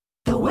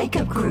Wake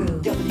Up Crew.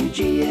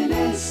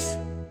 WGNS.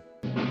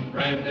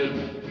 Branded,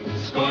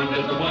 scorned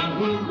as the one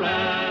who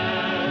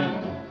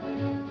ran.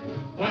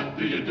 What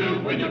do you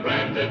do when you're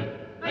branded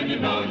and you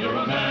know you're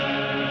a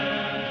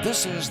man?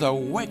 This is the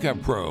Wake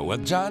Up Crew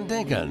with John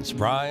Dinkins,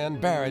 Brian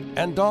Barrett,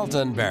 and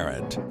Dalton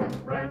Barrett.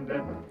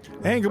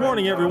 Hey, good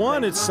morning,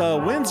 everyone. It's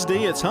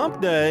Wednesday. It's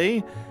Hump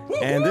Day,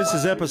 and this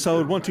is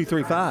episode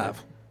 1235.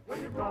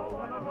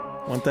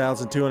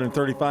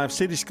 1,235.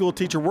 City School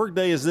Teacher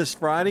Workday is this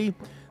Friday.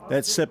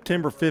 That's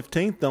September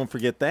 15th. Don't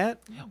forget that.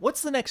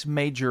 What's the next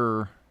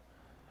major?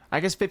 I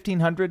guess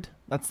 1,500.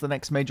 That's the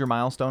next major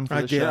milestone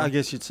for the show. I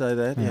guess you'd say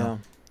that. Yeah.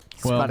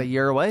 It's about a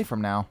year away from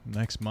now.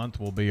 Next month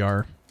will be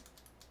our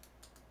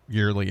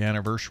yearly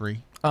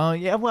anniversary.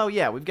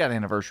 We've got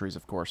anniversaries,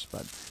 of course,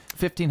 but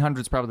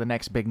 1,500 is probably the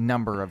next big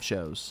number of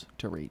shows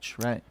to reach,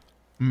 right?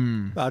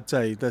 I'd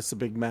say that's the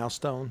big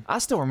milestone. I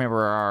still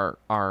remember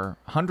our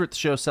 100th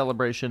show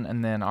celebration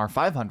and then our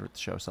 500th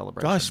show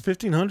celebration. Gosh,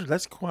 1,500.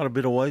 That's quite a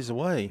bit of ways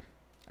away.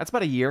 That's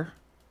about a year.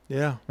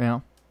 Yeah. Yeah.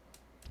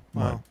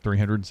 Wow. What,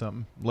 300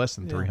 something? Less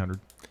than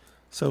 300.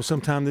 So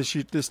sometime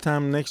this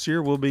time next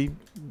year, we'll be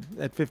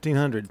at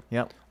 1,500.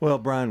 Yep. Well,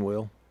 Brian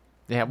will.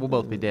 Yeah, we'll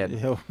both be dead.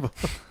 Yeah.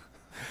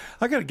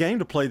 I got a game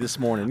to play this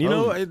morning. You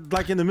know,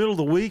 like in the middle of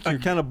the week, you're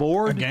kind of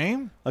bored. A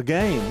game? A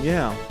game,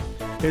 yeah.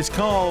 It's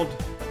called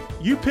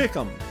You Pick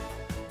 'em.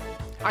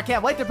 I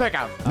can't wait to pick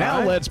up.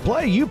 Now let's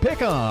play You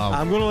Pick 'em.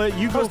 I'm going to let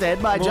you go.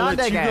 Hosted by John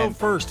let you go Dinkins.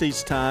 first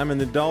each time,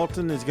 and then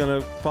Dalton is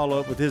going to follow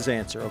up with his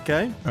answer,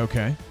 okay?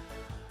 Okay.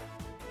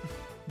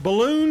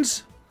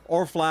 Balloons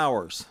or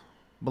flowers?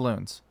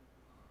 Balloons.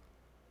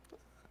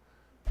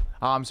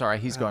 Oh, I'm sorry.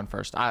 He's going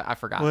first. I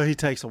forgot. Well, he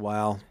takes a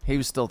while. He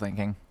was still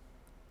thinking.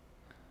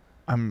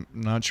 I'm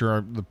not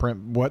sure the print.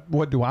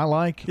 What do I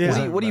like?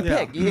 Yeah. What do you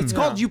pick? It's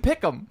called You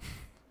Pick 'em.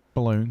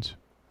 Balloons.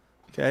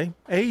 Okay.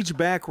 Age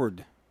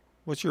backward.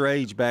 What's your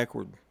age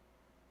backwards?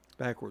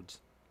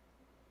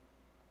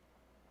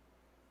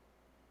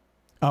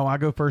 Oh, I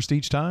go first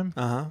each time?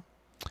 Uh-huh.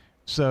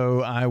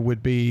 So I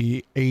would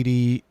be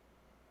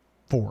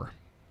 84.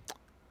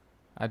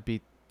 I'd be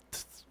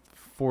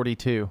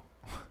 42.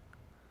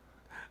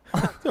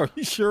 Are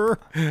you sure?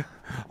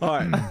 All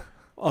right.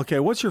 Okay,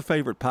 what's your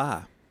favorite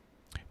pie?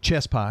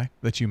 Chess pie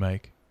that you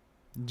make.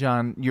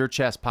 John, your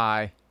chess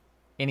pie.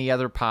 Any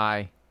other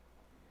pie.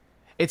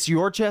 It's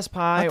your chess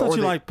pie. I thought or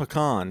you liked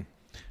pecan.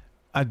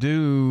 I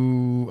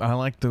do. I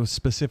like the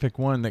specific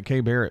one that Kay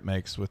Barrett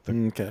makes with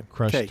the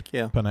crushed cake.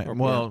 Yeah.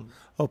 Well,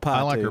 pie.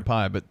 I like too. her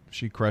pie, but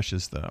she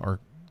crushes or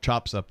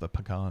chops up the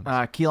pecans.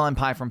 key lime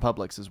pie from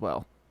Publix as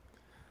well.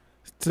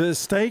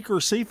 Steak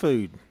or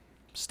seafood?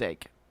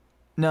 Steak.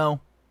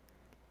 No.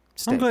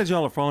 Steak. I'm glad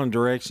y'all are following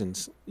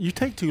directions. You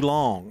take too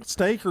long.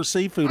 Steak or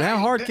seafood? How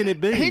hard can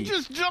it be? He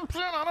just jumps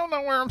in. I don't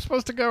know where I'm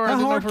supposed to go. How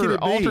hard can it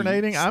be?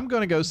 Alternating. I'm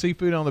going to go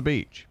seafood on the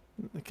beach.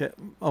 Okay.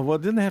 Oh, well,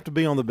 it didn't have to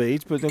be on the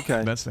beach, but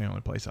okay. That's the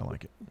only place I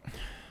like it.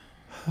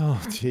 Oh,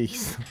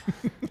 jeez.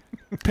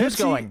 Who's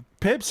going?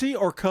 Pepsi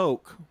or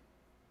Coke?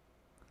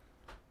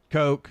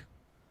 Coke.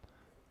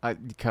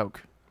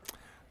 Coke.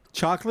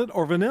 Chocolate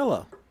or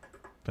vanilla?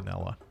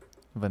 Vanilla.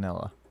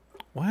 Vanilla.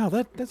 Wow,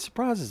 that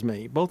surprises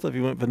me. Both of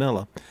you went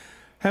vanilla.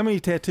 How many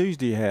tattoos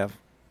do you have?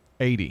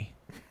 80.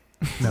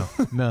 No,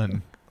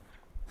 none.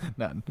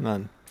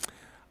 None.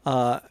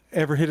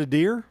 Ever hit a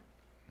deer?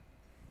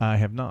 I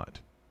have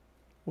not.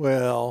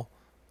 Well,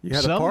 you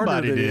had a partner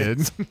Somebody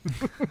that did.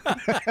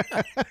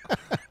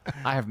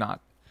 I have not.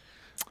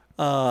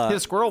 Hit a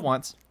squirrel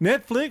once.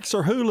 Netflix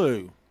or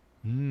Hulu?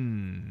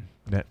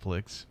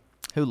 Netflix.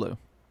 Hulu.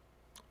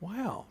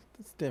 Wow,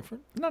 that's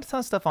different. Not a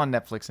ton of stuff on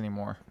Netflix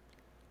anymore.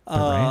 The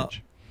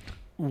Ranch.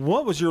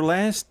 What was your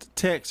last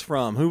text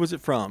from? Who was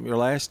it from? Your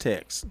last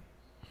text?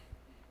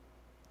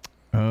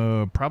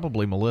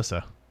 Probably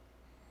Melissa.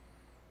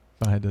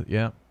 If I had to,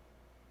 yeah.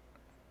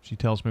 She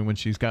tells me when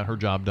she's got her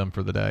job done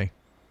for the day.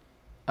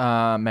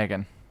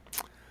 Megan.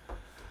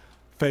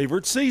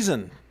 Favorite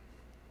season?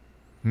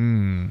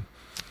 I'm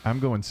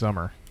going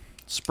summer.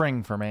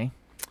 Spring for me.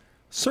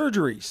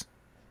 Surgeries?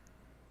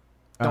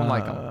 Don't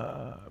like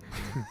them.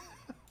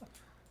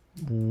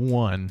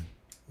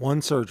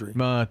 One surgery.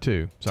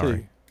 Two.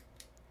 Sorry.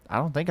 I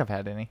don't think I've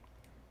had any.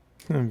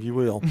 You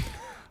will.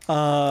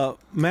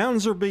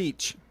 Mountains or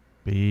beach?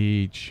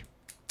 Beach.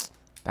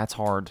 That's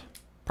hard.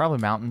 Probably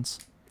mountains.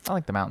 I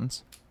like the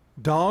mountains.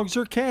 Dogs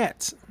or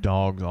cats?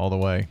 Dogs all the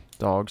way.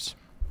 Dogs.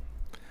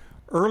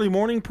 Early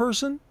morning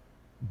person?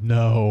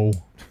 No.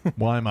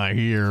 Why am I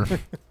here?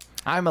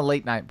 I'm a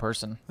late night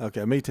person.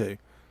 Okay, me too.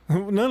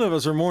 None of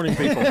us are morning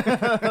people.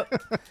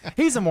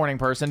 He's a morning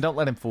person. Don't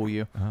let him fool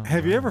you.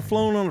 Have you ever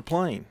flown on a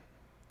plane?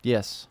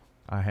 Yes.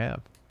 I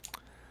have.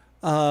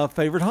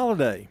 Favorite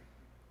holiday?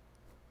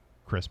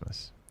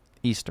 Christmas.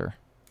 Easter.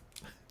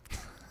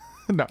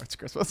 No, it's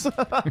Christmas.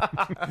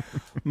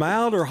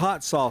 Mild or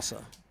hot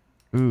salsa?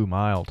 Ooh,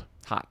 mild.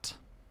 Hot.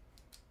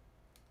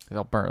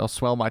 It'll burn. It'll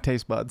swell my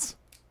taste buds.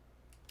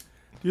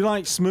 Do you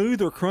like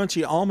smooth or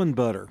crunchy almond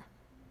butter?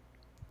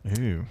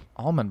 Ooh.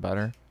 Almond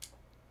butter.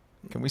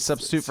 Can we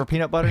substitute for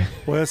peanut butter?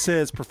 Well, it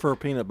says prefer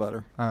peanut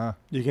butter.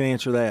 You can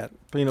answer that.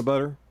 Peanut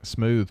butter?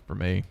 Smooth for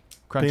me.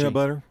 Crunchy. Peanut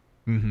butter?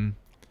 Mm-hmm.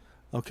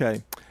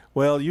 Okay.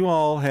 Well, you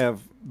all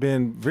have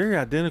been very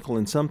identical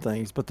in some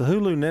things, but the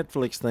Hulu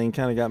Netflix thing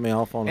kind of got me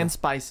off on And it.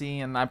 spicy,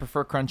 and I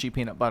prefer crunchy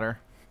peanut butter.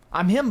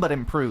 I'm him, but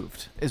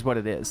improved is what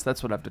it is.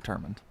 That's what I've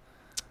determined.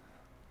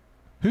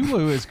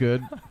 Hulu is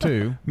good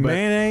too. But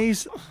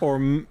Mayonnaise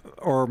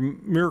or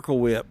Miracle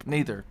Whip?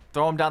 Neither.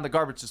 Throw them down the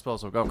garbage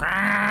disposal. Go.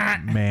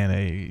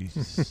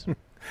 mayonnaise.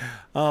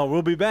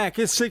 We'll be back.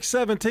 It's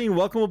 6:17.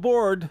 Welcome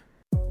aboard.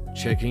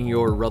 Checking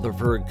your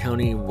Rutherford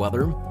County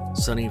weather.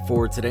 Sunny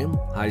for today.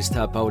 Highs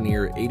top out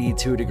near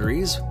 82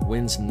 degrees.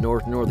 Winds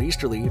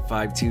north-northeasterly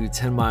 5 to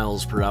 10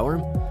 miles per hour.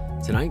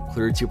 Tonight,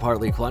 clear to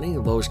partly cloudy.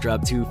 Lows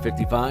drop to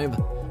 55.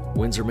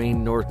 Winds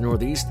remain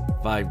north-northeast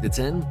 5 to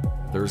 10.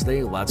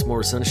 Thursday, lots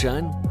more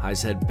sunshine.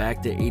 Highs head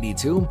back to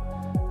 82.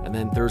 And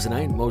then Thursday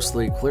night,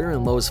 mostly clear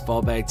and lows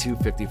fall back to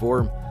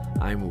 54.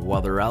 I'm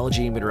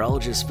weatherology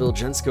meteorologist Phil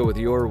Jensko with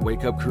your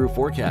Wake Up Crew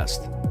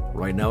forecast.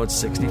 Right now it's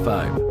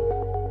 65.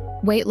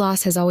 Weight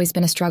loss has always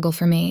been a struggle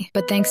for me,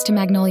 but thanks to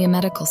Magnolia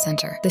Medical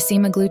Center, the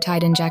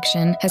semaglutide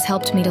injection has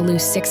helped me to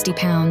lose 60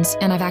 pounds,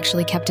 and I've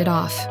actually kept it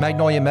off.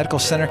 Magnolia Medical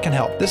Center can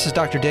help. This is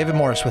Dr. David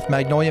Morris with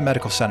Magnolia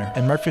Medical Center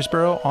in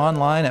Murfreesboro,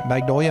 online at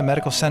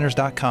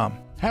magnoliamedicalcenters.com.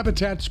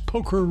 Habitat's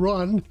Poker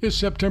Run is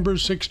September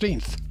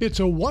 16th. It's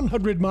a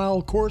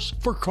 100-mile course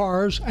for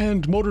cars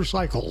and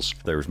motorcycles.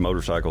 There's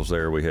motorcycles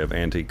there. We have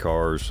antique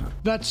cars.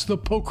 That's the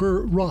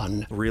Poker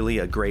Run. Really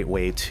a great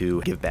way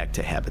to give back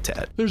to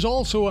Habitat. There's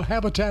also a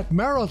Habitat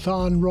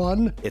Marathon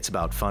Run. It's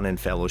about fun and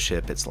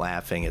fellowship. It's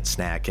laughing, it's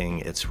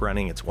snacking, it's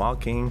running, it's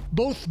walking.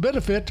 Both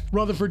benefit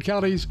Rutherford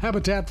County's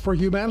Habitat for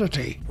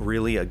Humanity.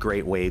 Really a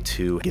great way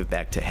to give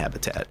back to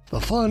Habitat.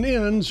 The fun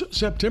ends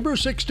September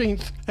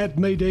 16th at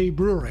Mayday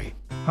Brewery.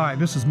 Hi,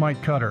 this is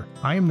Mike Cutter.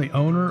 I am the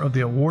owner of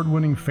the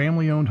award-winning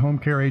family-owned home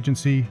care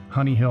agency,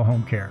 Honey Hill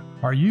Home Care.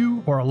 Are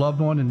you or a loved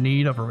one in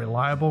need of a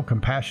reliable,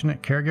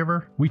 compassionate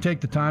caregiver? We take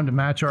the time to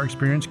match our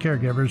experienced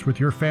caregivers with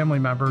your family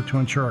member to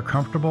ensure a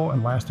comfortable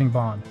and lasting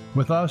bond.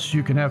 With us,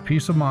 you can have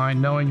peace of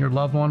mind knowing your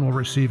loved one will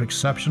receive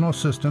exceptional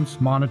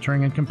assistance,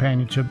 monitoring, and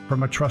companionship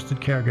from a trusted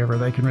caregiver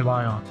they can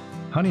rely on.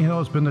 Honey Hill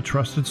has been the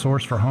trusted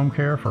source for home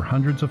care for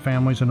hundreds of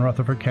families in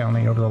Rutherford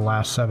County over the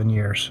last 7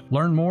 years.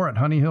 Learn more at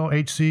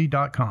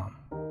honeyhillhc.com.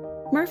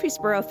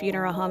 Murfreesboro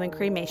Funeral Home and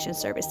Cremation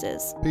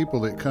Services. People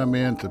that come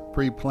in to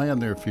pre-plan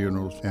their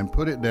funerals and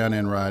put it down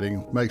in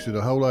writing makes it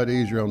a whole lot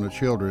easier on the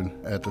children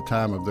at the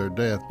time of their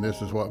death.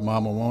 This is what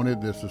Mama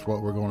wanted. This is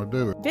what we're going to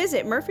do.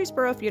 Visit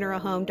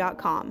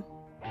murfreesborofuneralhome.com.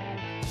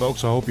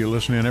 Folks, I hope you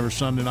listen in every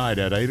Sunday night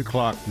at 8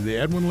 o'clock to the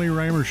Edwin Lee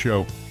Raymer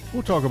Show.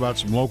 We'll talk about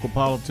some local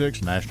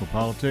politics, national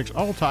politics,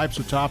 all types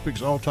of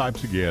topics, all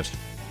types of guests.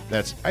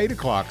 That's 8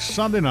 o'clock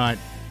Sunday night,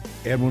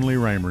 Edwin Lee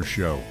Raymer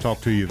Show.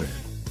 Talk to you then.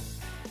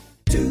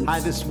 Hi,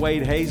 this is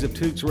Wade Hayes of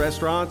Toots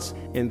Restaurants.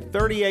 And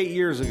 38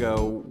 years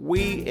ago,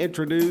 we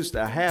introduced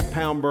a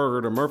half-pound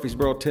burger to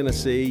Murfreesboro,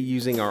 Tennessee,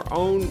 using our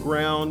own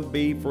ground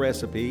beef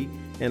recipe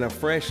and a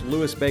fresh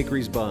Lewis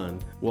Bakery's bun.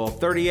 Well,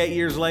 38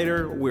 years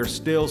later, we're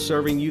still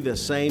serving you the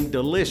same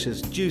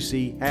delicious,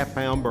 juicy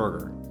half-pound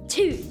burger.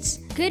 Toots,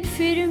 good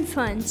food and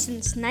fun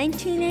since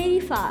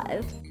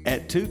 1985.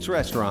 At Toots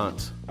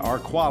Restaurants, our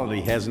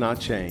quality has not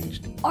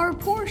changed. Our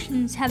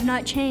portions have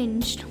not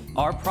changed.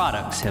 Our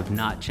products have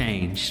not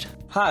changed.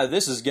 Hi,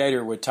 this is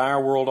Gator with Tire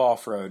World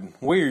Off-Road.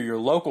 We are your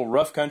local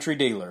rough country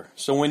dealer.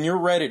 So when you're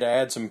ready to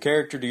add some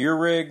character to your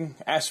rig,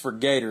 ask for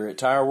Gator at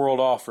Tire World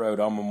Off-Road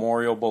on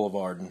Memorial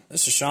Boulevard.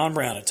 This is Sean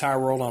Brown at Tire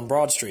World on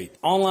Broad Street.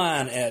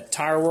 Online at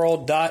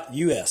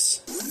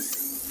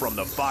tireworld.us. From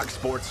the Fox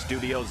Sports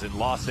Studios in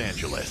Los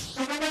Angeles,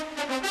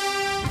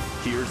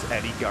 here's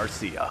Eddie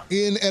Garcia.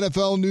 In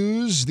NFL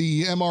news,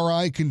 the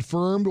MRI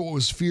confirmed what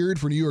was feared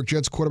for New York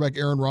Jets quarterback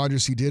Aaron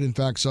Rodgers. He did, in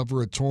fact,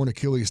 suffer a torn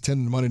Achilles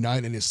tendon Monday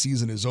night, and his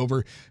season is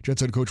over. Jets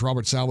head coach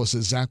Robert Saleh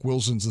says Zach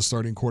Wilson's the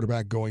starting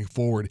quarterback going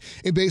forward.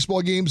 In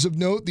baseball games of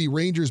note, the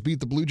Rangers beat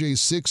the Blue Jays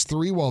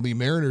 6-3, while the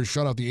Mariners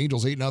shut out the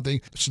Angels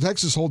 8-0. So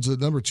Texas holds the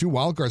number 2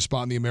 wildcard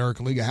spot in the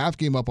American League, a half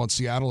game up on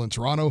Seattle and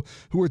Toronto,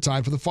 who are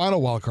tied for the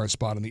final wildcard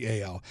spot in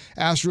the AL.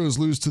 Astros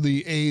lose to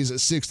the A's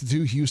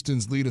 6-2.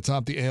 Houston's lead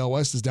atop the AL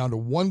West is down to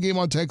 1 game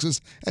on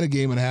Texas and a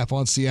game and a half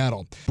on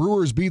Seattle.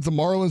 Brewers beat the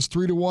Marlins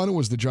 3-1. It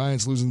was the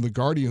Giants losing to the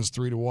Guardians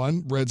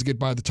 3-1. Reds get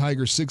by the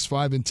Tigers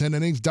 6-5 in 10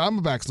 innings.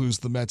 Diamondbacks lose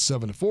to the Mets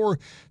 7-4.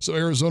 So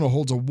Arizona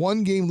holds a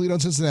 1-game lead on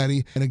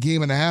Cincinnati and a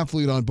game and a half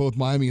lead on both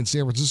Miami and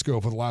San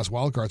Francisco for the last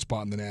wildcard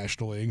spot in the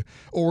National League.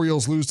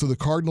 Orioles lose to the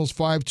Cardinals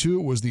 5-2.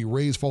 It was the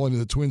Rays falling to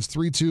the Twins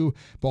 3-2.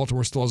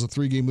 Baltimore still has a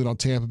 3-game lead on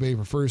Tampa Bay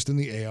for first in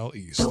the AL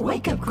East. The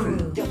Wake Up Crew,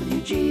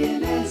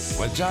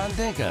 WGNS. With John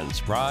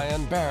Dinkins,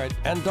 Brian Barrett,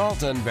 and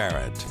Dalton Barrett.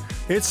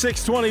 It's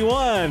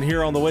 6:21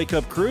 here on the Wake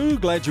Up Crew.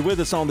 Glad you're with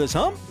us on this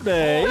hump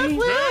day.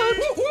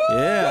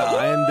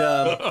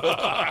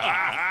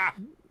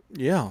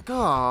 Yeah,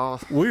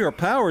 and we are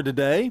powered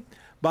today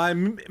by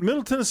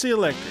Middle Tennessee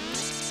Electric.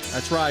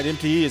 That's right.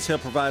 MTE has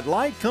helped provide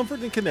light, comfort,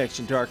 and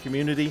connection to our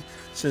community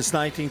since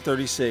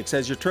 1936.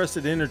 As your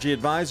trusted energy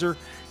advisor,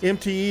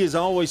 MTE is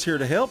always here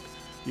to help.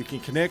 You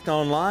can connect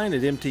online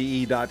at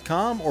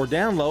MTE.com or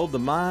download the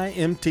My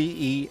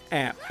MTE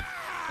app.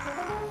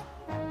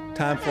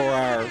 Time for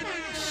our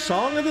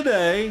song of the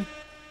day.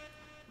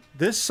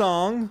 This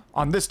song...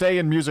 On this day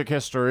in music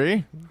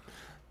history.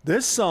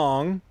 This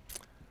song,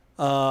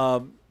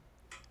 September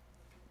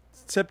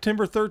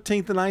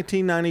 13th of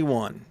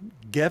 1991,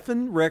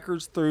 Geffen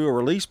Records threw a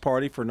release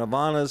party for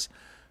Nirvana's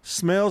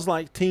Smells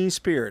Like Teen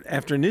Spirit.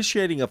 After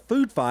initiating a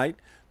food fight,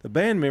 the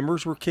band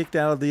members were kicked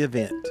out of the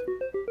event.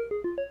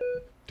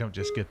 Don't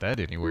just get that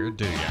anywhere,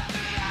 do ya?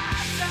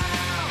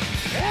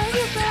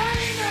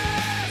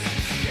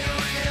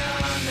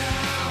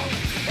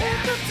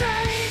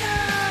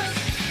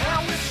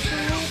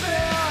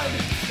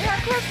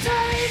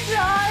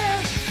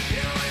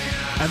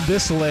 And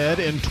this led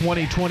in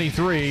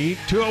 2023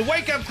 to a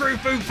wake-up crew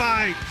food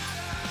fight.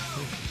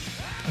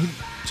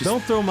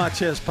 Don't throw my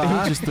chest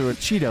pie. He just threw a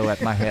Cheeto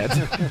at my head.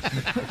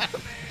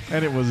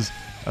 And it was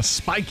a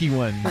spiky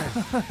one.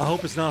 I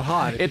hope it's not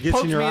hot. If It it gets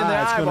poked in your me in the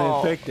eye, it's going to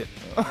eyeball. infect it.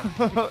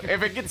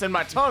 If it gets in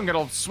my tongue,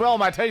 it'll swell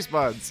my taste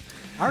buds.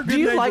 Our Do good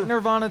you neighbor- like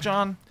Nirvana,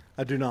 John?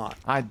 I do not.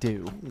 I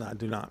do. No, I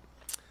do not.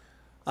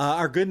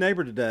 Our good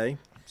neighbor today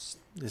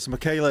is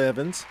Michaela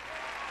Evans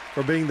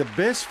for being the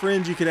best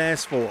friend you could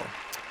ask for.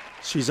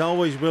 She's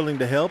always willing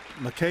to help.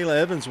 Michaela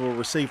Evans will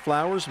receive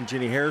flowers from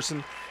Jenny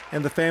Harrison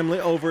and the family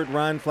over at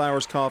Ryan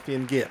Flowers Coffee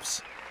and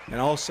Gifts.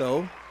 And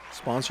also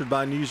sponsored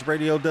by News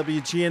Radio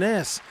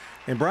WGNS.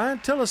 And Brian,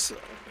 tell us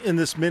in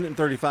this minute and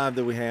 35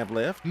 that we have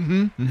left,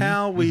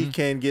 how we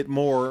can get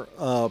more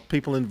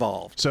people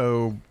involved.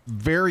 So,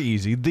 very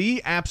easy.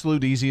 The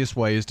absolute easiest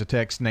way is to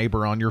text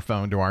neighbor on your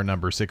phone to our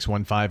number,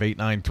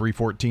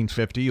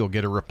 615-893-1450. You'll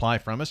get a reply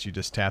from us. You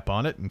just tap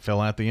on it and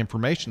fill out the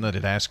information that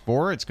it asks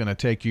for. It's going to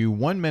take you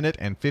 1 minute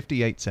and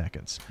 58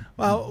 seconds.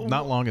 Well,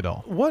 not long at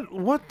all.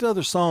 What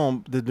other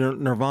song did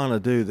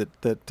Nirvana do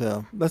that's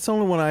the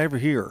only one I ever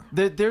hear?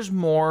 There's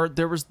more.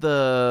 There was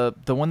the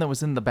one that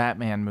was in the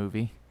Batman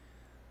movie.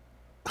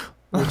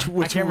 Which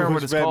I can't remember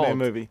what it's Batman called.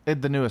 movie?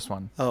 The newest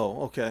one.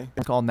 Oh, okay.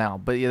 It's called now,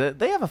 but yeah,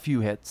 they have a few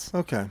hits.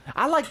 Okay.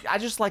 I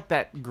just like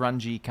that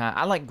grungy kind.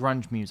 I like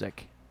grunge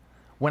music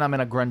when I'm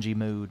in a grungy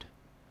mood,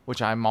 which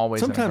I'm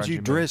always. Sometimes in a grungy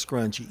you dress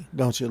grungy,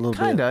 don't you? A little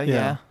Kinda, bit.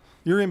 yeah.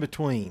 You're in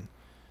between.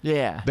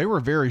 Yeah. They were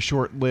very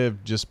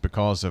short-lived just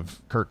because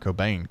of Kurt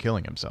Cobain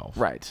killing himself.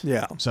 Right.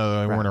 Yeah.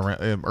 So we're in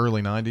around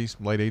early 90s,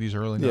 late 80s,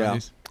 early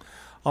 90s.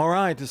 All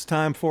right, it's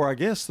time for, I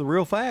guess, the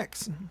real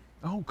facts.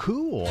 Oh,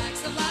 cool.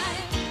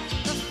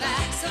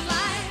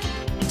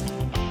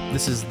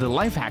 This is the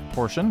life hack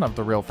portion of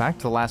the real fact,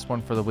 the last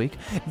one for the week.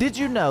 Did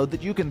you know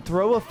that you can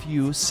throw a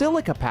few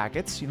silica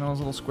packets, you know those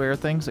little square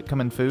things that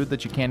come in food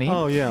that you can't eat?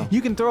 Oh, yeah.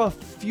 You can throw a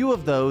few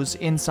of those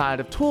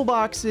inside of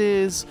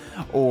toolboxes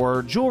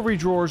or jewelry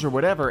drawers or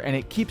whatever, and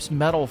it keeps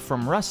metal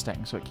from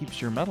rusting, so it keeps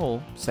your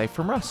metal safe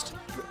from rust.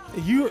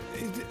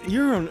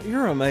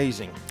 You're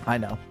amazing. I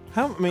know.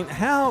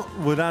 How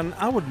would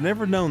I would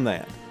never known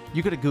that.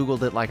 You could have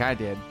Googled it like I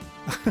did.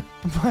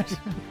 But...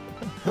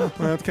 Well,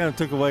 that kind of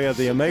took away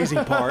the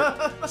amazing part.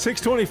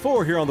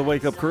 624 here on the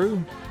Wake Up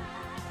Crew.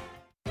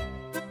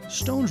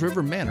 Stones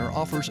River Manor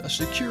offers a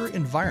secure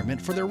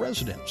environment for their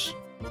residents.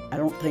 I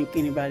don't think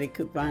anybody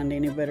could find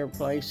any better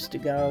place to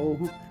go.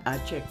 I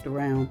checked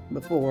around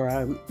before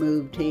I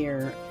moved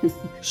here.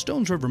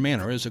 Stones River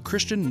Manor is a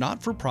Christian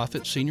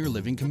not-for-profit senior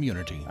living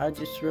community. I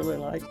just really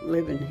like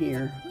living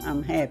here.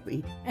 I'm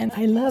happy. And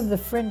I love the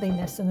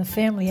friendliness and the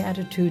family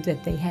attitude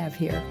that they have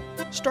here.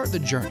 Start the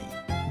journey.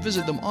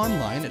 Visit them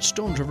online at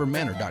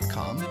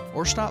stonesrivermanor.com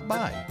or stop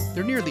by.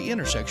 They're near the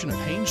intersection of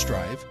Haynes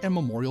Drive and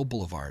Memorial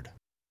Boulevard.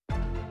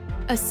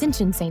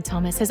 Ascension St.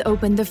 Thomas has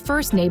opened the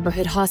first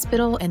neighborhood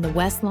hospital in the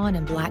West Lawn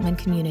and Blackman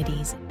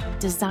communities,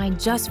 designed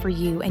just for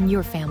you and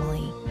your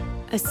family.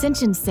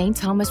 Ascension St.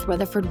 Thomas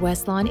Rutherford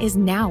West Lawn is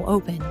now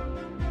open,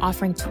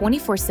 offering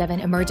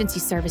 24/7 emergency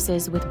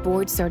services with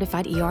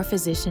board-certified ER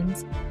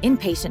physicians,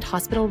 inpatient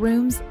hospital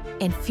rooms,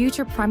 and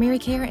future primary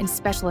care and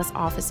specialist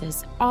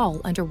offices,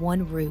 all under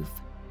one roof.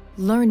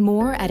 Learn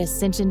more at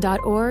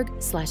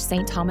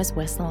ascension.org/St. Thomas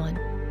West Lawn.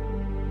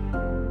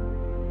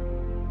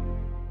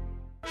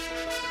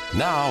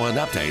 Now, an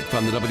update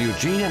from the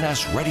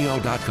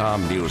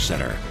WGNSradio.com News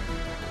Center.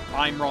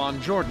 I'm Ron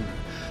Jordan.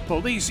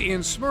 Police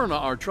in Smyrna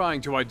are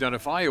trying to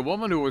identify a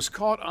woman who was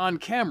caught on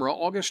camera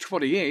August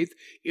 28th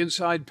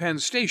inside Penn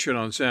Station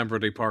on San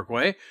Bernardino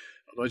Parkway,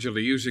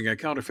 allegedly using a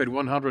counterfeit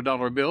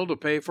 $100 bill to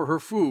pay for her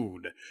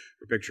food.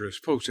 Her picture is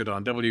posted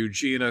on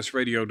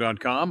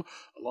WGNSradio.com,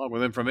 along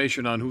with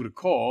information on who to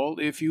call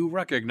if you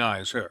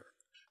recognize her.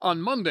 On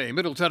Monday,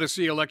 Middle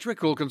Tennessee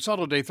Electric will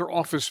consolidate their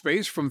office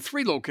space from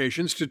 3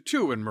 locations to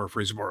 2 in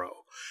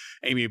Murfreesboro.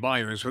 Amy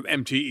Byers with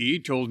MTE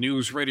told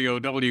News Radio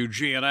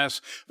WGNS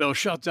they'll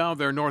shut down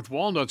their North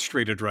Walnut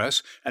Street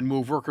address and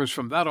move workers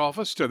from that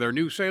office to their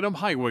New Salem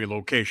Highway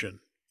location.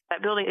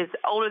 That building is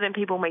older than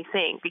people may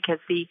think because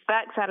the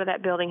backside of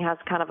that building has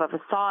kind of a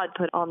facade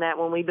put on that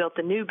when we built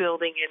the new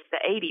building in the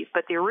 80s.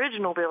 But the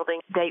original building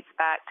dates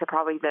back to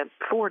probably the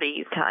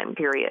 40s time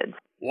period.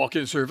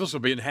 Walk-in service will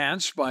be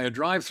enhanced by a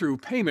drive-through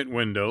payment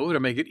window to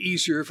make it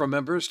easier for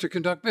members to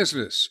conduct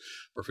business.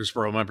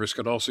 Murfreesboro members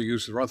can also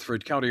use the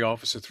Rutherford County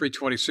office at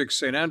 326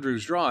 St.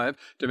 Andrews Drive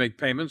to make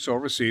payments or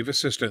receive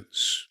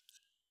assistance.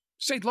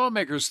 State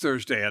lawmakers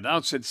Thursday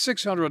announced that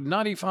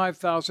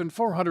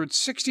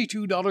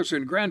 $695,462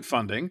 in grant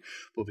funding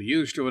will be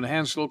used to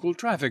enhance local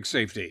traffic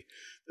safety.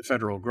 The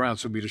federal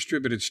grants will be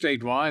distributed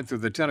statewide through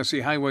the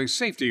Tennessee Highway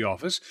Safety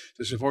Office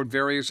to support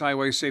various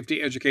highway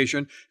safety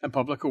education and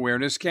public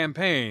awareness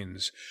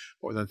campaigns.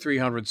 More than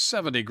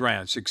 370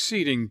 grants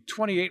exceeding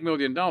 $28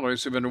 million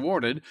have been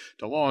awarded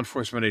to law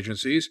enforcement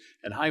agencies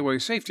and highway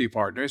safety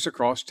partners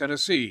across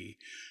Tennessee.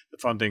 The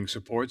funding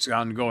supports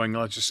ongoing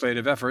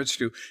legislative efforts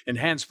to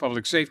enhance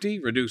public safety,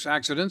 reduce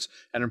accidents,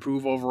 and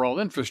improve overall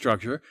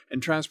infrastructure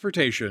and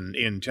transportation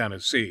in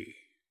Tennessee.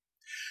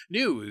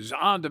 News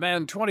on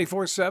demand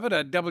 24/7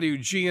 at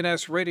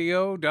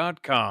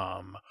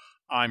WGNSradio.com.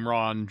 I'm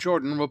Ron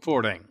Jordan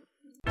reporting.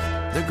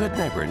 The Good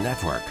Neighbor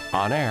Network,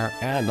 on air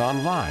and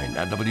online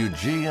at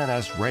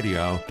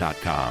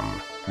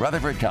WGNSradio.com.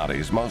 Rutherford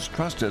County's most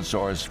trusted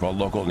source for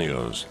local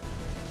news.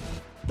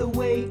 The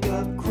Wake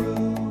Up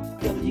Crew,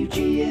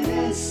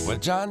 WGNS.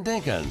 With John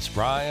Dinkins,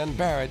 Brian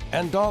Barrett,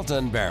 and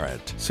Dalton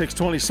Barrett.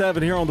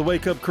 627 here on the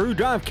Wake Up Crew.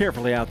 Drive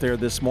carefully out there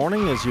this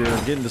morning as you're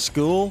getting to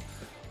school.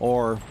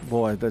 Or,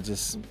 boy,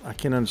 I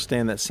can't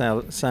understand that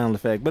sound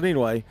effect. But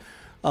anyway,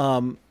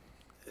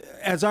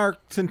 as our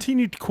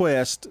continued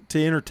quest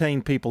to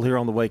entertain people here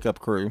on the Wake Up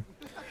Crew,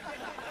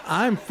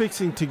 I'm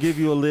fixing to give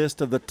you a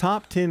list of the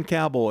top 10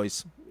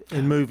 cowboys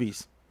in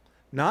movies.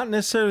 Not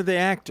necessarily the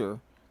actor,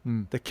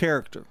 the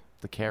character.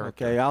 The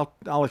character. Okay,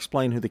 I'll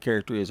explain who the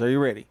character is. Are you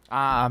ready?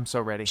 I'm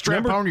so ready.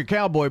 Strap on your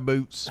cowboy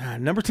boots.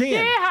 Number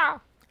 10. Yeah.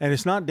 And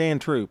it's not Dan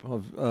Troop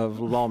of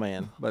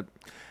Lawman, but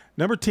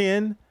number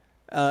 10,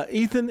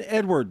 Ethan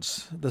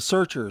Edwards, The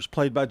Searchers,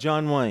 played by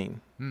John Wayne.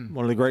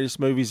 One of the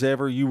greatest movies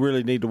ever. You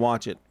really need to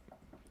watch it,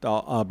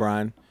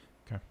 Brian.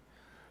 Okay.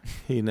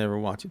 He never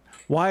watched it.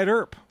 Wyatt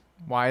Earp.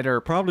 Wyatt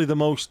Earp. Probably the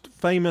most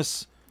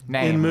famous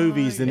name in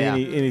movies than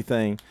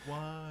anything.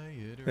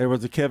 There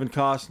was the Kevin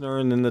Costner,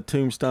 and then the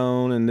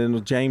Tombstone, and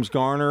then James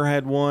Garner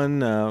had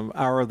one,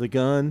 Hour of the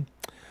Gun.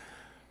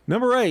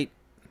 Number 8,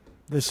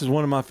 this is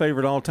one of my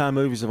favorite all-time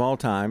movies of all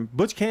time,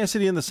 Butch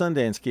Cassidy and the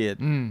Sundance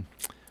Kid.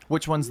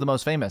 Which one's the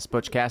most famous,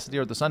 Butch Cassidy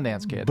or the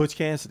Sundance Kid? Butch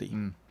Cassidy.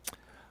 Shane.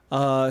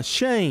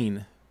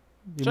 You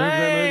remember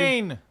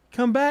that movie?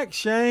 Come back,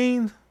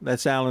 Shane.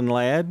 That's Alan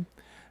Ladd.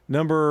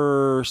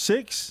 Number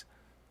 6,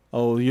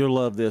 oh, you'll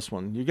love this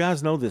one. You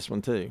guys know this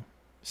one, too.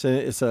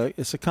 It's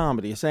a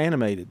comedy. It's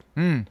animated.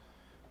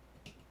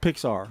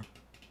 Pixar.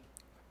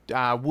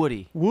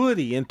 Woody.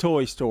 Woody in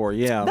Toy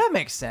Story, yeah. That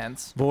makes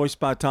sense. Voiced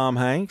by Tom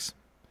Hanks.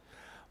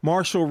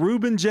 Marshall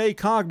Reuben J.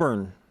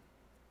 Cogburn.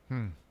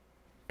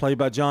 Played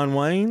by John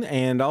Wayne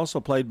and also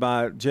played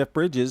by Jeff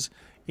Bridges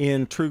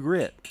in True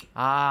Grit.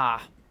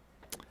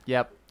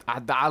 Yep.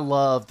 I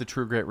love the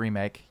True Grit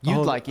remake.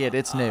 You'd like it.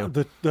 It's new.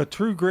 The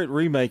True Grit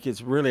remake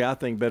is really, I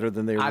think, better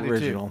than the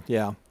original.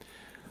 Yeah.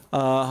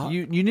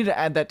 You need to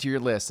add that to your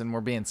list, and we're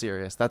being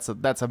serious. That's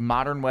a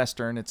modern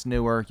Western. It's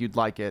newer. You'd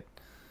like it.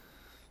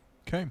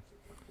 Okay.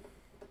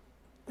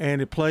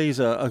 And it plays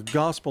a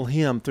gospel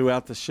hymn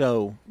throughout the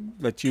show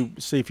that you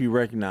see if you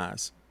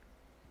recognize.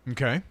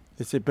 Okay.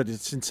 But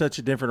it's in such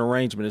a different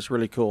arrangement. It's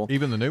really cool.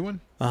 Even the new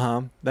one?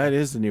 That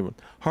is the new one.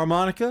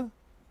 Harmonica.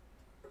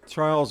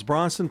 Charles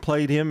Bronson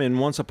played him in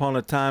Once Upon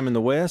a Time in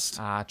the West.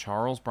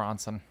 Charles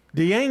Bronson.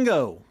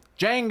 Django.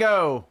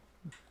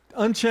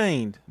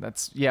 Unchained.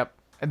 Yep.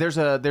 And there's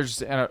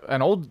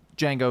an old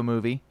Django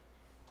movie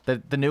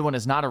that the new one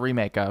is not a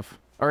remake of,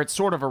 or it's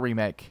sort of a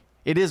remake.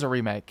 It is a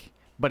remake,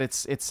 but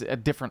it's a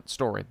different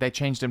story. They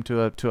changed him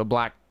to a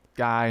black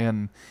guy,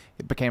 and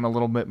it became a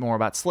little bit more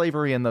about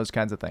slavery and those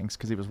kinds of things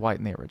because he was white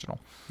in the original.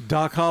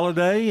 Doc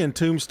Holliday and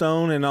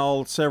Tombstone and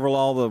all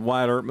the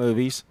Wyatt Earp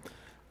movies.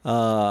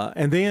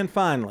 And then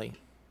finally,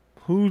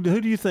 who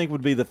do you think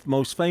would be the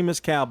most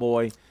famous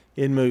cowboy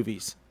in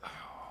movies?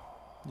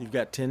 You've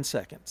got 10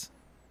 seconds.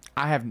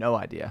 I have no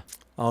idea.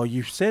 Oh,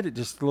 you said it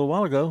just a little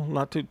while ago,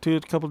 a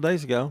couple of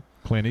days ago.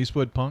 Clint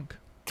Eastwood, punk.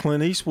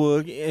 Clint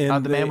Eastwood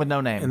and the Man with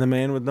No Name. And the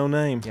Man with No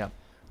Name. Yeah.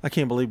 I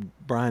can't believe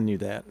Brian knew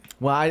that.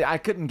 Well, I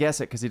couldn't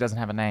guess it because he doesn't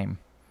have a name.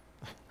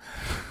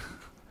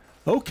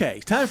 Okay,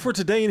 time for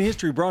Today in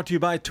History, brought to you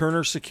by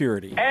Turner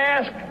Security.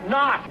 Ask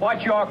not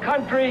what your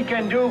country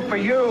can do for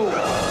you.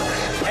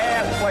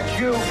 Ask what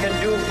you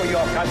can do for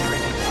your country.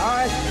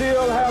 I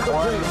still have the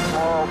dream.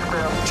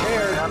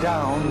 Tear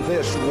down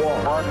this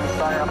wall.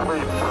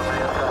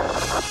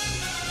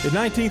 In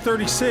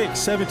 1936,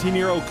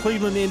 17-year-old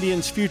Cleveland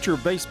Indians future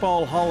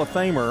Baseball Hall of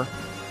Famer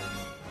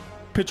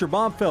pitcher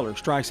Bob Feller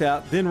strikes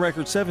out then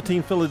record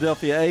 17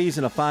 Philadelphia A's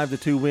in a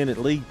 5-2 win at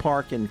League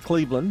Park in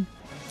Cleveland.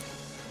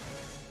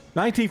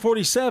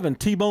 1947,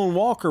 T-Bone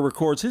Walker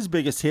records his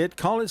biggest hit,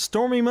 Call It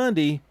Stormy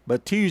Monday,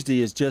 but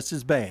Tuesday is just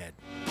as bad.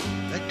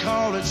 They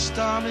call it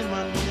Stormy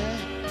Monday,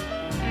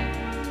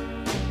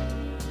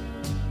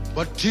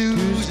 but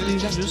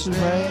Tuesday's just as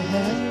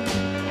bad.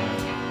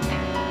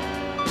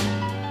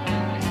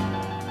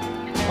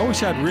 I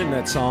wish I'd written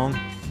that song.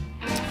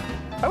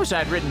 I wish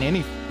I'd written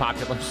any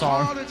popular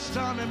song.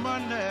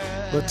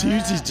 But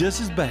Tuesday's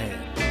just as bad.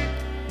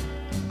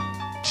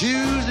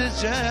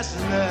 Tuesday's just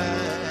as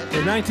bad.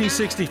 In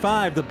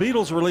 1965, the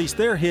Beatles released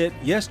their hit,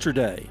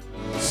 Yesterday.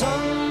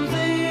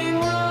 Something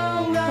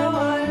wrong now,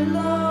 I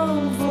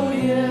long for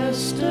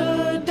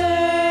yesterday.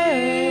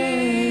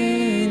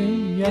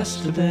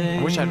 Yesterday.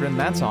 I wish I'd written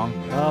that song.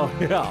 Oh,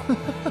 yeah.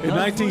 In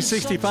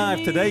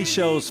 1965, Today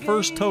Show's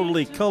first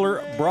totally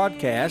color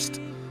broadcast,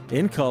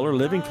 in color,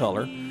 living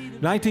color.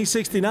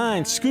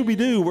 1969,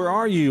 Scooby-Doo, Where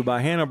Are You?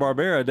 By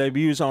Hanna-Barbera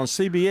debuts on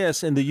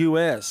CBS in the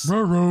U.S.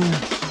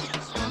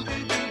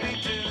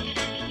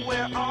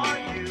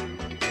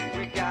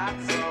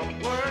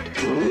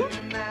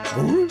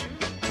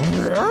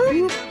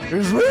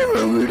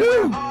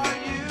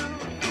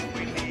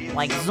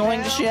 Like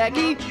Zoink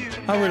Shaggy?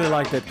 I really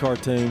like that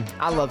cartoon.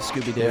 I love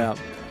Scooby-Doo. Yeah.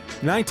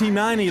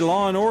 1990,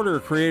 Law and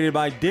Order, created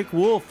by Dick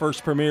Wolf,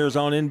 first premieres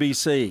on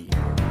NBC.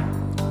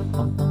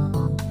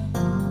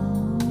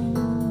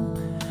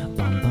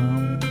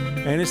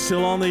 And it's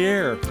still on the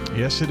air.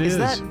 Yes, it is. Is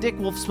that Dick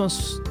Wolf's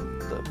most...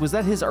 Was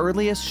that his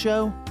earliest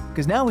show?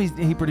 Because now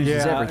he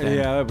produces everything.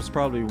 Yeah, it was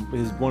probably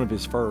one of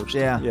his first.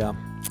 Yeah.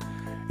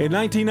 In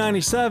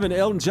 1997,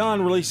 Elton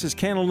John releases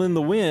Candle in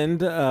the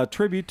Wind, a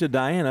tribute to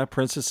Diana,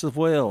 Princess of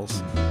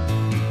Wales.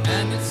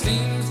 And it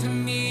seems to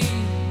me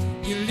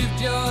you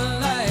lived your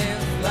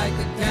life like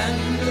a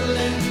candle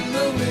in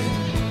the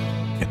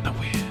wind. In the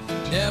wind.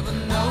 Never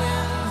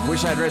knowing.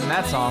 Wish I'd written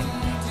that song.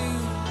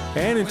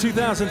 And in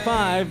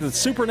 2005, The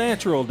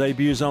Supernatural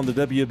debuts on the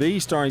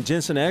WB, starring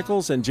Jensen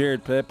Ackles and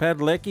Jared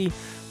Padalecki,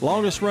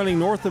 longest-running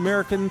North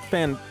American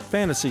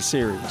fantasy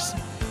series.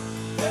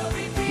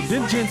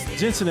 Didn't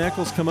Jensen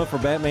Ackles come up for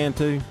Batman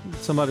too?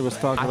 Somebody was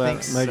talking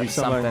about maybe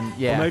somebody,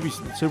 yeah. or maybe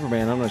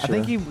Superman. I'm not sure.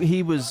 I think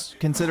he was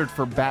considered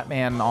for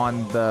Batman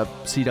on the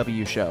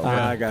CW show.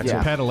 I got you.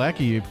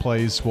 Padalecki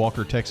plays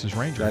Walker, Texas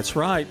Ranger. That's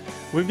right.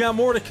 We've got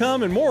more to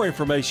come and more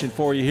information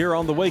for you here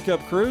on the Wake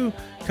Up Crew.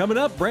 Coming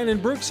up, Brandon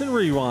Brooks and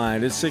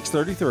Rewind at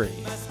 6:33.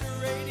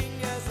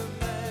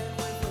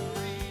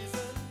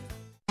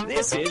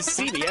 This is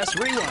CBS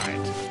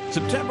Rewind.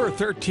 September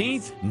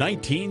 13th,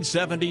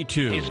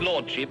 1972. His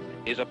lordship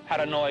is a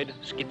paranoid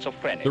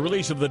schizophrenic. The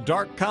release of the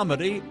dark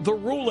comedy, The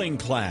Ruling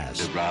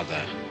Class. A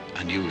rather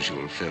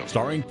unusual film.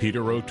 Starring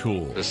Peter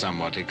O'Toole. The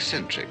somewhat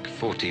eccentric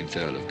 14th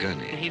Earl of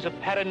Gurney. He's a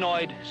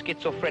paranoid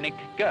schizophrenic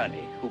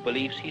gurney who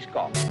believes he's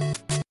gone.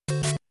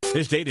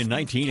 This date in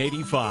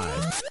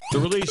 1985. The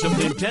release of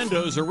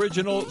Nintendo's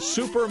original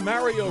Super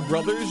Mario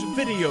Brothers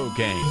video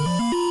game.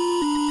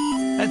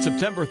 And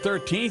September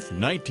 13th,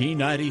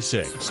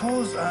 1996.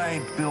 Suppose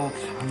I built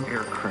an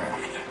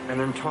aircraft and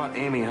then taught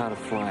Amy how to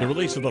fly. The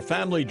release of the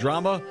family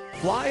drama,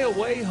 Fly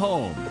Away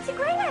Home. It's a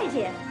great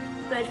idea.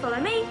 Birds follow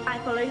me, I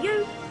follow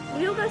you.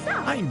 We all go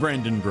south. I'm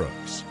Brendan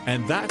Brooks,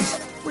 and that's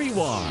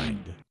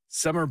Rewind.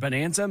 Summer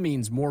Bonanza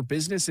means more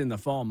business in the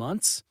fall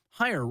months?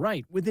 Hire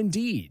right with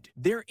Indeed.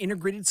 Their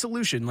integrated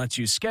solution lets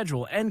you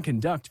schedule and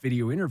conduct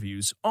video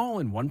interviews all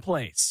in one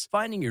place.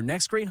 Finding your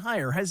next great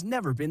hire has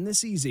never been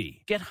this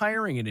easy. Get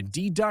hiring at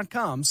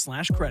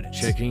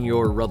Indeed.com/credits. Checking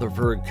your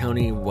Rutherford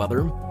County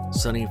weather.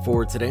 Sunny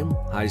for today.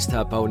 Highs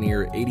top out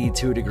near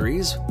 82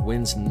 degrees.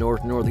 Winds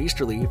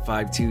north-northeasterly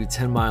 5 to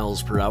 10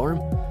 miles per hour.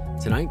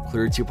 Tonight,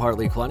 clear to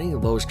partly cloudy.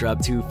 Lows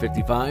drop to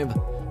 55.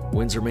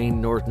 Winds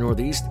remain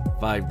north-northeast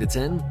 5 to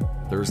 10.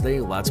 Thursday,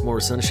 lots more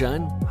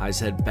sunshine.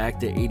 Highs head back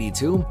to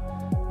 82.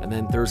 And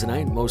then Thursday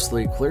night,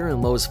 mostly clear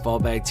and lows fall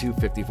back to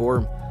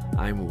 54.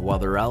 I'm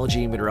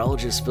weatherology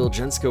meteorologist Phil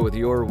Jensko with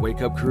your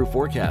Wake Up Crew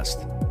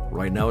forecast.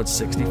 Right now it's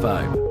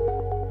 65.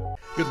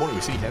 Good morning.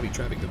 We see heavy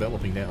traffic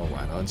developing now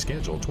right on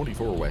schedule.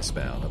 24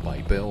 westbound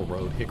by Bell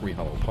Road, Hickory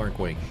Hollow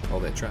Parkway.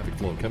 All that traffic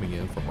flow coming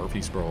in from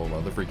Murfreesboro,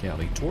 Rutherford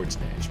County towards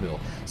Nashville.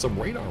 Some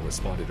radar was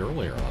spotted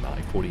earlier on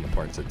I-40 in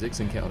parts of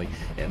Dixon County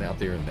and out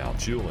there in Mount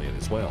Juliet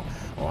as well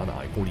on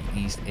I-40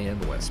 east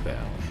and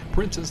westbound.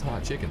 Prince's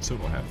Hot Chicken soon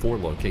will have 4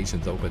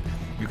 locations open.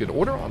 You can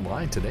order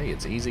online today.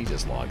 It's easy.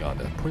 Just log on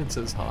to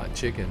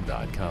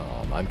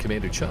princeshotchicken.com. I'm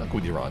Commander Chuck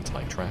with your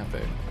on-time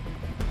traffic.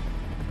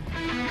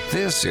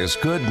 This is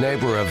Good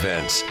Neighbor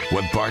Events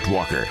with Bart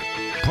Walker.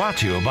 Brought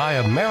to you by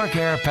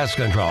AmeriCare Pest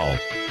Control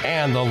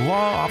and the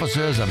law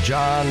offices of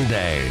John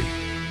Day.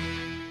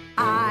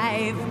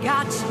 I've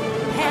got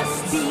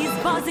pests, bees,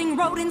 buzzing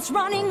rodents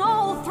running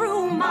all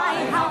through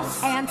my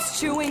house. Ants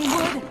chewing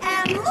wood,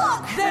 and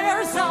look,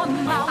 there's a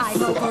mouse.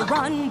 I'm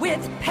overrun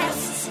with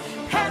pests,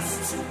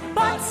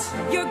 but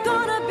you're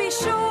gonna be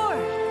sure,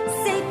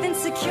 safe and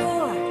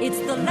secure. It's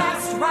the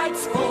last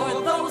rites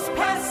for those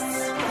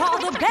pests. Call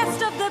the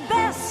best of the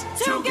best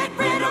to get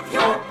rid of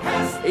your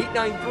pest.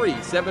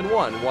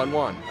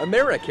 893-7111.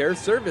 AmeriCare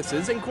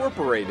Services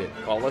Incorporated.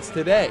 Call us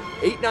today.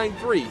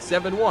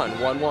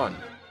 893-7111.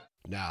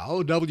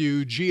 Now,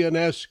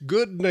 WGNS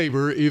Good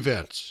Neighbor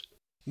Events.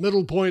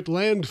 Middle Point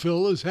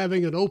Landfill is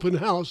having an open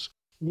house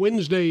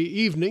Wednesday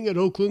evening at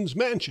Oakland's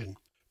Mansion.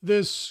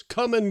 This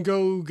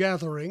come-and-go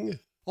gathering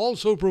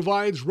also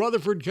provides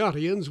Rutherford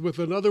Countyans with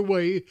another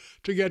way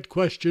to get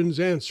questions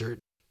answered.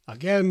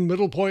 Again,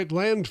 Middle Point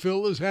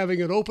Landfill is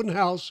having an open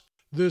house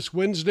this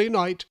Wednesday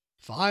night,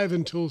 5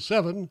 until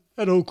 7,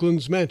 at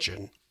Oakland's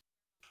Mansion.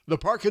 The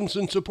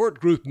Parkinson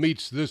Support Group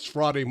meets this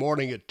Friday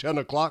morning at 10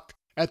 o'clock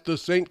at the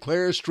St.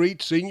 Clair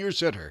Street Senior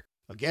Center.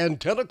 Again,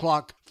 10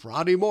 o'clock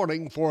Friday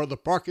morning for the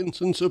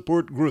Parkinson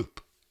Support Group.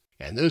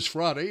 And this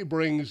Friday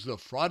brings the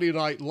Friday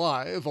Night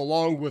Live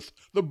along with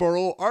the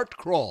Borough Art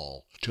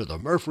Crawl to the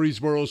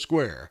Murfreesboro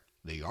Square.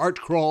 The Art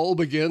Crawl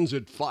begins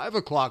at 5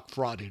 o'clock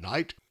Friday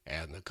night,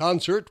 and the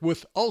concert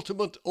with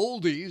Ultimate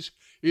Oldies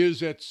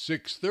is at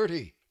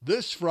 6:30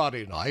 this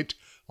Friday night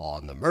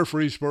on the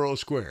Murfreesboro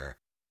Square.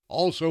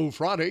 Also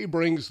Friday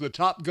brings the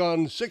Top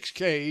Gun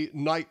 6K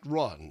Night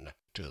Run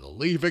to the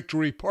Lee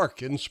Victory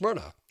Park in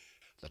Smyrna.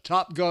 The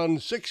Top Gun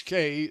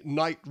 6K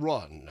Night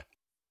Run.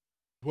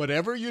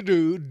 Whatever you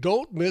do,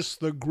 don't miss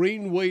the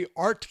Greenway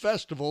Art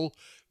Festival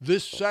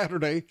this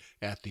Saturday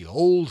at the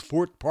Old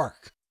Fort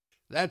Park.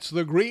 That's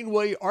the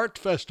Greenway Art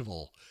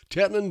Festival,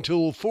 10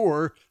 until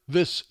 4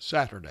 this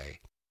Saturday.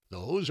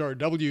 Those are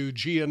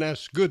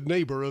WGNS Good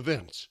Neighbor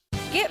events.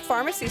 Get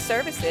pharmacy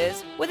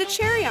services with a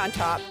cherry on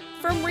top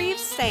from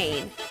Reeves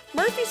Sane,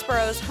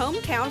 Murfreesboro's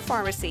hometown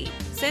pharmacy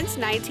since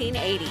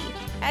 1980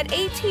 at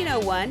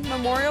 1801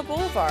 Memorial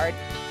Boulevard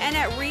and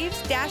at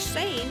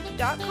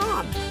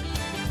reeves-sane.com.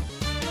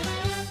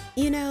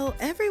 You know,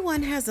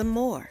 everyone has a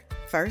more.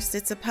 First,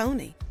 it's a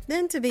pony,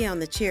 then to be on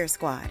the cheer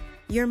squad.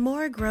 Your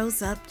more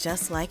grows up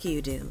just like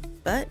you do,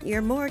 but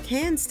your more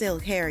can still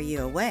carry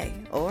you away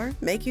or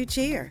make you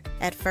cheer.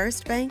 At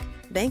First Bank,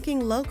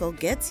 banking local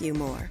gets you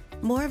more.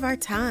 More of our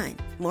time,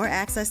 more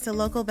access to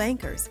local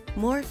bankers,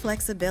 more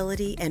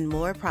flexibility, and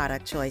more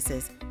product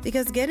choices.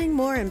 Because getting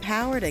more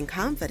empowered and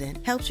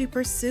confident helps you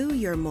pursue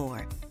your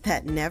more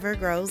that never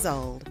grows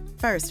old.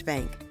 First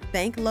Bank.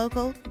 Bank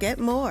local, get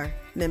more.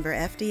 Member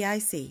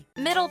FDIC.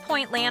 Middle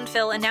Point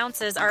Landfill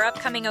announces our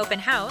upcoming open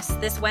house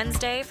this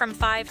Wednesday from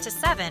 5 to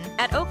 7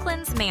 at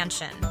Oakland's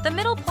Mansion. The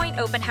Middle Point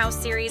Open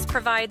House series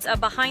provides a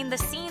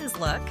behind-the-scenes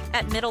look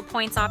at Middle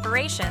Point's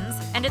operations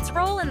and its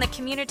role in the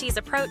community's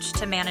approach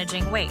to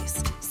managing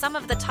waste. Some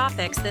of the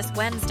topics this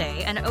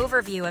Wednesday, an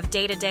overview of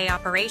day-to-day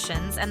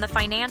operations and the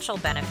financial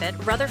benefit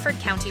Rutherford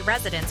County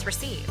residents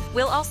receive.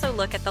 We'll also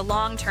look at the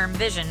long-term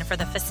vision for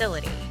the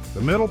facility.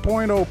 The Middle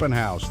Point Open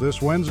House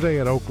this Wednesday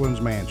at Oakland's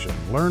Mansion.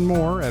 Learn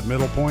more at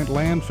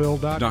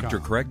middlepointlandfill.com. Dr.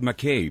 Craig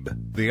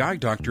McCabe, the eye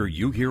doctor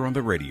you hear on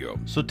the radio.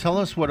 So tell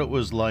us what it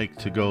was like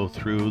to go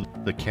through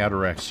the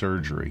cataract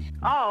surgery.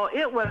 Oh,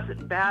 it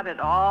wasn't bad at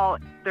all.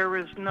 There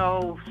was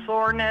no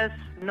soreness,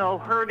 no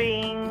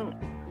hurting.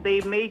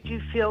 They made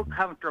you feel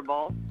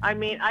comfortable. I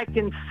mean, I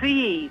can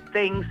see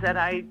things that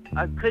I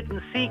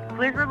couldn't see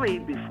clearly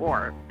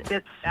before.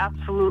 It's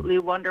absolutely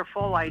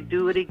wonderful. I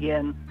do it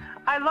again.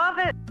 I love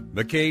it.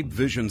 McCabe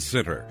Vision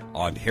Center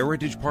on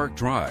Heritage Park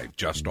Drive,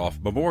 just off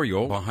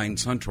Memorial behind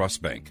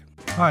SunTrust Bank.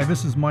 Hi,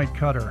 this is Mike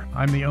Cutter.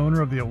 I'm the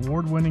owner of the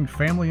award-winning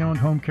family-owned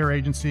home care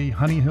agency,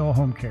 Honey Hill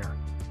Home Care.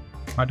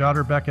 My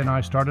daughter Becca and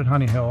I started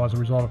Honey Hill as a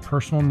result of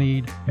personal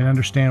need and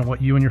understand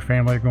what you and your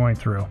family are going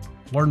through.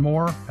 Learn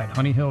more at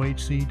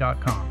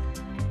honeyhillhc.com.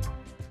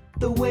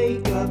 The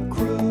Wake Up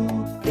Crew,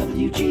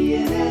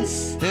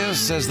 WGNS.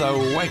 This is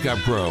the Wake Up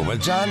Crew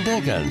with John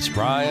Dinkins,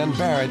 Brian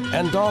Barrett,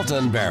 and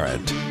Dalton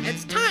Barrett.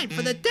 It's time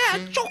for the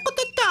dad joke of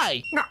the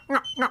day.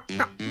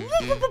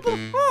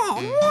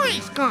 Oh,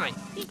 nice guy.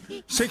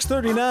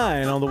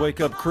 6:39 on the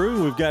Wake Up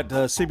Crew. We've got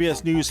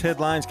CBS News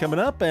headlines coming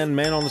up and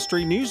Man on the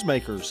Street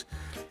newsmakers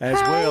as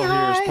well here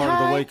as part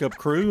of the Wake Up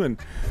Crew. And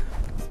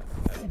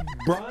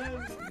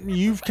Brian,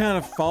 you've kind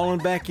of fallen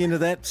back into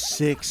that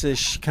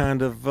six-ish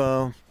kind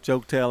of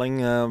joke telling.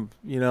 Do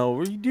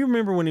you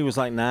remember when he was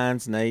like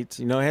 9s and 8s?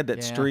 You know, he had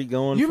that streak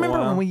going. You for remember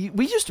a while? when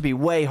we used to be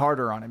way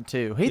harder on him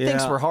too. He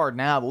thinks we're hard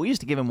now, but we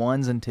used to give him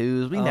 1s and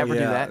 2s. We never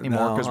do that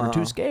anymore because we're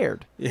too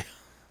scared. Yeah.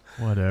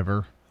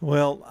 Whatever.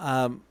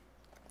 Well,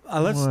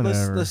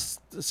 let's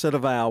set a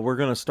vow. We're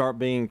going to start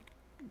being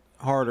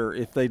harder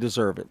if they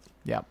deserve it.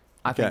 Yeah.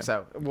 I think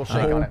so. We'll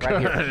shake on it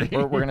right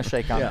here. We're going to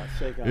shake on it.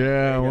 Shake on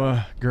Yeah,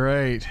 well,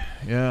 great.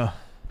 Yeah.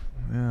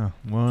 Yeah,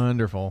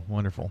 wonderful.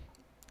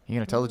 You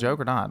going to tell the joke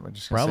or not? We're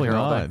just Probably sit here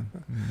all not. day.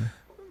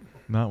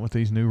 Not with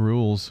these new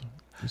rules.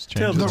 Just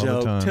Tell changes the all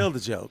joke. time. Tell the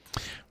joke.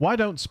 Why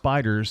don't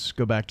spiders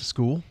go back to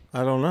school?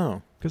 I don't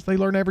know. Because they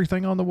learn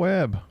everything on the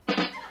web. It's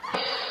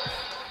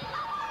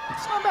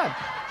not bad.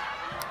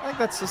 I think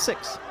that's a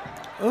 6.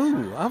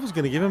 Oh, I was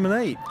going to give him an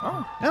 8.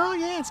 Oh,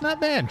 yeah, it's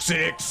not bad.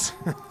 6.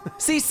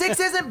 See, 6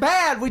 isn't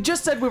bad. We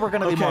just said we were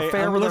going to be more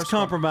fair with let's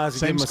compromise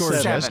and Same give him score a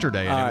as 7.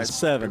 yesterday. All And right,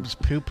 7. It was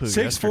poo-poo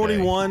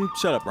 6:41.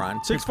 Shut up, Brian.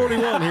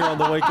 6:41 here on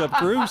the Wake Up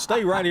Crew.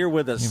 Stay right here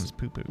with us. It was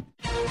poo-poo.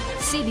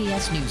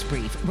 CBS News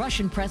Brief.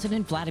 Russian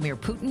President Vladimir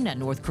Putin and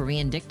North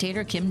Korean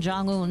dictator Kim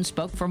Jong-un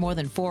spoke for more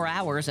than 4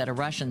 hours at a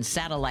Russian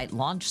satellite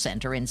launch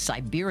center in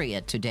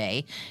Siberia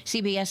today.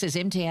 CBS's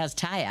Imtiaz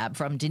Tyab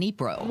from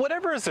Dnipro.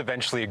 Whatever is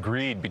eventually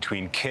agreed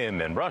between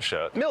Kim and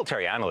Russia,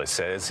 military analyst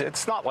says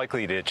it's not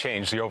likely to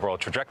change the overall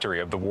trajectory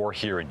of the war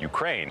here in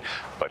Ukraine,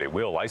 but it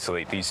will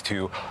isolate these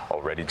two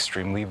already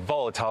extremely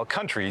volatile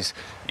countries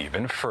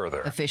even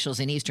further. Officials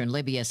in eastern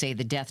Libya say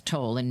the death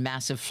toll in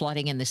massive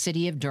flooding in the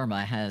city of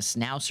Derma has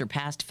now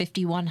surpassed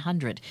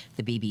 5,100.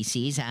 The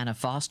BBC's Anna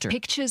Foster.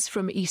 Pictures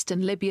from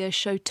eastern Libya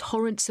show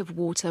torrents of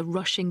water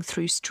rushing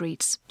through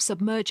streets,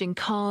 submerging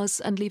cars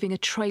and leaving a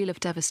trail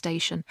of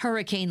devastation.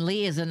 Hurricane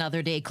Lee is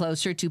another day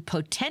closer to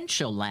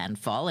potential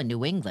landfall in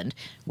New England.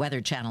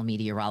 Weather Channel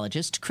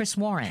meteorologist Chris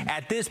Warren.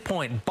 At this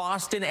point,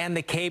 Boston and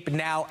the Cape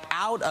now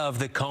out of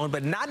the cone,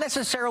 but not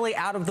necessarily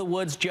out of the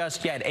woods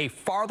just yet. A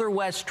farther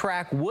west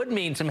track would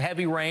mean some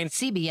heavy rain.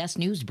 CBS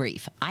News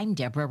Brief. I'm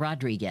Deborah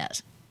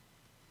Rodriguez.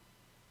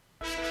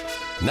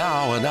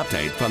 Now an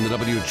update from the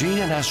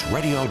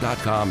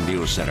WGNSradio.com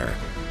News Center.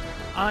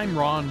 I'm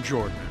Ron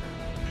Jordan.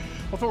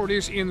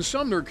 Authorities in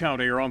Sumner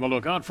County are on the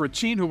lookout for a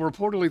teen who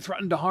reportedly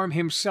threatened to harm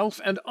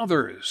himself and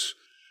others.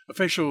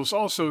 Officials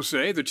also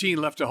say the teen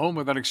left a home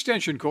with an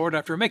extension cord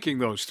after making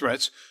those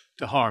threats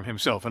to harm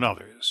himself and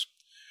others.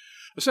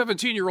 A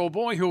 17-year-old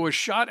boy who was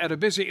shot at a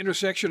busy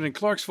intersection in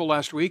Clarksville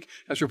last week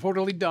has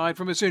reportedly died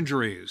from his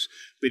injuries,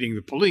 leading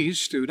the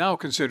police to now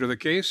consider the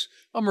case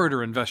a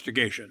murder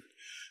investigation.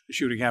 The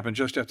shooting happened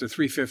just after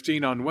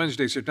 3:15 on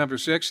Wednesday, September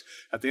 6th,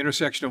 at the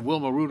intersection of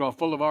Wilma Rudolph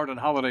Boulevard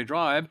and Holiday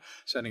Drive,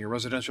 sending a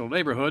residential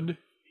neighborhood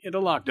into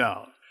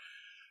lockdown.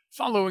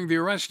 Following the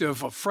arrest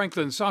of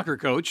Franklin soccer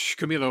coach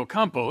Camilo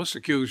Campos,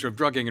 accused of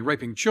drugging and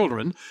raping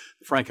children,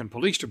 the Franklin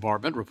Police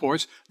Department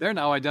reports they're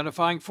now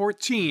identifying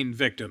 14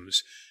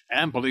 victims.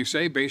 And police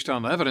say, based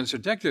on the evidence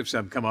detectives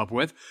have come up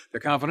with,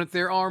 they're confident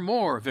there are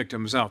more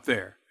victims out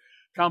there.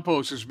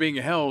 Campos is being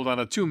held on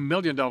a $2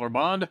 million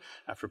bond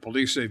after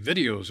police say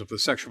videos of the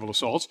sexual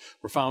assaults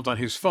were found on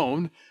his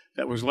phone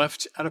that was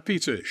left at a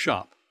pizza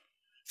shop.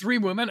 3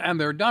 women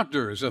and their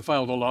doctors have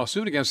filed a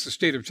lawsuit against the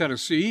state of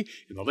Tennessee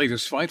in the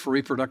latest fight for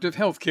reproductive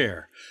health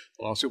care.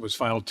 The lawsuit was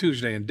filed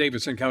Tuesday in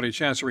Davidson County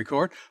Chancery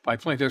Court by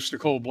plaintiffs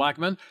Nicole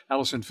Blackman,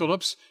 Allison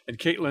Phillips, and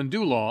Caitlin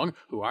Dulong,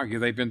 who argue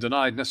they've been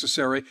denied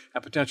necessary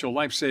and potential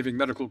life-saving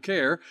medical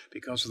care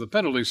because of the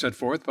penalties set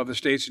forth by the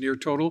state's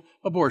near-total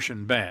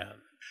abortion ban.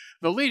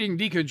 The leading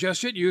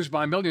decongestant used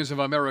by millions of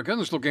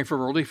Americans looking for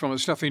relief from a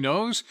stuffy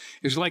nose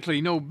is likely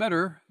no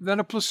better than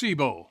a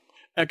placebo.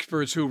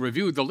 Experts who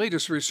reviewed the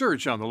latest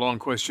research on the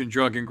long-questioned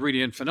drug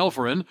ingredient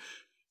phenelphrine,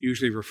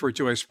 usually referred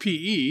to as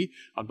PE,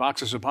 on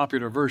boxes of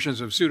popular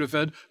versions of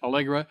Sudafed,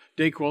 Allegra,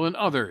 Dayquil, and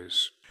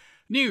others.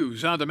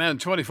 News on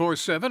demand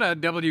 24/7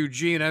 at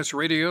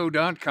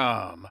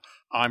WGNSradio.com.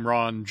 I'm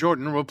Ron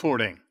Jordan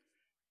reporting.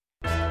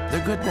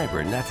 The Good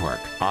Neighbor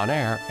Network, on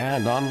air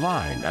and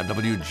online at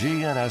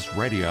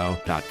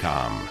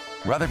WGNSradio.com.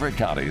 Rutherford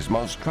County's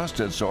most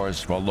trusted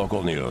source for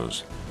local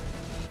news.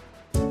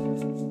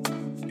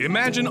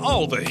 Imagine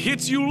all the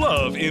hits you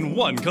love in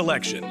one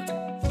collection.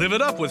 Live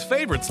it up with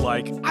favorites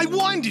like, I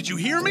won, did you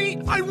hear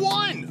me? I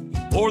won!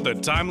 Or the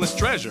timeless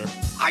treasure,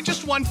 I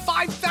just won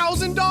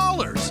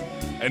 $5,000!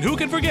 And who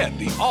can forget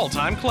the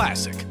all-time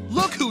classic,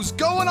 Look Who's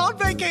Going on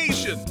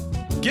Vacation!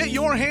 Get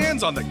your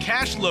hands on the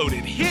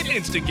cash-loaded Hit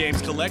Instant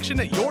Games collection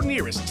at your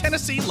nearest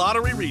Tennessee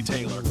Lottery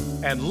retailer.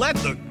 And let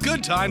the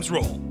good times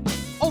roll.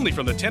 Only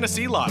from the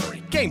Tennessee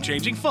Lottery.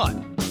 Game-changing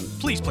fun.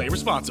 Please play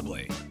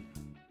responsibly.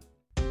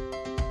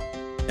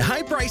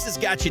 High prices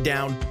got you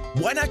down.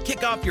 Why not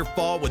kick off your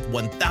fall with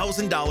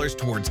 $1,000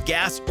 towards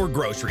gas or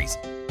groceries?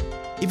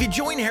 If you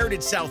join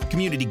Heritage South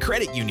Community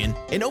Credit Union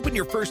and open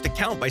your first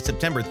account by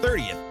September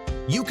 30th,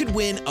 you could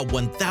win a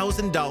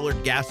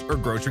 $1,000 gas or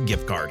grocery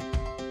gift card.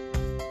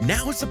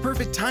 Now is the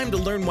perfect time to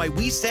learn why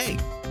we say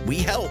we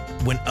help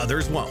when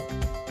others won't.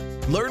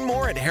 Learn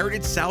more at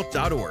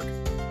heritagesouth.org.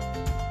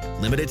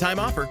 Limited time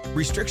offer.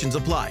 Restrictions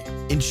apply.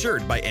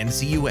 Insured by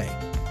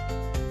NCUA.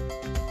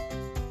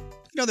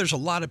 You know, there's a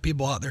lot of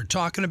people out there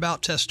talking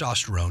about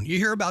testosterone. You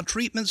hear about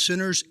treatment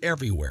centers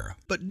everywhere.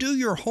 But do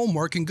your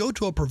homework and go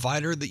to a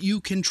provider that you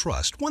can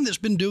trust, one that's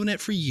been doing it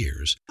for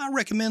years. I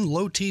recommend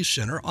Low T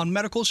Center on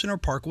Medical Center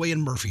Parkway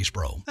in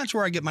Murfreesboro. That's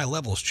where I get my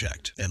levels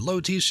checked. At Low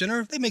T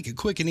Center, they make it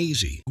quick and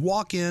easy.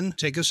 Walk in,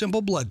 take a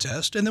simple blood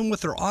test, and then with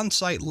their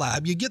on-site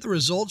lab, you get the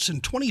results in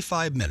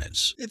 25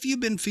 minutes. If you've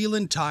been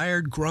feeling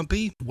tired,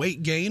 grumpy,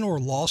 weight gain, or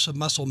loss of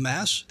muscle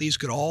mass, these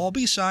could all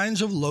be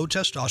signs of low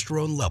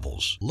testosterone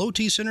levels. Low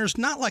T Center is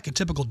not like a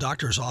typical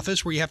doctor's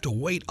office where you have to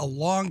wait a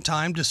long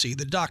time to see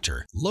the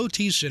doctor. Low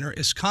T Center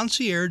is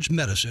concierge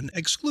medicine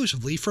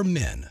exclusively for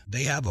men.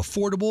 They have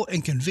affordable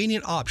and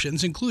convenient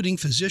options, including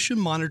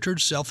physician-monitored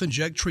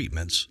self-inject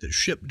treatments that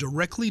ship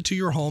directly to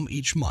your home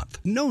each month.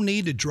 No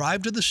need to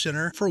drive to the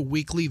center for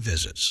weekly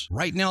visits.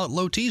 Right now at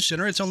Low T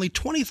Center, it's only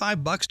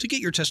 $25 to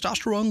get your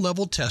testosterone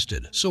level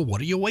tested. So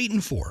what are you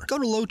waiting for? Go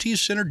to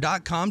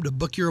lowtcenter.com to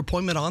book your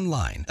appointment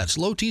online. That's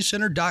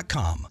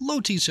lowtcenter.com. Low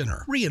T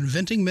Center,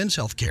 reinventing men's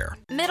healthcare.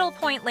 Middle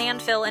Point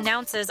Landfill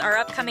announces our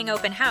upcoming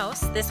open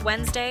house this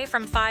Wednesday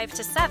from 5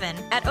 to 7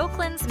 at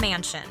Oakland's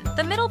Mansion.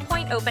 The Middle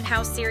Point Open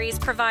House series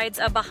provides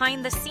a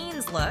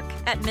behind-the-scenes look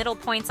at Middle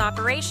Point's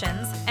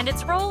operations and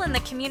its role in the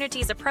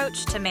community's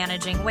approach to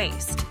managing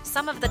waste.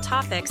 Some of the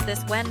topics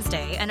this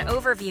Wednesday: an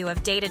overview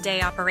of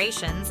day-to-day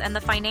operations and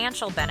the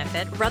financial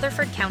benefit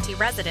Rutherford County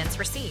residents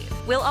receive.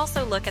 We'll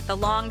also look at the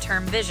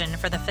long-term vision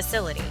for the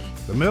facility.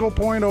 The Middle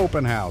Point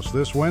Open House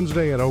this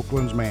Wednesday at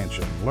Oakland's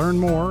Mansion. Learn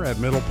more at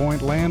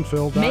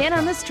middlepointlandfill.com. Man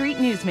on the Street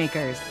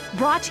Newsmakers,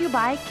 brought to you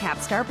by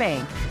Capstar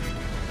Bank.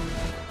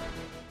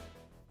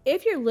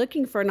 If you're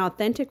looking for an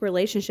authentic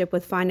relationship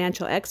with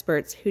financial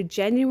experts who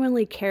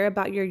genuinely care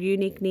about your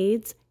unique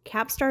needs,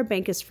 Capstar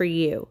Bank is for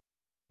you.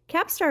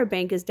 Capstar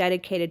Bank is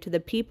dedicated to the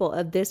people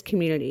of this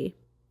community.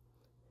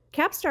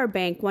 Capstar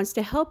Bank wants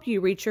to help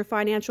you reach your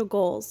financial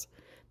goals,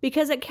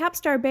 because at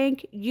Capstar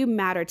Bank, you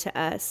matter to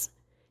us.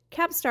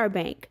 Capstar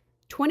Bank,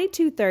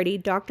 2230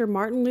 Dr.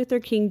 Martin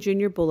Luther King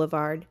Jr.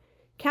 Boulevard,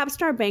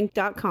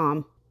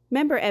 capstarbank.com.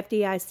 Member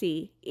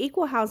FDIC,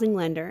 Equal Housing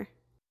Lender.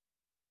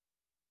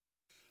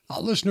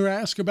 A listener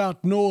asked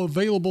about no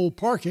available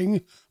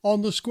parking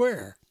on the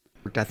square.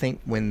 I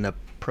think when the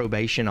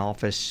probation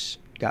office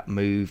got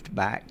moved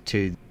back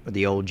to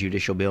the old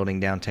judicial building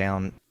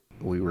downtown,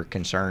 we were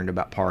concerned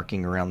about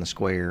parking around the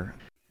square.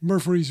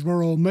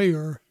 Murfreesboro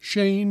Mayor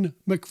Shane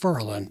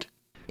McFarland.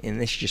 And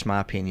this is just my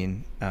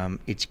opinion.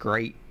 It's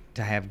great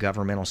to have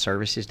governmental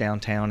services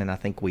downtown, and I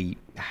think we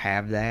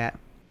have that.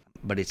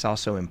 But it's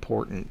also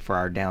important for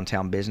our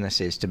downtown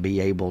businesses to be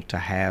able to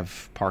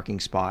have parking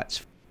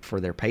spots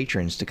for their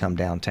patrons to come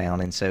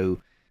downtown. And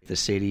so the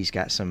city's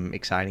got some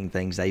exciting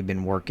things they've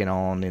been working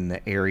on in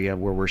the area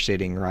where we're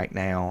sitting right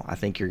now. I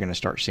think you're going to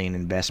start seeing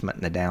investment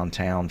in the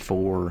downtown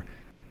for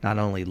not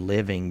only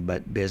living,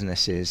 but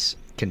businesses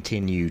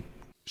continue.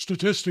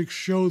 Statistics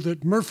show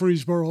that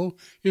Murfreesboro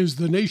is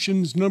the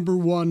nation's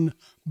 #1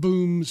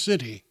 boom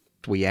city.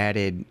 We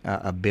added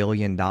 $1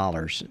 billion,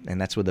 and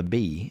that's with a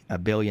B,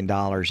 $1 billion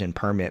in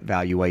permit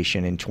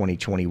valuation in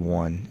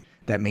 2021.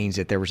 That means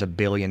that there was $1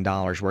 billion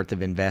worth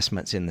of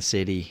investments in the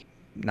city,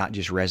 not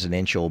just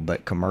residential,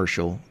 but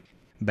commercial.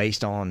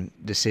 Based on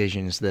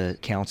decisions the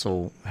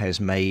council has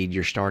made,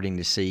 you're starting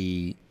to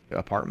see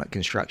apartment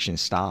construction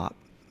stop,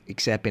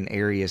 except in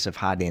areas of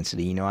high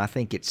density. You know, I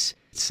think it's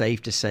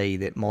safe to say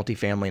that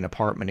multifamily and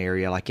apartment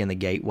area, like in the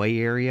Gateway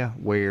area,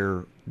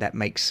 where that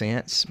makes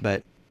sense,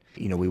 but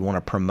you know, we want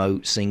to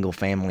promote single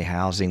family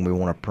housing, we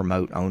want to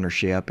promote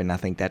ownership, and I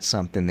think that's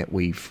something that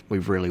we've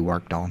really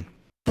worked on.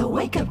 The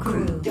Wake Up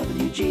Crew,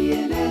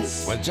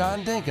 WGNS. With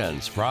John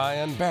Dinkins,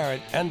 Brian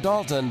Barrett, and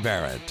Dalton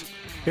Barrett.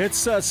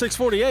 It's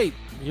 6:48.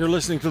 You're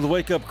listening to the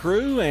Wake Up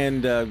Crew,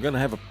 and going to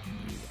have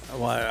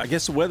I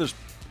guess the weather's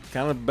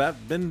kind of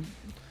been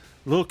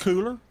a little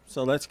cooler,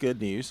 so that's good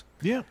news.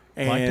 Yeah,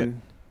 and liked it.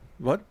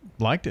 What?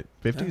 Liked it.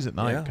 50s at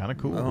night, kind of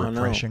cool,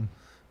 refreshing.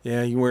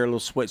 Yeah, you wear a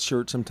little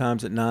sweatshirt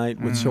sometimes at night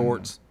with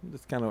shorts.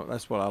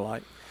 That's what I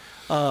like.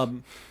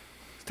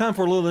 It's time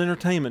for a little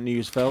entertainment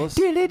news, fellas.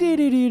 I'll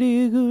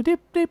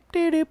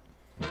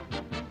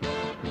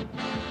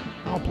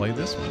play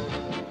this one.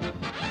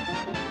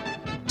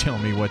 Tell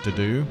me what to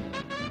do.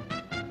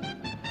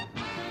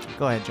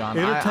 Go ahead, John.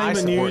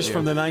 Entertainment news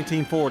from the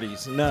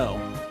 1940s.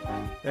 No.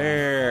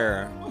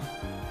 There.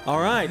 All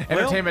right.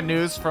 Entertainment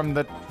news from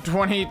the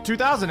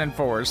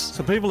 2004s.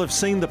 So people have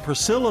seen the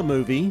Priscilla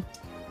movie.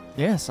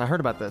 Yes, I heard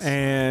about this.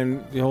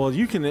 And,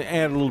 you can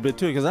add a little bit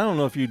to it, because I don't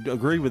know if you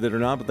agree with it or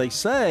not, but they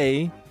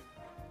say,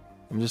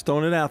 I'm just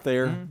throwing it out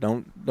there,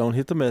 don't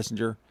hit the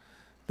messenger,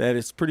 that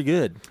it's pretty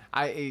good.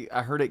 I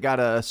heard it got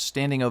a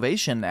standing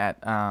ovation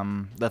at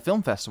the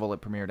film festival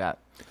it premiered at.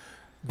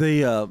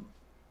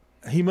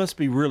 He must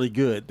be really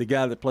good. The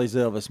guy that plays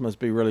Elvis must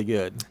be really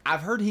good.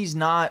 I've heard he's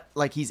not,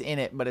 he's in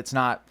it, but he's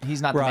not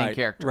the main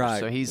character. Right,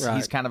 so he's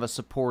kind of a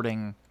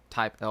supporting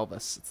type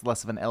Elvis. It's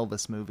less of an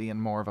Elvis movie and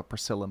more of a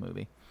Priscilla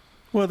movie.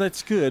 Well,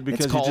 that's good,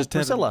 because you just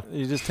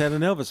had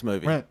an Elvis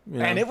movie. Right.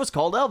 And it was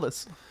called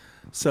Elvis.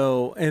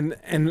 So, and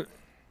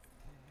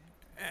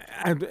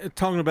I'm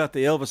talking about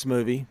the Elvis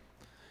movie,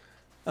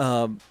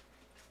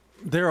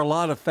 there are a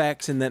lot of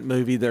facts in that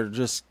movie that are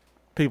just,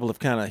 people have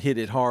kind of hit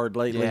it hard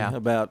lately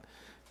about,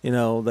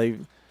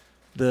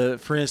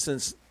 for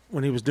instance,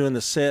 when he was doing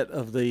the set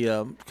of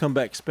the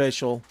comeback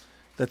special,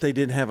 that they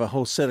didn't have a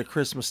whole set of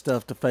Christmas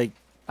stuff to fake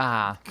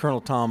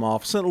Colonel Tom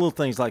off. So little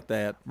things like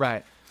that.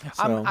 Right.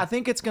 So, I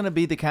think it's going to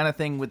be the kind of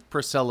thing with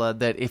Priscilla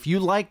that if you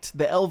liked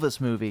the Elvis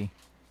movie,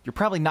 you're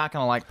probably not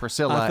going to like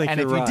Priscilla. I think and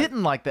if you're you right.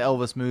 didn't like the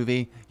Elvis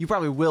movie, you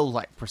probably will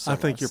like Priscilla. I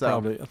think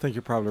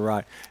you're probably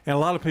right. And a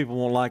lot of people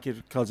won't like it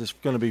because it's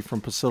going to be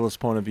from Priscilla's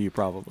point of view,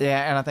 probably.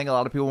 Yeah, and I think a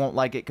lot of people won't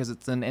like it because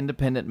it's an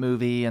independent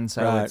movie, and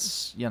so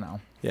it's,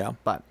 Yeah.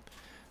 But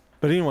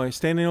anyway,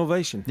 standing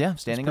ovation. Yeah,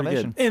 standing That's pretty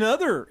ovation. good. In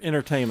other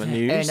entertainment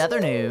news. In other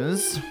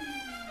news,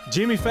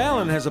 Jimmy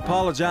Fallon has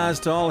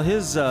apologized to all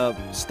his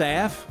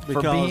staff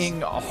because for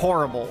being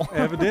horrible.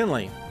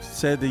 Evidently.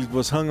 Said he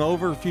was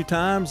hungover a few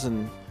times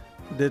and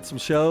did some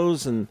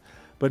shows,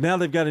 but now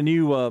they've got a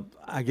new, what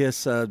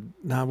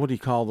do you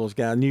call those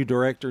guys? New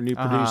director, new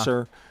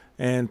producer,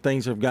 and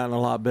things have gotten a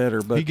lot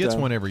better. But he gets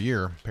one every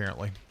year,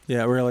 apparently.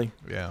 Yeah, really?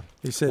 Yeah.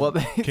 He said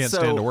can't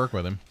stand to work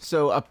with him.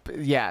 So,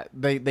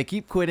 they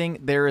keep quitting.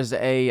 There is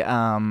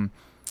a,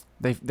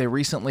 they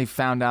recently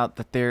found out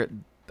that they're,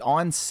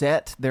 on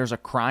set, there's a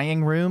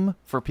crying room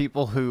for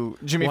people who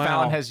Jimmy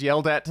Fallon has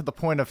yelled at to the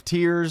point of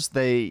tears.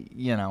 They,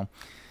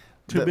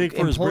 Too big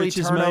for his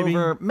britches,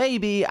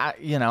 maybe.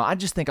 I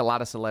just think a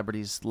lot of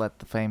celebrities let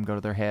the fame go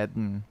to their head,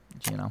 and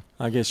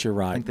I guess you're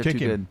right. I think they're too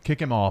good.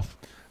 Kick him off.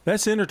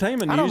 That's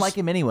entertainment news. I don't like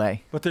him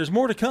anyway. But there's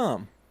more to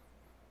come.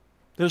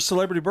 There's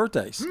celebrity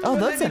birthdays. Oh,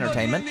 that's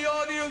entertainment. In the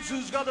audience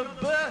who's got a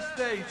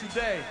birthday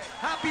today.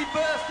 Happy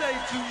birthday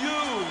to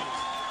you.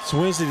 It's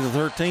Wednesday the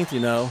 13th,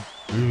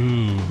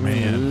 Ooh,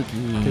 man.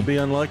 Could be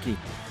unlucky.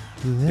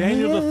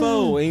 Daniel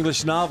Defoe,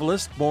 English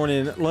novelist, born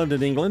in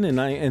London, England in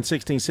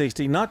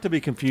 1660, not to be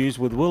confused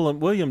with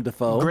William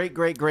Defoe.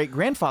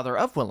 Great-great-great-grandfather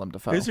of Willem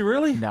Dafoe. Is he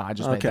really? No, I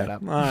just made that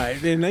up. All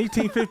right. In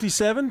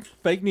 1857,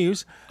 fake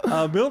news,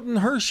 Milton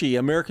Hershey,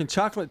 American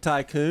chocolate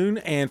tycoon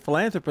and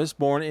philanthropist,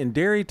 born in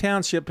Derry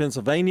Township,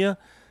 Pennsylvania,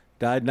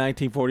 died in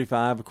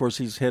 1945. Of course,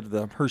 he's head of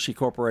the Hershey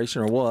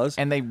Corporation, or was.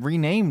 And they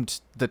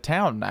renamed the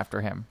town after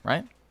him,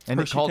 right?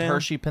 And it's called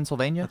Hershey,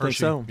 Pennsylvania? I think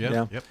so.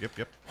 Yeah.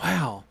 Yep.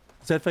 Wow.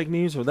 Is that fake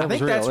news, or that I was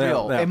think real? that's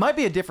real. Yeah. It might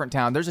be a different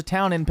town. There's a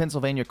town in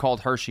Pennsylvania called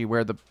Hershey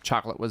where the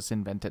chocolate was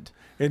invented.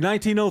 In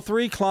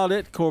 1903,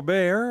 Claudette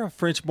Colbert, a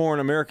French-born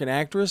American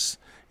actress.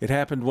 It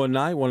happened one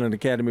night, won an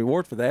Academy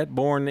Award for that.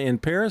 Born in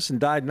Paris and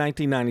died in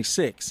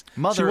 1996.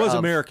 She was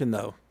American,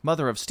 though.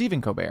 Mother of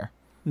Stephen Colbert.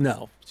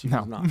 No, she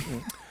was not.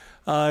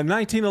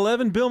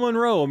 1911, Bill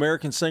Monroe,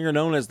 American singer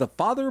known as the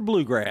Father of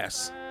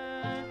Bluegrass.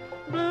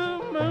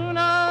 Blue moon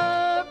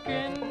of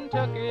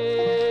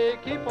Kentucky,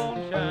 keep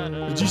on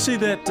shining. Did you see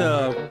that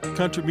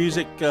country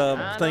music thing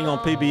on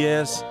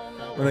PBS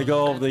when they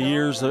go over the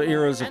years, the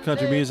eras of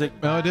country music?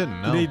 No, I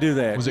didn't. No. You need to do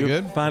that. Was it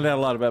good? Find out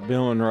a lot about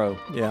Bill Monroe.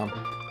 Yeah,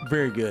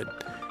 very good.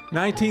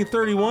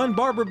 1931,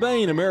 Barbara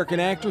Bain, American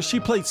actress.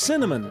 She played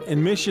Cinnamon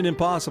in Mission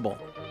Impossible.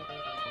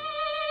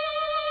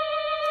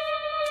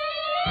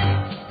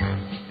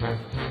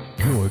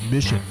 Your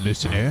mission,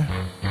 listener,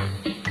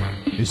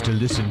 is to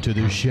listen to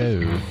the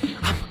show.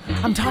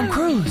 I'm Tom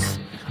Cruise.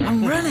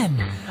 I'm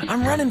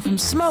running from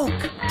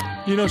smoke.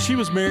 You know, she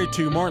was married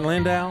to Martin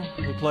Landau,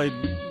 who played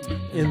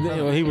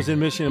he was in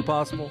Mission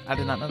Impossible. I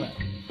did not know that.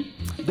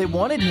 They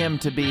wanted him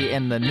to be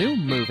in the new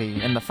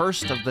movie, in the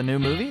first of the new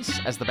movies,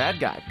 as the bad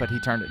guy, but he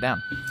turned it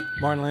down.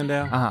 Martin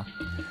Landau? Uh-huh.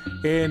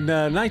 In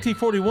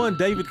 1941,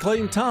 David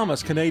Clayton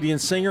Thomas, Canadian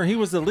singer, he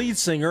was the lead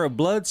singer of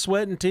Blood,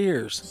 Sweat, and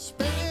Tears.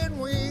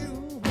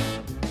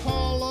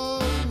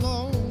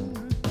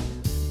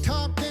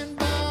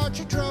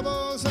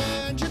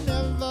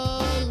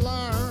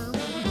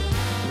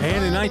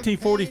 And in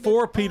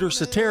 1944, Peter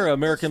Cetera,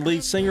 American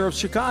lead singer of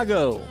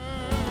Chicago.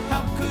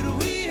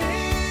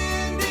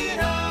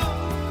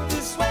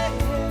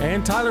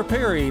 And Tyler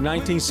Perry,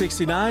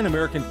 1969,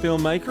 American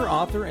filmmaker,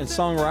 author, and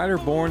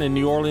songwriter, born in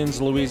New Orleans,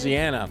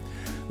 Louisiana.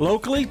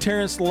 Locally,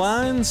 Terrence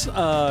Lyons,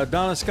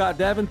 Donna Scott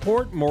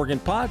Davenport, Morgan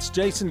Potts,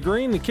 Jason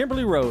Green, and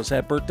Kimberly Rose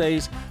have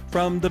birthdays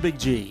from the Big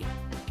G.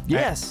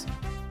 Yes.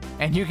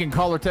 And you can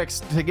call or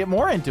text to get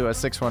more into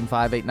us.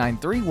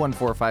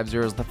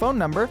 615-893-1450 is the phone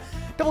number.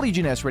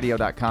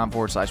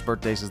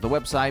 WGNSradio.com/birthdays is the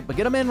website. But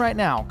get them in right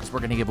now, because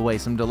we're going to give away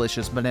some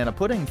delicious banana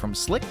pudding from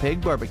Slick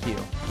Pig Barbecue.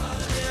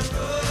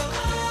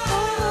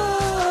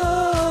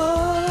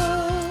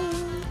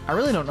 I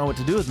really don't know what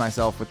to do with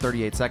myself with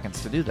 38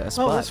 seconds to do this,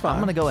 but that's fine. I'm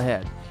going to go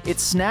ahead.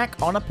 It's Snack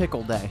on a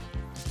Pickle Day.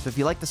 So if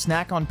you like to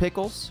snack on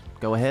pickles,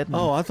 go ahead and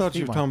I thought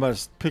you were talking about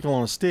a pickle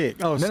on a stick.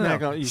 Oh,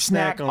 No. You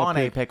snack on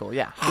a pickle,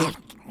 yeah.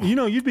 You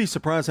know, you'd be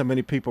surprised how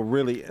many people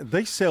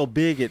they sell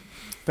big at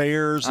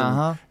fairs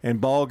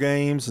and ball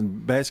games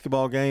and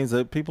basketball games.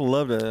 That people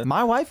love to.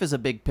 My wife is a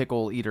big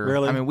pickle eater.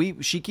 Really? I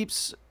mean, she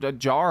keeps a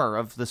jar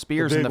of the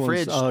Spears in the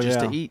fridge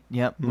to eat.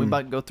 Yep, we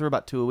go through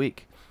about 2 a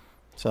week.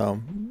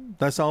 So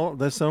that's all.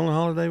 That's the only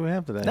holiday we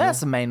have today. That's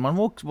the main one.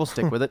 We'll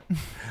stick with it.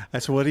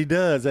 That's what he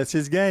does. That's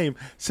his game.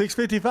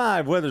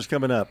 6:55. Weather's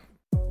coming up.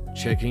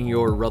 Checking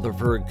your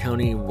Rutherford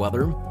County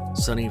weather.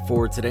 Sunny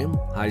for today.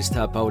 Highs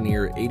top out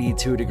near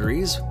 82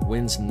 degrees.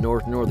 Winds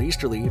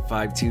north-northeasterly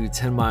 5 to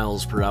 10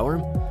 miles per hour.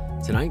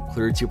 Tonight,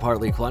 clear to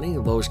partly cloudy.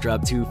 Lows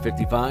drop to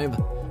 55.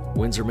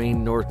 Winds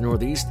remain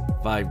north-northeast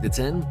 5 to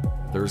 10.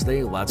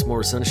 Thursday, lots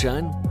more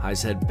sunshine.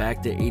 Highs head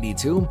back to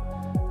 82.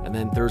 And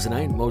then Thursday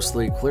night,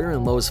 mostly clear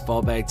and lows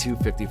fall back to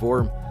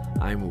 54.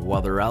 I'm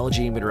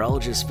weatherology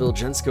meteorologist Phil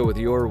Jensko with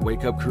your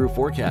Wake Up Crew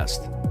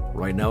forecast.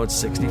 Right now it's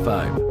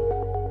 65.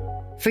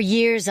 For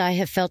years, I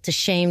have felt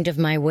ashamed of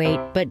my weight,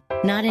 but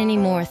not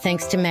anymore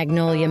thanks to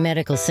Magnolia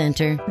Medical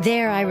Center.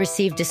 There, I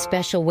received a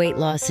special weight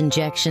loss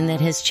injection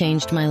that has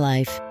changed my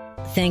life.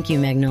 Thank you,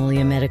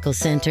 Magnolia Medical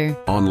Center.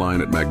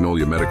 Online at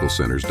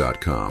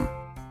magnoliamedicalcenters.com.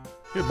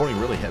 Good morning.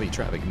 Really heavy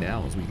traffic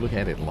now as we look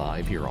at it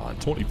live here on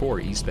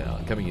 24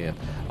 eastbound coming in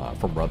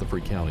from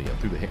Rutherford County up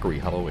through the Hickory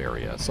Hollow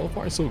area. So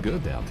far, so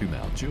good down through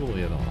Mount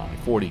Juliet on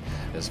I-40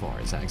 as far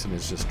as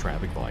accidents, just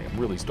traffic volume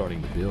really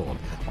starting to build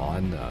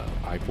on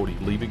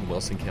I-40 leaving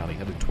Wilson County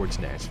headed towards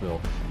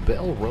Nashville.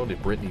 Bell Road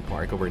at Brittany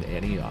Park over in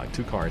Antioch.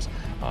 2 cars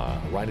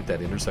right at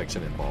that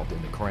intersection involved in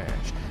the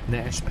crash.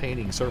 Nash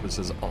Painting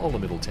Services, all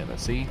of Middle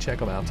Tennessee. Check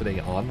them out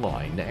today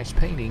online,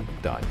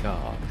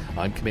 nashpainting.com.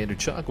 I'm Commander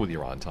Chuck with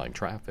your on-time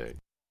traffic.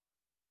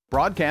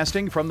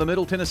 Broadcasting from the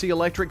Middle Tennessee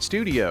Electric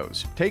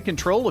Studios. Take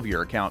control of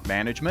your account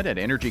management and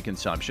energy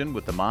consumption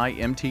with the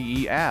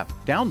MyMTE app.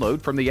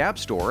 Download from the App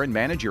Store and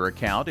manage your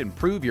account,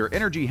 improve your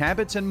energy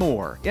habits, and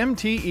more.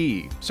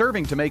 MTE,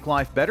 serving to make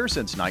life better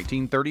since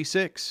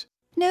 1936.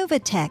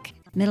 Novatech,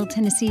 Middle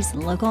Tennessee's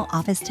local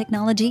office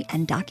technology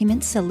and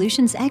document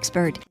solutions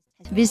expert.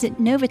 Visit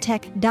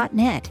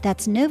novatech.net.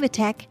 That's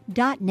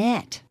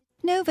novatech.net.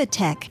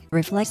 Novatech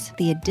reflects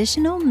the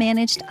additional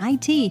managed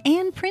IT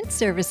and print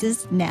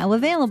services now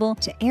available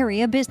to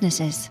area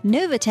businesses.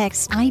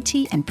 Novatech's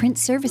IT and print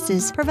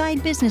services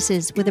provide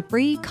businesses with a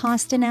free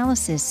cost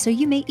analysis so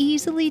you may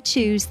easily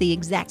choose the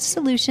exact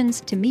solutions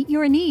to meet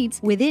your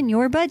needs within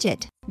your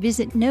budget.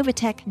 Visit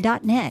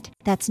novatech.net.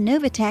 That's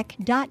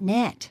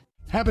novatech.net.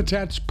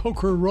 Habitat's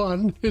Poker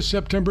Run is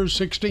September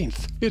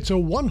 16th. It's a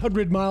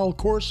 100-mile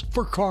course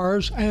for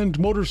cars and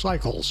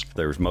motorcycles.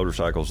 There's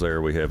motorcycles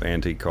there. We have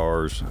antique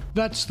cars.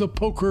 That's the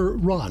Poker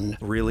Run.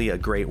 Really a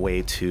great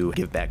way to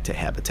give back to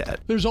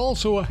Habitat. There's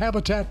also a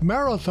Habitat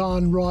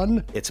Marathon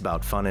Run. It's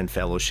about fun and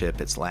fellowship.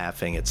 It's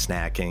laughing, it's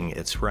snacking,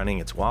 it's running,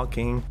 it's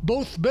walking.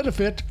 Both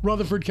benefit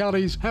Rutherford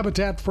County's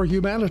Habitat for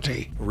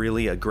Humanity.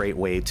 Really a great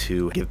way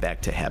to give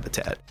back to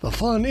Habitat. The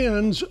fun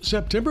ends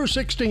September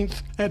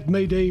 16th at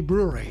Mayday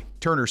Brewery.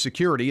 Turner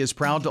Security is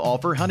proud to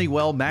offer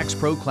Honeywell Max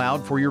Pro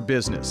Cloud for your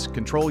business.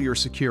 Control your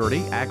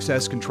security,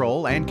 access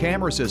control, and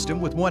camera system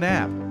with one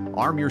app.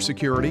 Arm your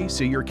security,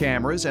 see your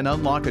cameras, and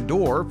unlock a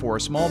door for a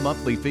small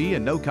monthly fee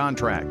and no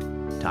contract.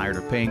 Tired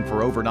of paying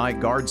for overnight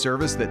guard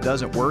service that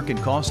doesn't work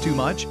and costs too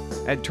much?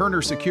 At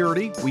Turner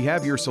Security, we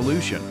have your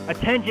solution.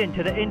 Attention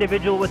to the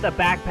individual with a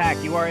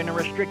backpack. You are in a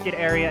restricted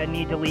area and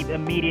need to leave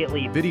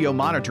immediately. Video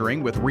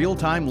monitoring with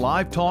real-time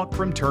live talk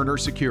from Turner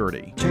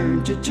Security.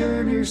 Turn to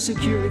Turner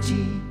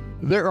Security.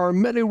 There are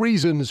many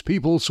reasons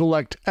people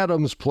select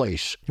Adams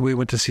Place. We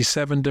went to see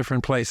 7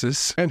 different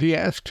places. And he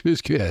asked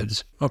his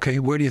kids, okay,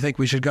 where do you think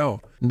we should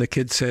go? And the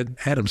kids said,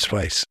 Adams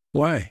Place.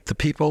 Why? The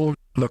people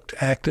looked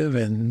active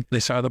and they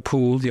saw the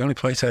pool, the only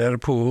place that had a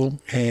pool,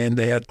 and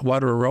they had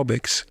water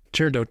aerobics.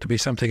 Turned out to be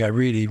something I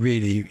really,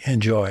 really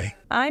enjoy.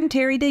 I'm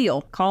Terry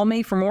Deal. Call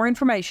me for more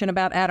information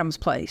about Adams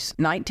Place,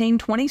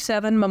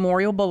 1927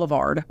 Memorial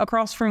Boulevard,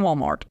 across from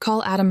Walmart.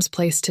 Call Adams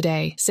Place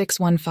today,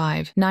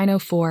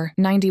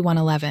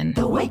 615-904-9111.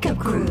 The Wake Up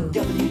Crew,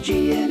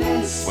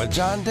 WGNS. With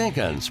John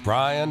Dinkins,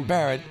 Brian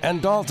Barrett,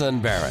 and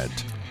Dalton Barrett.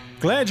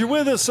 Glad you're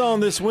with us on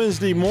this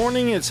Wednesday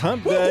morning. It's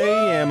Hump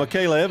Day, and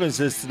Michaela Evans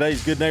is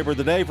today's Good Neighbor of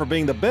the Day for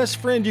being the best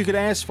friend you could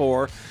ask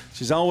for.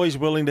 She's always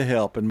willing to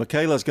help, and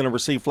Michaela's going to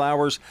receive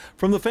flowers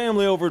from the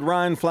family over at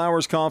Ryan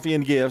Flowers, Coffee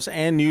and Gifts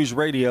and News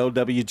Radio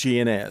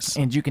WGNS.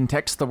 And you can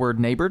text the word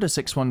neighbor to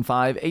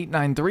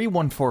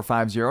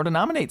 615-893-1450 to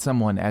nominate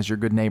someone as your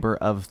good neighbor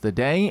of the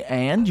day.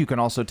 And you can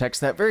also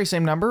text that very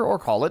same number or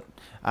call it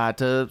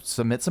to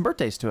submit some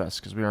birthdays to us,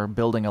 because we are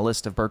building a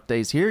list of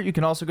birthdays here. You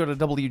can also go to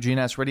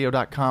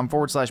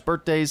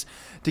WGNSradio.com/birthdays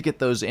to get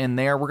those in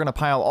there. We're going to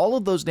pile all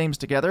of those names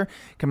together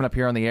coming up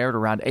here on the air at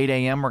around 8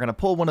 a.m. We're going to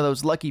pull one of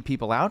those lucky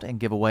people out and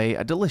give away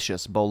a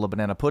delicious bowl of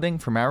banana pudding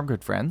from our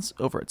good friends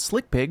over at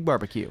Slick Pig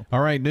Barbecue.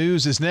 All right,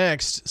 news is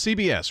next.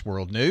 CBS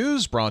World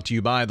News brought to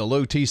you by the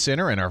Low T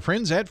Center and our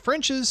friends at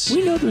French's.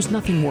 We know there's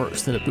nothing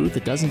worse than a booth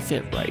that doesn't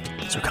fit right,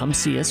 so come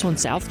see us on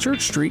South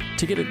Church Street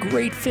to get a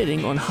great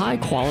fitting on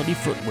high-quality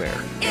footwear.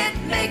 It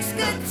makes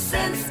good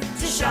sense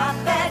to shop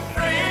at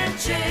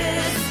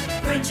French's.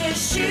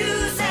 French's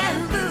Shoes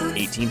and Boots.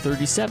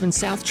 1837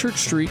 South Church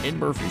Street in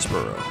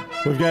Murfreesboro.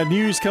 We've got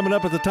news coming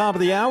up at the top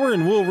of the hour,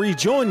 and we'll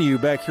rejoin you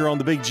back here on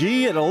the Big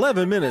G at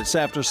 11 minutes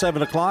after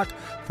 7 o'clock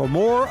for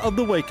more of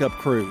the Wake Up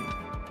Crew.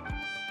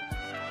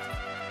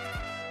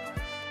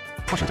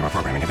 Portions of our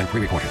programming have been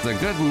pre-recorded. The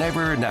Good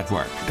Neighbor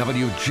Network,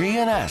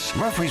 WGNS,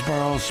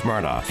 Murfreesboro,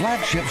 Smyrna,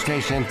 flagship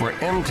station for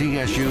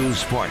MTSU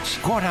Sports.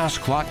 Courthouse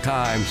clock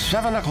time,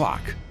 7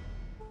 o'clock.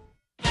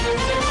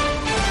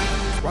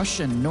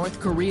 Russian-North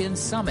Korean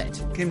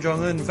summit. Kim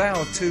Jong-un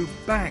vowed to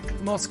back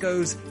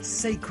Moscow's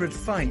sacred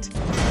fight.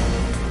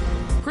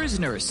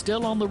 Prisoners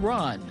still on the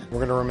run. We're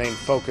going to remain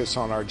focused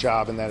on our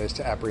job, and that is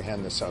to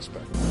apprehend the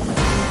suspect.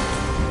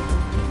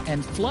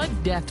 and flood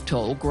death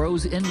toll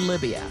grows in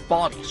Libya.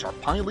 Bodies are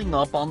piling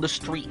up on the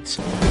streets.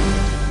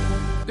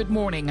 Good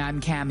morning, I'm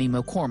Cammie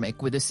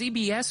McCormick with the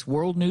CBS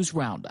World News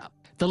Roundup.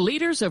 The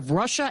leaders of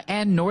Russia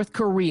and North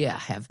Korea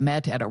have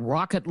met at a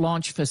rocket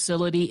launch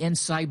facility in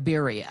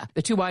Siberia.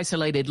 The two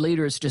isolated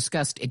leaders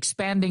discussed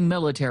expanding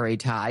military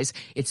ties.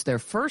 It's their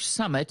first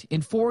summit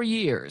in 4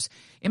 years.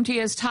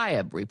 MTS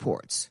Tayyab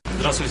reports.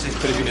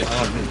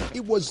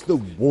 It was the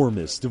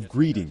warmest of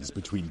greetings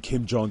between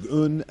Kim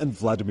Jong-un and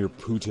Vladimir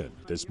Putin.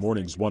 This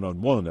morning's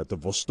one-on-one at the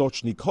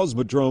Vostochny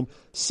Cosmodrome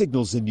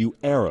signals a new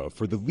era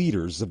for the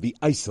leaders of the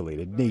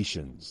isolated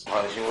nations.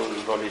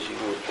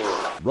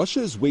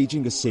 Russia is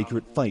waging a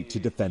sacred fight to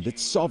defend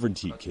its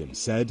sovereignty, Kim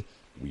said.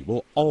 We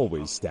will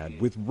always stand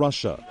with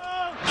Russia.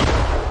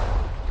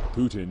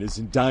 Putin is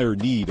in dire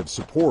need of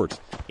support.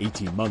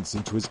 18 months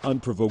into his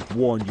unprovoked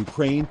war in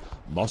Ukraine,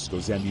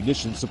 Moscow's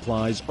ammunition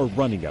supplies are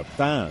running out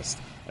fast.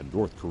 And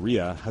North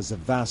Korea has a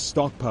vast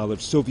stockpile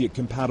of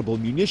Soviet-compatible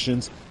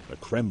munitions the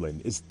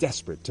Kremlin is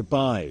desperate to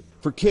buy.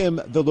 For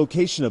Kim, the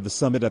location of the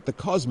summit at the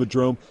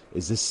Cosmodrome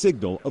is a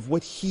signal of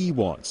what he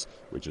wants,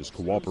 which is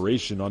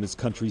cooperation on his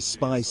country's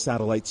spy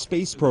satellite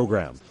space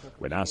program.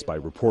 When asked by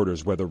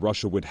reporters whether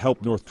Russia would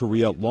help North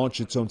Korea launch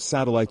its own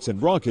satellites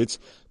and rockets,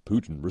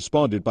 Putin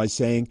responded by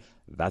saying,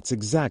 "That's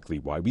exactly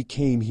why we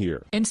came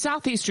here." In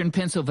southeastern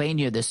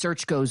Pennsylvania, the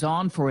search goes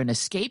on for an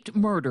escaped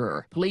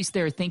murderer. Police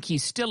there think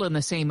he's still in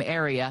the same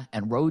area,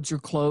 and roads are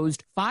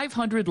closed.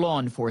 500 law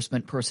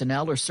enforcement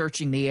personnel are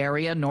searching the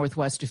area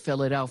northwest of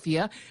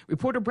Philadelphia.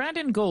 Reporter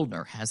Brandon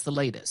Goldner has the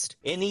latest.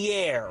 In the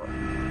air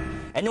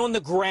and on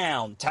the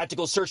ground,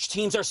 tactical search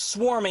teams are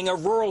swarming a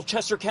rural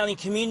Chester County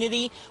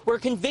community where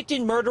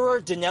convicted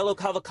murderer Danilo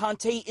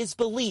Cavalcante is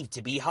believed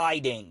to be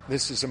hiding.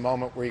 This is a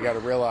moment where you got to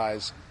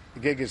realize the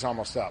gig is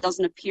almost up. It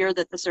doesn't appear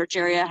that the search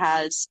area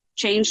has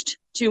changed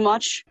too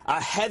much. A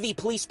heavy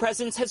police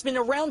presence has been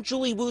around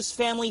Julie Wu's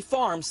family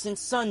farm since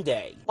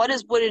Sunday. What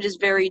is wooded is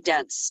very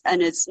dense,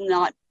 and it's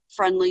not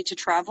friendly to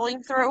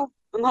traveling through.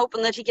 I'm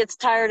hoping that he gets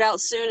tired out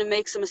soon and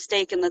makes a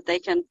mistake and that they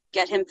can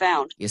get him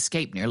found. He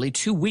escaped nearly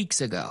 2 weeks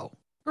ago.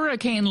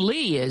 Hurricane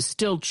Lee is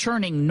still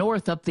churning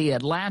north up the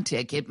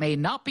Atlantic. It may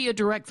not be a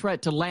direct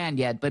threat to land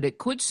yet, but it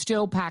could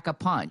still pack a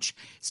punch.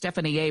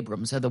 Stephanie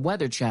Abrams of the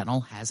Weather Channel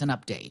has an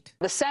update.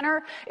 The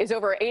center is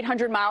over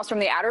 800 miles from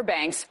the Outer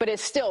Banks, but is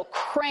still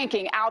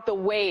cranking out the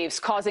waves,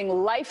 causing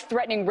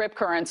life-threatening rip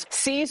currents.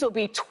 Seas will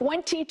be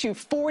 20 to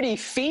 40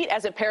 feet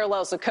as it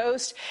parallels the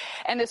coast.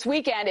 And this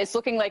weekend, it's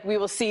looking like we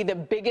will see the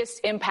biggest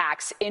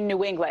impacts in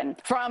New England.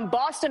 From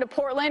Boston to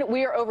Portland,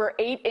 we are over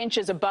 8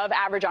 inches above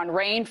average on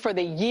rain for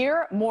the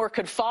year. More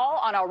could fall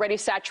on already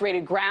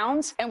saturated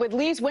grounds. And with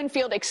Lee's wind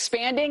field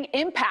expanding,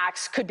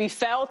 impacts could be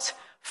felt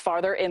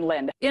farther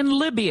inland. In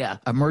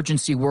Libya,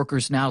 emergency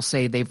workers now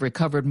say they've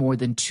recovered more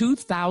than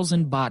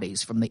 2,000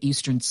 bodies from the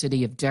eastern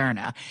city of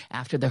Derna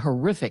after the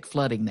horrific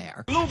flooding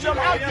there.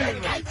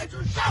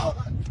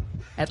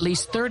 At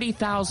least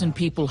 30,000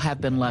 people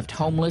have been left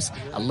homeless.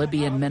 A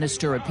Libyan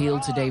minister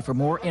appealed today for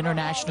more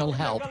international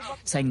help,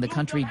 saying the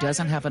country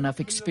doesn't have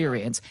enough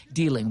experience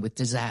dealing with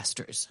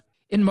disasters.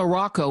 In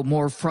Morocco,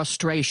 more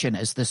frustration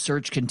as the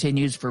search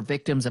continues for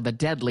victims of a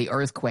deadly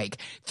earthquake.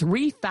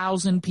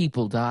 3,000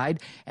 people died,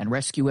 and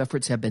rescue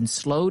efforts have been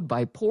slowed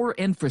by poor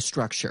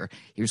infrastructure.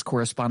 Here's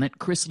correspondent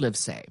Chris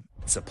Livesay.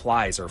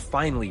 Supplies are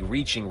finally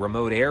reaching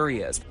remote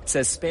areas,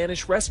 says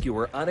Spanish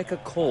rescuer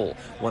Annika Cole,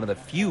 one of the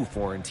few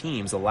foreign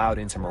teams allowed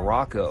into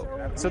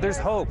Morocco. So there's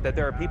hope that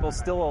there are people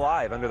still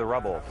alive under the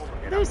rubble.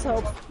 There's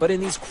hope. But in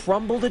these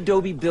crumbled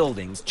adobe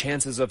buildings,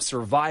 chances of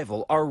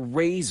survival are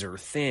razor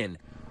thin.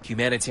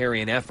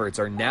 Humanitarian efforts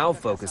are now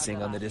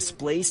focusing on the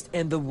displaced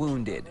and the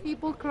wounded.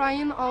 People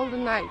crying all the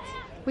night.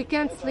 We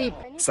can't sleep.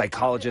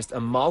 Psychologist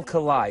Amal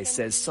Kalai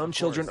says some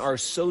children are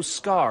so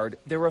scarred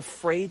they're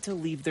afraid to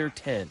leave their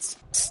tents.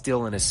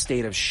 Still in a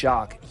state of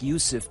shock,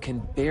 Yusuf can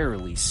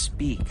barely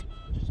speak.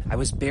 I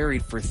was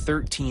buried for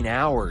 13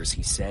 hours,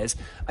 he says.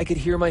 I could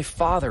hear my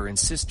father and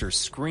sister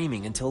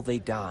screaming until they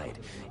died.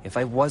 If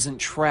I wasn't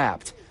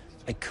trapped,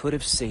 I could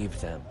have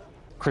saved them.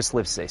 Chris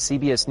Livesay,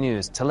 CBS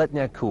News, Talet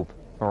Yacoub,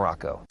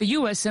 Morocco. The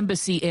U.S.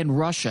 Embassy in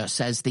Russia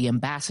says the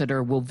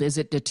ambassador will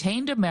visit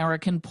detained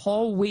American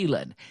Paul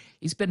Whelan.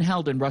 He's been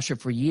held in Russia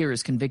for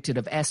years, convicted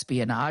of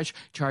espionage,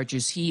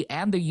 charges he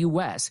and the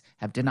U.S.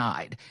 have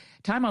denied.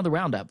 Time on the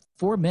roundup,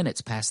 4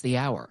 minutes past the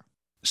hour.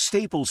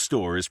 Staples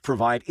stores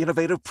provide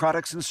innovative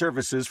products and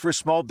services for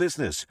small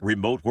business,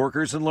 remote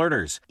workers and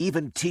learners,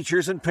 even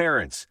teachers and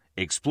parents.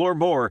 Explore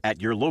more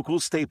at your local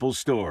Staples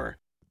store.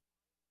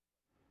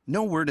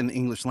 No word in the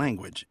English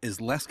language is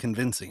less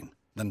convincing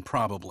than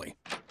probably.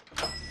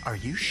 Are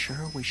you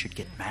sure we should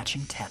get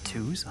matching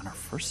tattoos on our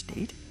first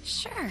date?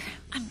 Sure.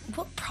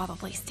 We'll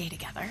probably stay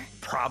together.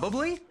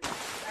 Probably?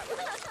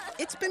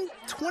 It's been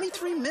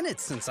 23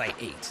 minutes since I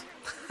ate.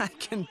 I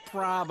can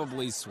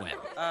probably swim.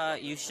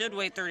 You should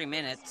wait 30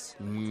 minutes.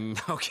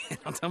 Okay,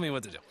 now tell me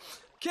what to do.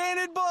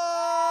 Cannonball!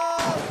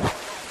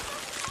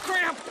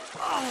 Cramp!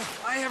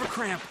 Oh, I have a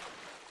cramp.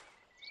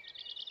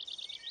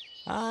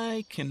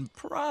 I can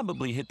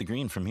probably hit the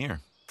green from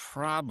here.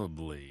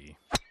 Probably.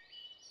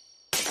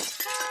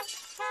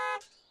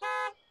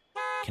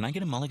 Can I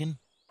get a mulligan?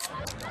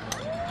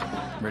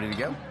 Ready to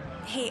go?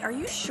 Hey, are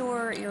you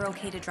sure you're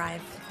okay to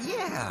drive?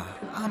 Yeah,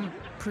 I'm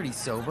pretty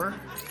sober.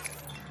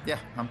 Yeah,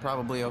 I'm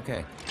probably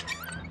okay.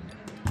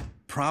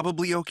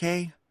 Probably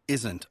okay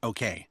isn't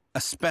okay,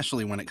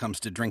 especially when it comes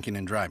to drinking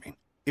and driving.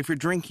 If you're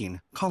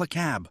drinking, call a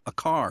cab, a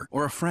car,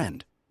 or a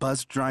friend.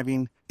 Buzzed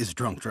driving is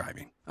drunk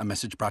driving. A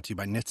message brought to you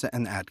by NHTSA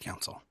and the Ad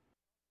Council.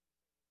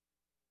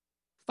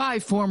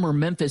 5 former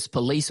Memphis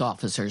police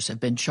officers have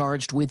been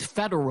charged with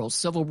federal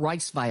civil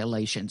rights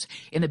violations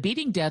in the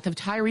beating death of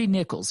Tyree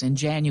Nichols in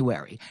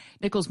January.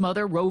 Nichols'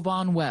 mother,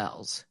 Rovon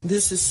Wells.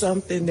 This is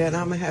something that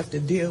I'm going to have to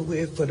deal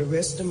with for the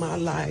rest of my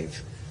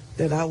life,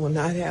 that I will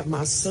not have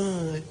my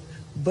son.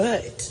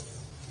 But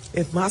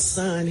if my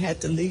son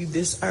had to leave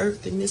this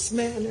earth in this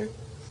manner,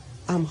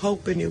 I'm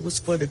hoping it was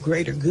for the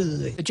greater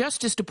good. The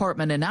Justice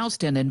Department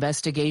announced an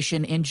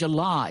investigation in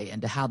July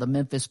into how the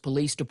Memphis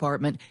Police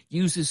Department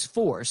uses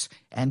force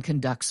and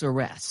conducts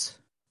arrests.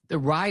 The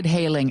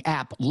ride-hailing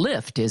app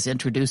Lyft is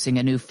introducing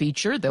a new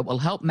feature that will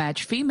help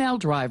match female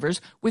drivers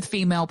with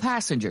female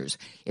passengers.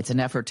 It's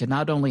an effort to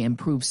not only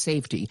improve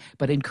safety,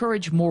 but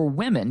encourage more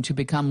women to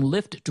become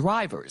Lyft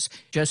drivers.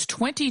 Just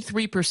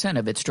 23%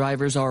 of its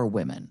drivers are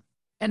women.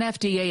 An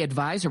FDA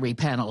advisory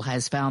panel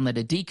has found that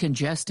a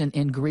decongestant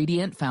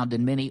ingredient found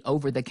in many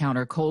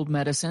over-the-counter cold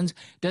medicines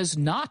does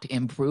not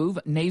improve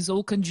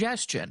nasal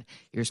congestion.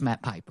 Here's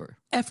Matt Piper.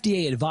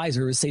 FDA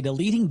advisors say the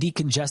leading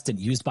decongestant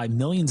used by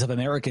millions of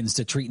Americans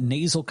to treat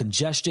nasal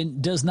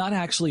congestion does not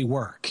actually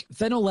work.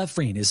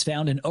 Phenylephrine is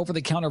found in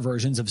over-the-counter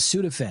versions of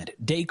Sudafed,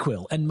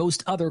 Dayquil, and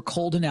most other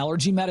cold and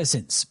allergy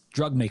medicines.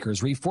 Drug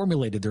makers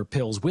reformulated their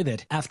pills with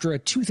it after a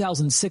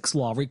 2006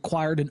 law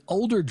required an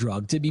older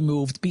drug to be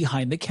moved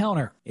behind the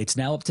counter. It's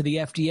now up to the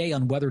FDA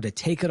on whether to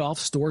take it off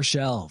store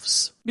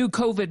shelves. New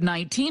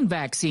COVID-19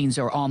 vaccines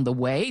are on the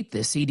way. The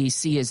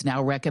CDC is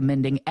now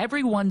recommending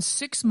everyone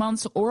 6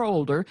 months or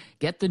older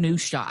get the new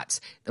shots.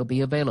 They'll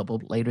be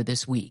available later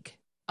this week.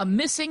 A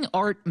missing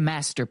art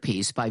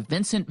masterpiece by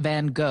Vincent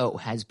van Gogh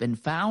has been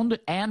found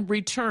and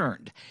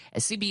returned,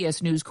 as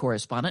CBS News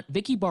correspondent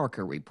Vicki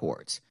Barker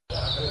reports.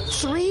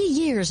 3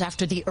 years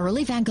after the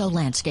early Van Gogh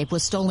landscape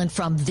was stolen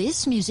from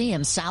this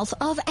museum south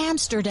of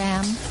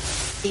Amsterdam,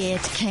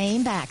 it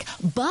came back,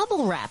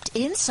 bubble-wrapped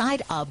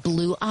inside a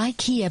blue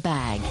IKEA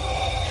bag.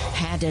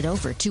 Handed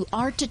over to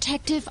art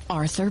detective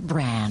Arthur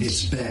Brand.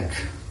 It's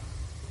back.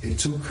 It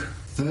took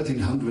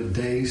 1,300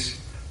 days.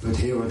 But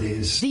here it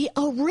is. The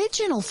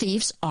original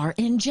thieves are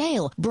in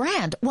jail.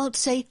 Brand won't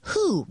say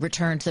who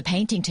returned the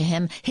painting to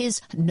him.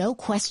 His no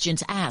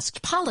questions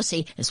asked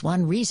policy is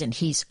one reason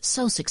he's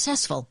so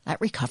successful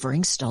at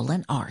recovering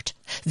stolen art.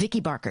 Vicki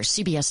Barker,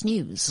 CBS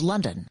News,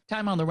 London.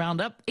 Time on the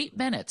roundup, 8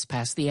 minutes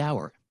past the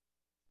hour.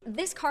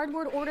 This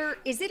cardboard order,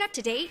 is it up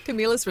to date?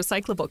 Camila's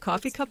Recyclable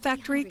Coffee Cup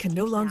Factory can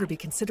no longer be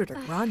considered a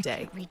grande.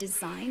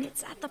 Redesign?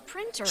 It's at the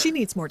printer. She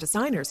needs more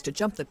designers to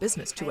jump the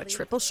business to a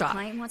triple shot.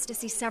 Client wants to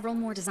see several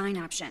more design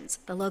options.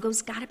 The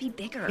logo's gotta be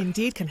bigger.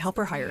 Indeed can help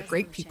her hire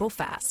great people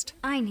fast.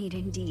 I need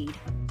Indeed.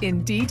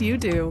 Indeed you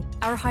do.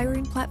 Our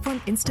hiring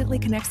platform instantly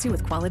connects you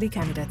with quality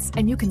candidates,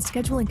 and you can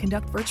schedule and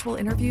conduct virtual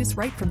interviews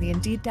right from the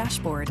Indeed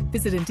dashboard.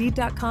 Visit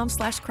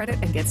Indeed.com/credit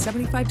and get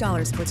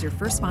 $75 towards your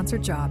first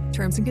sponsored job.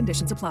 Terms and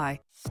conditions apply.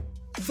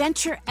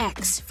 Venture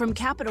X from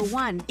Capital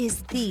One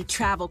is the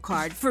travel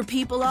card for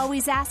people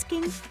always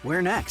asking,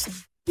 where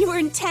next? You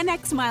earn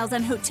 10x miles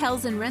on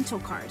hotels and rental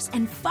cars,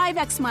 and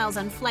 5x miles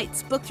on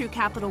flights booked through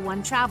Capital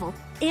One Travel,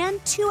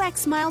 and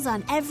 2x miles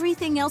on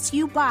everything else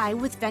you buy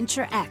with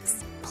Venture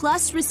X.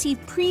 Plus, receive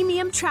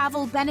premium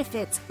travel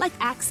benefits like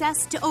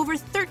access to over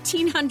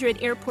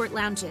 1,300 airport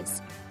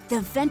lounges.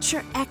 The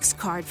Venture X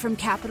card from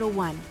Capital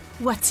One.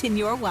 What's in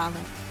your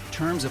wallet?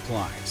 Terms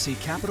apply. See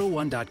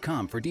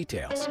CapitalOne.com for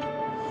details.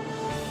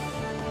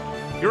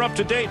 You're up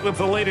to date with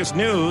the latest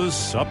news,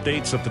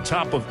 updates at the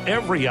top of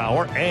every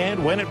hour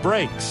and when it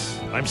breaks.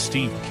 I'm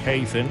Steve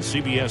Kathan,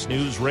 CBS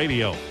News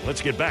Radio.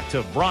 Let's get back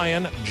to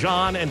Brian,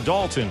 John, and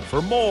Dalton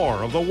for more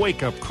of the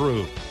Wake Up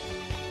Crew.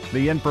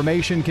 The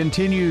information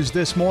continues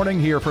this morning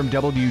here from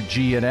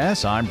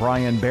WGNS. I'm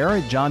Brian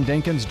Barrett, John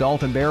Dinkins,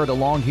 Dalton Barrett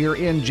along here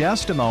in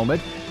just a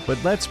moment.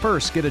 But let's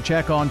first get a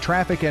check on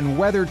traffic and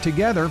weather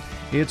together.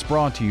 It's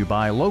brought to you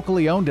by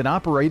locally owned and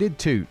operated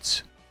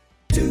Toots.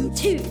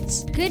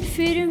 Toots, good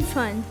food and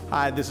fun.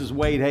 Hi, this is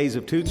Wade Hayes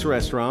of Toots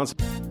Restaurants.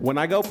 When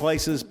I go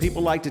places,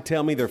 people like to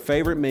tell me their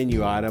favorite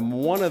menu item.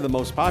 One of the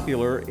most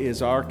popular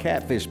is our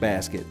catfish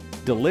basket.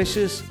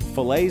 Delicious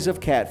fillets of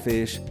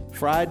catfish,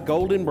 fried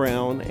golden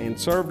brown and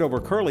served over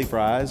curly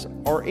fries,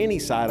 or any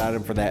side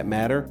item for that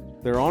matter.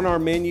 They're on our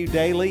menu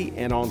daily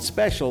and on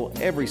special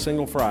every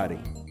single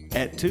Friday.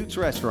 At Toots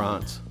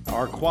Restaurants,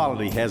 our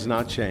quality has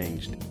not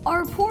changed.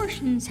 Our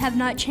portions have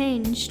not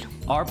changed.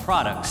 Our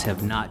products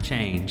have not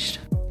changed.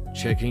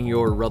 Checking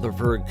your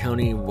Rutherford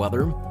County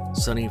weather.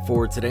 Sunny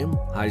for today.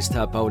 Highs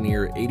top out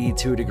near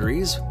 82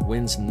 degrees.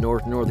 Winds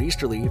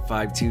north-northeasterly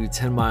 5 to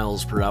 10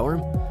 miles per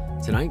hour.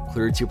 Tonight,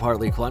 clear to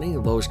partly cloudy.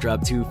 Lows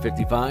drop to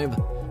 55.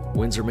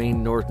 Winds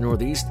remain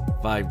north-northeast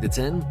 5 to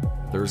 10.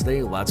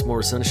 Thursday, lots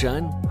more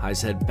sunshine.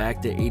 Highs head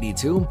back to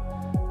 82.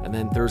 And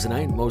then Thursday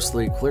night,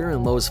 mostly clear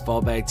and lows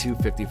fall back to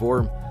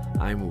 54.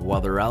 I'm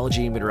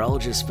weatherology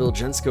meteorologist Phil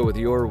Jensko with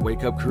your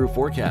Wake Up Crew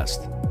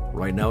forecast.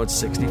 Right now it's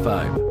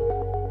 65.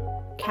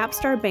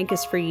 Capstar Bank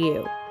is for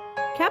you.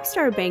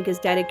 Capstar Bank is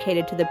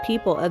dedicated to the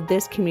people of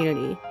this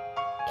community.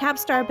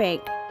 Capstar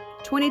Bank,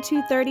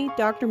 2230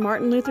 Dr.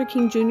 Martin Luther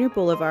King Jr.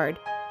 Boulevard,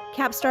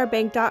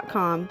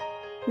 capstarbank.com.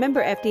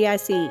 Member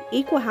FDIC,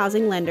 Equal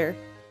Housing Lender.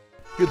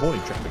 Good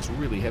morning. Traffic's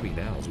really heavy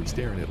now as we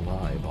stare at it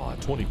live on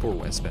 24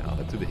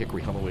 westbound up through the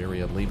Hickory Hollow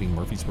area, leaving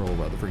Murfreesboro,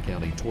 Rutherford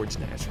County towards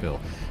Nashville.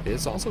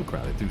 It's also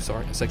crowded through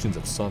sections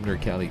of Sumner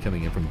County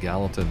coming in from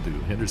Gallatin through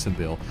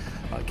Hendersonville.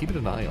 Keeping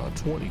an eye on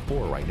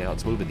 24 right now.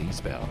 It's moving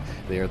eastbound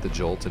there at the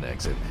Jolton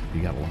exit.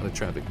 You got a lot of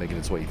traffic making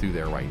its way through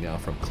there right now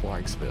from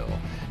Clarksville.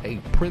 Hey,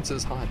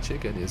 Prince's Hot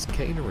Chicken is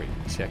catering.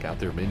 Check out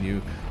their menu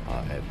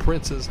at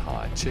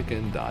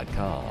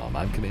princeshotchicken.com.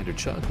 I'm Commander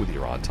Chuck with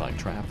your on-time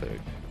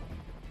traffic.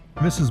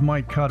 This is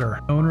Mike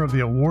Cutter, owner of the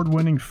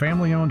award-winning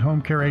family-owned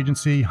home care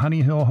agency,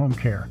 Honey Hill Home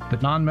Care, the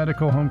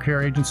non-medical home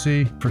care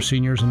agency for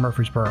seniors in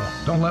Murfreesboro.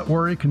 Don't let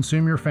worry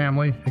consume your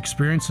family.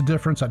 Experience the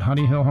difference at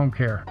Honey Hill Home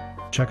Care.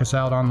 Check us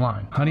out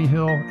online,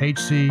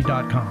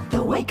 honeyhillhc.com.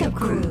 The Wake Up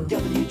Crew,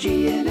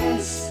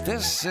 WGNS.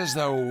 This is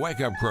the Wake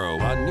Up Crew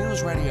on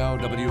News Radio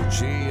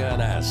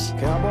WGNS.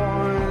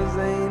 Cowboys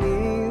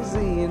ain't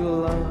easy to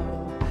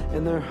love,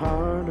 and they're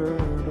harder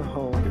to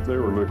hold. If they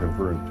were looking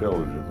for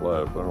intelligent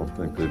life, I don't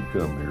think they'd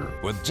come here.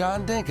 With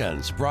John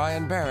Dinkins,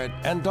 Brian Barrett,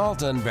 and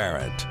Dalton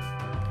Barrett.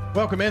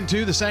 Welcome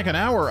into the second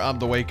hour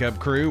of the Wake Up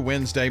Crew,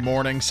 Wednesday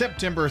morning,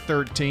 September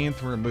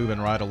 13th. We're moving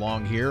right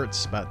along here.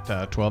 It's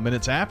about 12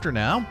 minutes after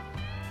now,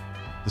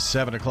 the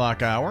 7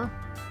 o'clock hour.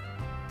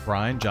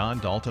 Brian, John,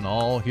 Dalton,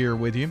 all here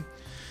with you.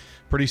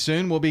 Pretty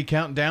soon we'll be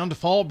counting down to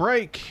fall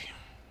break.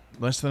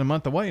 Less than a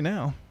month away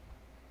now.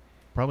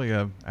 Probably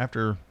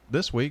after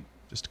this week.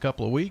 Just a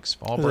couple of weeks,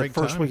 fall break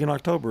first time. Week in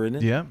October, isn't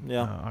it? Yeah.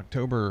 Yeah.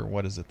 October,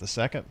 what is it, the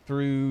 2nd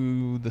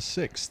through the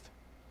 6th.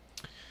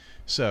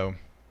 So,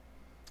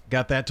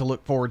 got that to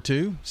look forward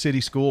to.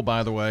 City School,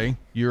 by the way,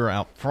 you're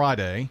out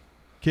Friday.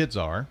 Kids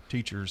are.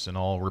 Teachers and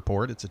all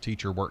report. It's a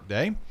teacher work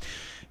day.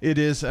 It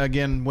is,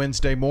 again,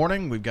 Wednesday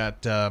morning. We've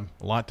got a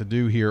lot to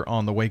do here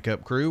on the Wake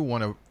Up Crew.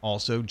 Want to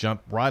also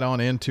jump right on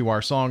into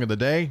our song of the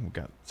day. We've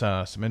got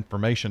some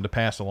information to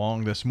pass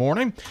along this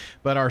morning.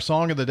 But our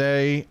song of the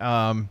day...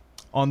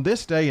 on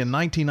this day in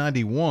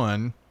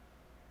 1991,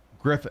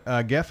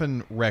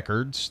 Geffen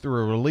Records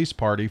threw a release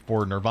party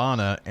for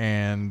Nirvana,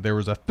 and there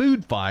was a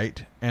food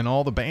fight, and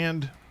all the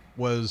band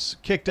was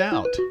kicked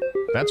out.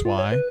 That's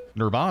why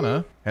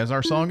Nirvana has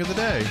our song of the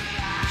day.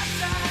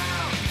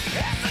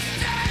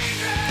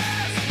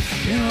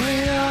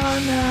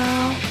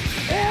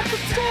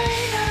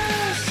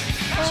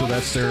 So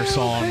that's their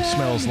song,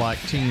 Smells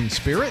Like Teen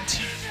Spirit.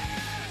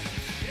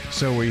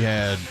 So we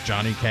had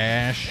Johnny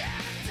Cash.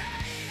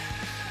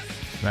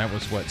 That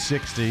was,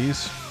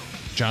 60s.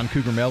 John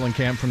Cougar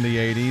Mellencamp from the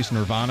 80s.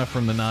 Nirvana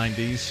from the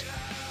 90s.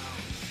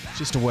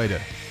 Just a way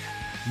to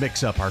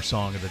mix up our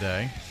song of the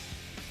day.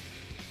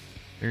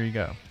 There you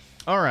go.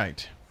 All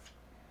right.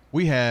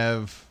 We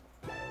have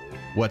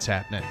What's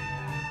Happening.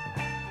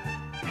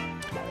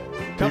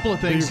 Couple of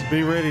things.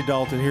 Be ready,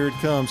 Dalton. Here it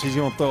comes. He's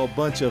going to throw a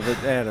bunch of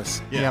it at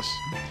us. Yes.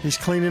 Yep. He's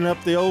cleaning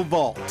up the old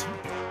vault.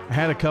 I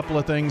had a couple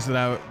of things that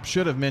I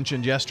should have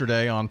mentioned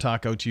yesterday on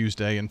Taco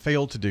Tuesday and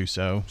failed to do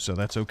so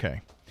that's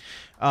okay.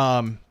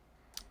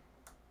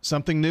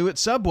 Something new at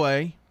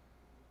Subway,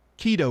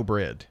 keto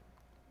bread.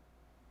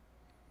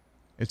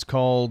 It's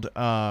called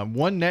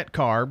one net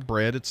carb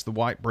bread. It's the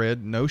white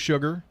bread, no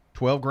sugar,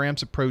 12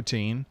 grams of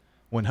protein,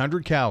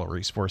 100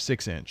 calories for a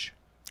 6-inch.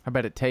 I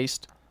bet it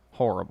tastes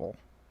horrible.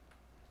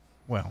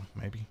 Well,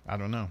 maybe. I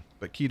don't know.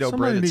 But keto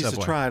Somebody bread at Subway. needs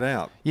to try it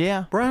out.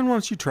 Yeah. Brian, why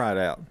don't you try it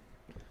out?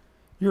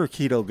 You're a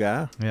keto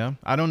guy. Yeah.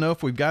 I don't know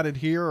if we've got it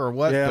here or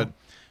what, but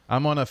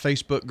I'm on a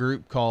Facebook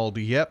group called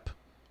Yep,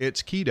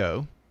 It's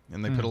Keto,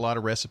 and they put a lot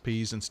of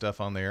recipes and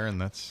stuff on there,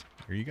 and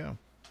here you go.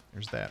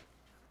 There's that.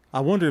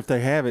 I wonder if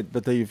they have it,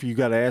 but if you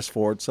got to ask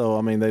for it,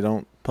 so, they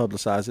don't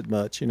publicize it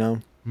much,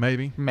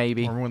 Maybe.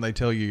 Maybe. Or when they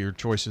tell you your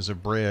choices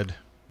of bread,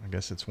 I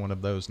guess it's one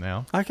of those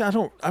now. I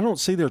don't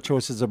see their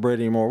choices of bread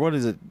anymore. What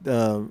is it?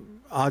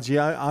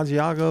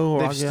 Asiago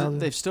or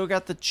they've still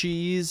got the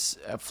cheese,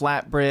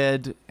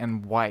 flatbread,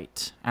 and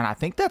white, and I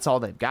think that's all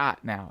they've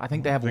got now. I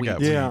think they have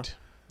wheat. Yeah.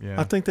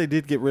 I think they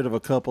did get rid of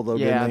a couple though.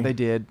 Yeah, didn't they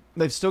did.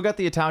 They've still got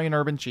the Italian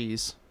urban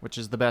cheese, which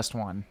is the best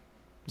one.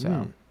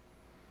 So,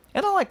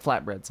 and I like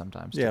flatbread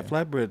sometimes. Yeah, too.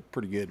 flatbread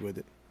pretty good with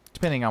it.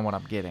 Depending on what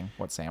I'm getting,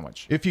 what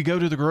sandwich. If you go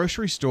to the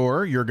grocery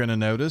store, you're going to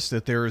notice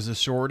that there is a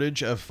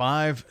shortage of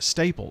 5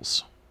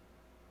 staples,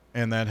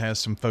 and that has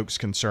some folks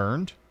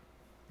concerned.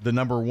 The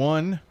number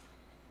one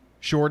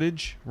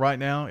shortage right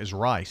now is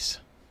rice.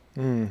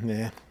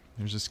 Yeah.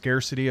 There's a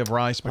scarcity of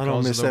rice because I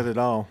don't miss that at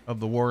all. Of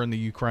the war in the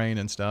Ukraine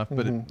and stuff,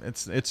 but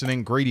it's an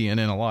ingredient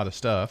in a lot of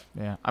stuff.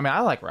 Yeah, I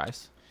like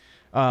rice.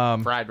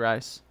 Fried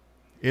rice.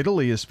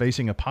 Italy is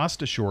facing a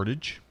pasta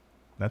shortage.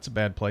 That's a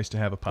bad place to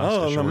have a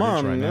pasta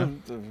shortage right now.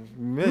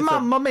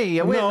 Mamma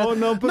mia!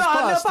 No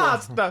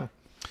pasta.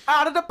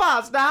 Out of the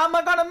pasta, how am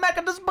I going to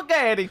make the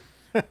spaghetti?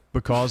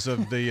 Because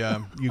of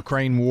the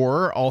Ukraine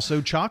war,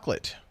 also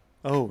chocolate.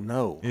 Oh,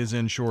 no. Is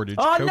in shortage.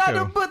 Oh, Cocoa. no,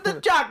 don't put the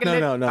chocolate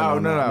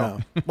No.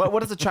 What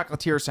does a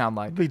chocolatier sound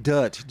like? It'd be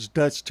Dutch. It's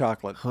Dutch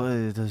chocolate.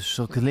 The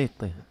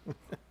chocolate.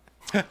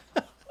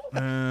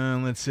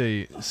 Let's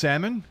see.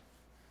 Salmon.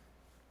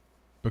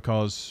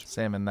 Because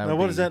salmon. Now,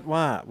 what is that?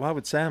 Why? Why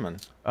would salmon?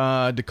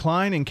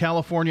 Decline in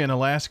California and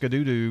Alaska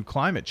due to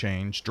climate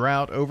change,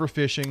 drought,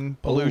 overfishing,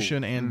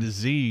 pollution, and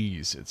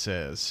disease. It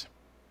says.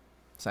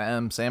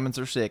 Salmons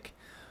are sick.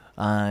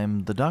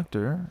 I'm the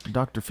doctor,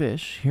 Dr.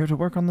 Fish, here to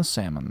work on the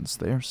salmons.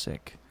 They're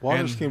sick.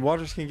 Waters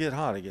can get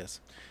hot, I guess.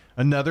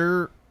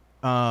 Another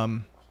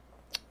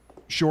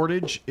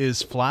shortage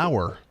is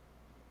flour.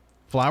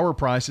 Flour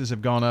prices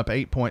have gone up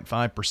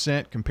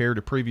 8.5% compared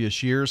to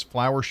previous years.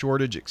 Flour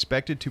shortage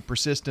expected to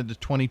persist into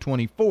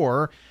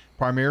 2024,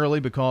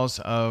 primarily because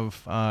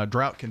of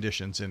drought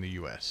conditions in the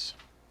U.S.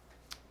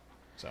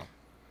 So,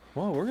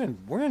 well,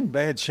 we're in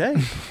bad shape.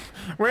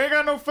 We ain't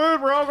got no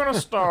food. We're all gonna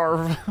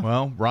starve.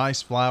 Well,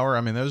 rice, flour.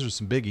 I mean, those are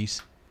some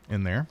biggies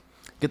in there.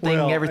 Good thing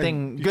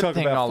everything. You Good talk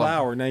thing about all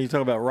flour. Now you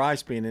talk about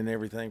rice being in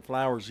everything.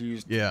 Flour's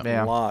used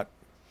a lot.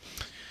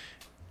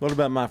 What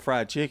about my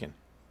fried chicken?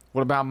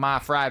 What about my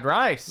fried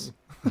rice?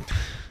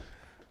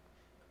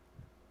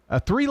 A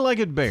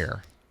three-legged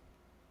bear,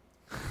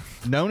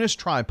 known as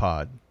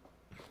Tripod,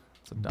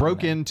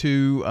 broke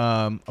into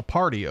a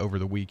party over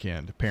the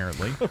weekend,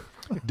 apparently,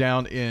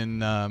 down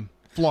in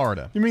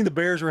Florida. You mean the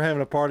Bears were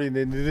having a party and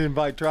they didn't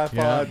invite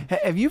Tripod? Yeah.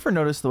 Have you ever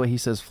noticed the way he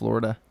says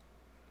Florida?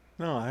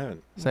 No, I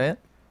haven't. Say it.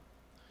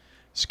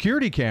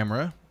 Security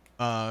camera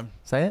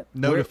say it.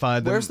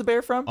 Notified them. Where's the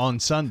bear from? On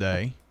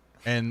Sunday,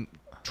 and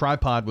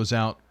Tripod was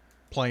out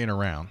playing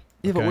around.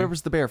 Yeah, but where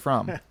was the bear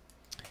from?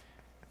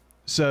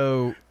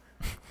 So,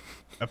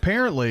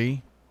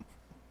 apparently,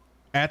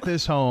 at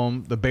this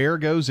home, the bear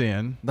goes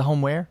in. The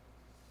home where?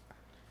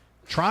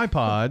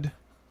 Tripod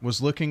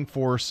was looking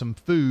for some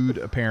food,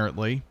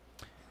 apparently,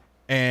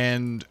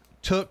 and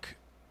took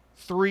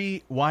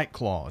 3 White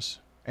Claws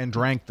and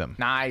drank them.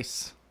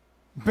 Nice.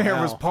 Bear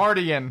was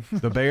partying.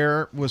 The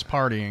bear was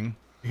partying.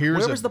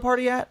 Where was the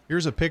party at?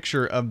 Here's a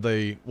picture of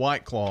the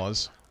White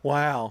Claws.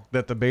 Wow.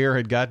 That the bear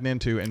had gotten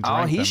into and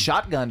drank he them.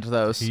 shotgunned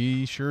those.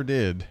 He sure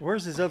did.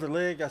 Where's his other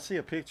leg? I see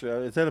a picture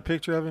of it. Is that a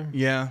picture of him?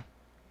 Yeah.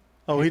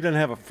 Oh, he doesn't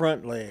have a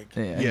front leg.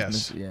 Yeah,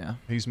 yes. Yeah.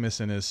 He's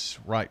missing his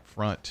right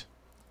front.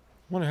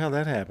 Wonder how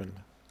that happened.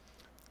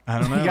 I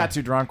don't know. He got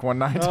too drunk one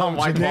night on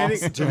White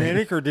Claws.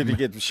 Genetic, or did he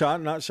get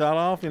not shot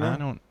off? You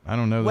know. I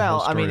don't know the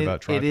whole story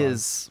about Tripod. It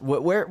is.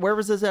 Where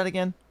was this at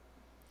again?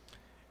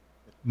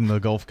 In the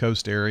Gulf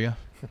Coast area.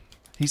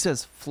 He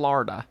says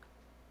Florida.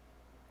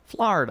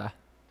 Florida.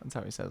 That's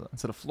how he says it.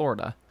 Instead of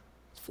Florida.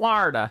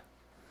 Florida.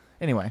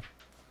 Anyway.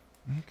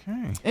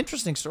 Okay.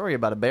 Interesting story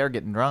about a bear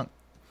getting drunk.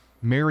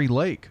 Mary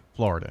Lake,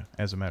 Florida,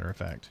 as a matter of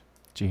fact.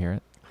 Did you hear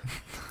it?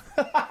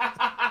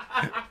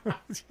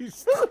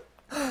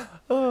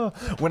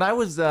 When I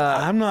was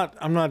I'm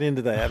not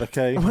into that,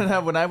 okay?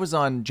 When I was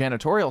on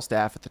janitorial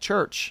staff at the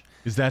church.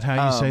 Is that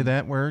how you say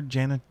that word?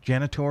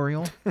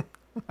 Janitorial?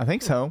 I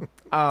think so.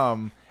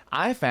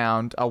 I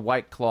found a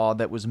White Claw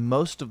that was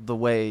most of the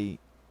way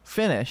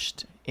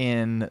finished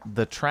in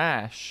the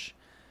trash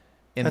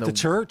at the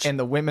church, in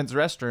the women's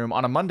restroom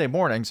on a Monday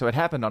morning. So it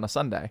happened on a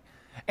Sunday,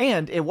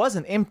 and it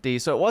wasn't empty.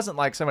 So it wasn't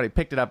like somebody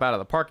picked it up out of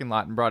the parking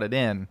lot and brought it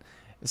in.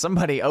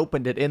 Somebody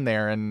opened it in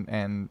there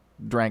and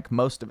drank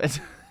most of it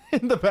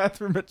in the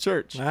bathroom at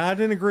church. I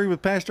didn't agree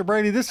with Pastor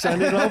Brady this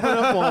Sunday to open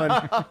up one.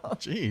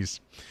 Jeez.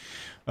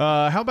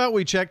 How about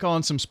we check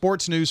on some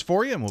sports news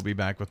for you, and we'll be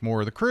back with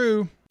more of the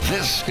crew.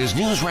 This is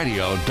News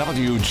Radio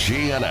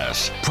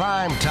WGNS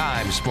Prime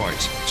Time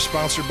Sports.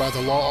 Sponsored by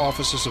the law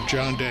offices of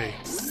John Day.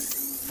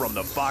 From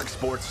the Fox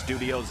Sports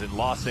Studios in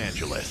Los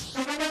Angeles,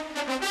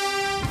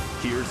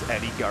 here's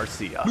Eddie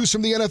Garcia. News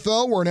from the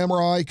NFL, where an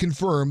MRI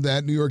confirmed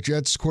that New York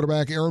Jets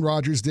quarterback Aaron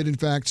Rodgers did in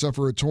fact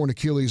suffer a torn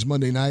Achilles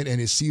Monday night,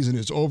 and his season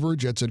is over.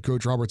 Jets head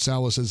coach Robert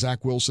Saleh says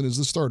Zach Wilson is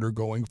the starter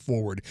going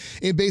forward.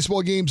 In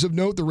baseball games of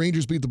note, the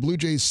Rangers beat the Blue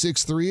Jays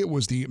 6-3. It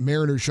was the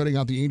Mariners shutting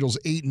out the Angels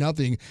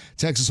 8-0.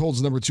 Texas holds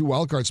the number 2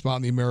 wildcard spot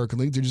in the American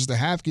League. They're just a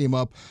half game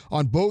up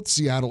on both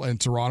Seattle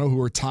and Toronto,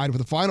 who are tied for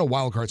the final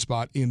wildcard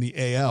spot in the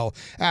AL.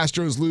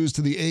 Astros lose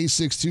to the A's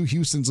 6-2.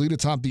 Houston's lead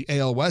atop the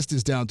AL West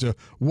is down to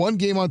 1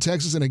 game on Texas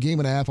and a game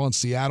and a half on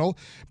Seattle.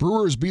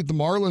 Brewers beat the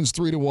Marlins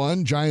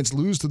 3-1. Giants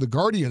lose to the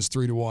Guardians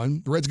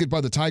 3-1. The Reds get by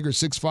the Tigers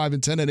 6-5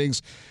 in 10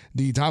 innings.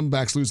 The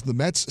Diamondbacks lose to the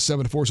Mets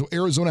 7-4. So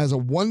Arizona has a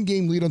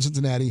 1-game lead on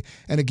Cincinnati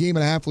and a game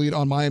and a half lead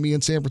on Miami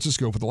and San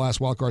Francisco for the last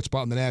wildcard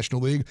spot in the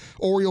National League.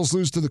 Orioles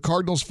lose to the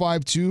Cardinals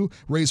 5-2.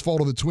 Rays fall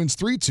to the Twins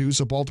 3-2.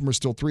 So Baltimore's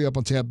still 3 up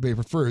on Tampa Bay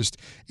for first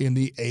in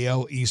the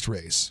AL East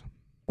race.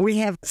 We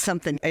have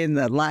something in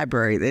the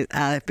library that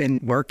I've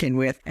been working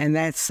with, and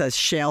that's a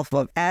shelf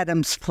of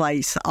Adams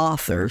Place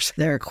authors.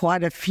 There are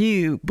quite a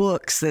few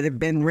books that have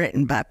been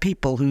written by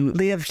people who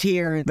lived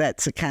here.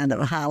 That's a kind of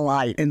a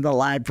highlight in the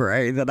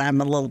library that I'm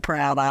a little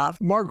proud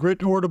of. Margaret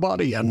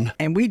Ordubadian.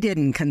 And we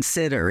didn't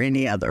consider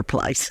any other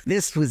place.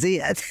 This was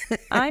it.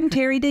 I'm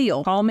Terry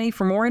Deal. Call me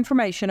for more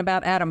information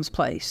about Adams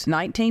Place,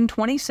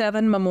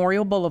 1927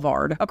 Memorial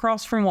Boulevard,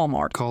 across from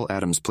Walmart. Call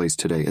Adams Place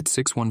today at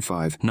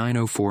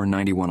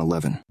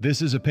 615-904-9111.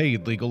 This is a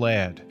paid legal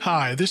ad.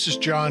 Hi, this is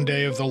John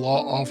Day of the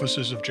Law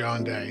Offices of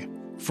John Day.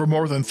 For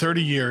more than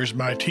 30 years,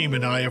 my team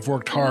and I have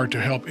worked hard to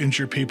help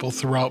injured people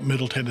throughout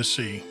Middle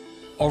Tennessee.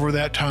 Over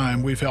that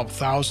time, we've helped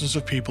thousands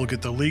of people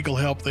get the legal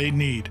help they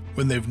need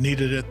when they've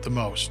needed it the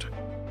most.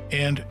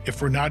 And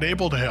if we're not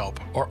able to help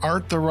or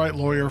aren't the right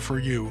lawyer for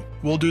you,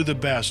 we'll do the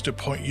best to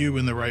point you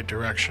in the right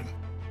direction.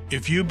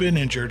 If you've been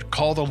injured,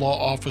 call the Law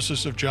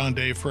Offices of John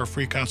Day for a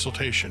free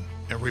consultation.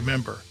 And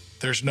remember,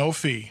 there's no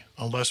fee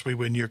unless we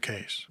win your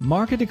case.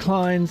 Market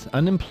declines,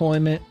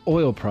 unemployment,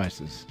 oil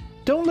prices.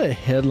 Don't let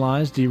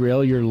headlines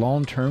derail your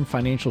long-term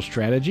financial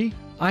strategy.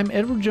 I'm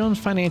Edward Jones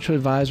Financial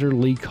Advisor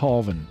Lee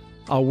Colvin.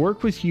 I'll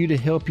work with you to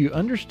help you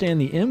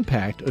understand the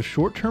impact of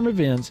short-term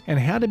events and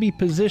how to be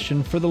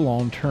positioned for the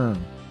long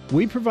term.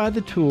 We provide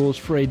the tools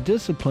for a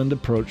disciplined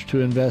approach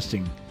to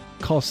investing.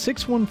 Call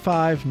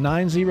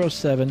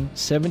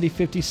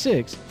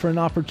 615-907-7056 for an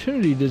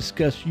opportunity to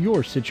discuss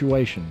your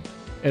situation.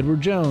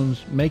 Edward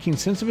Jones, Making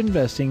Sense of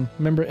Investing,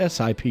 member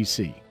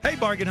SIPC. Hey,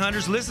 bargain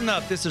hunters, listen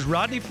up. This is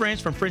Rodney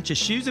French from French's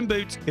Shoes and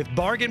Boots. If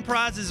bargain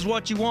prizes is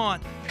what you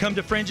want, come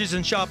to French's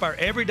and shop our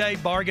everyday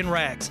bargain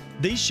racks.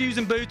 These shoes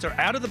and boots are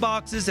out of the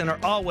boxes and are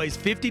always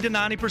 50 to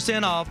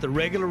 90% off the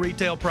regular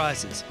retail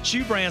prices.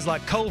 Shoe brands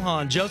like Cole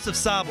Haan, Joseph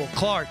Seibel,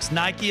 Clark's,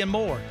 Nike, and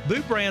more.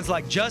 Boot brands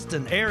like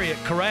Justin,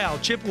 Ariat, Corral,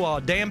 Chippewa,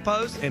 Dan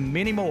Post, and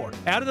many more.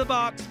 Out of the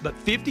box, but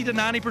 50 to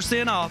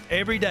 90% off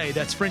every day.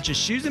 That's French's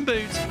Shoes and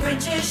Boots.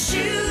 French's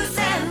Shoes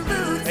and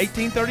Boots.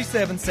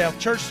 1837 South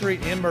Church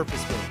Street in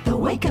Murfreesboro. The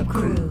Wake Up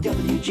Crew,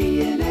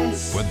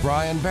 WGNS. With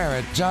Brian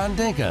Barrett, John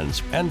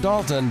Dinkins, and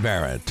Dalton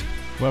Barrett.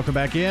 Welcome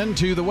back in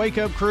to the Wake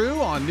Up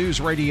Crew on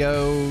News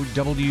Radio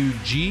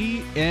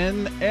WGNS.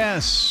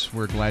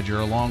 We're glad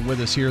you're along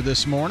with us here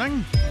this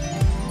morning.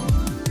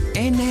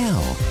 And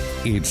now,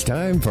 it's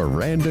time for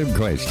Random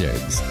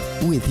Questions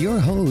with your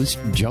host,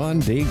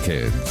 John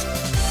Dinkins.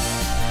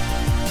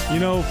 You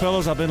know,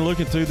 fellas, I've been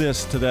looking through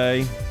this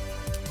today.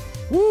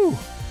 Woo!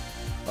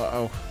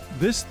 Uh-oh.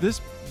 This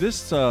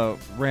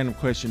random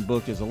question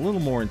book is a little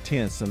more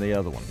intense than the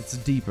other one. It's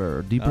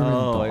deeper in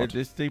thought. thought.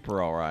 It's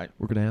deeper, all right.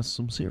 We're going to ask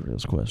some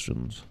serious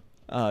questions.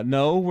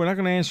 No, we're not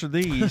going to answer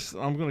these.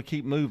 I'm going to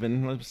keep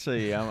moving. Let's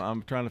see.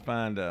 I'm trying to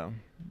find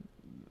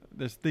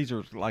these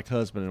are like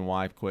husband and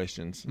wife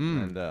questions,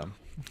 and I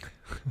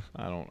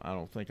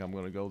don't think I'm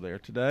going to go there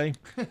today.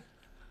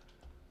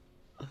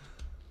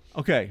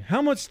 Okay,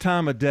 how much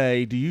time a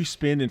day do you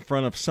spend in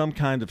front of some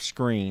kind of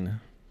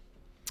screen?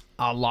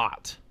 A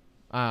lot.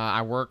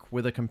 I work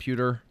with a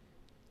computer.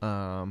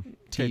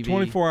 Okay, TV.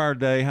 24-hour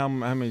day. How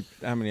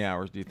many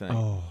hours do you think?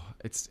 Oh,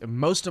 it's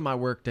most of my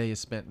work day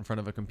is spent in front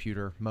of a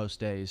computer. Most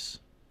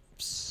days,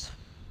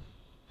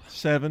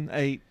 7,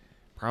 8,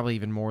 probably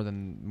even more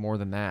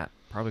than that.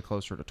 Probably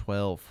closer to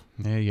 12.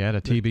 Yeah, you had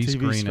a TV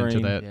screen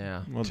into that.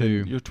 Yeah, well,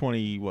 too. You're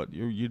 20. What?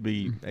 You'd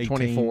be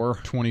 18.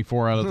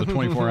 24 out of the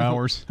 24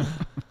 hours.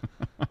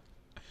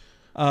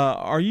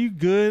 Are you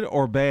good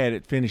or bad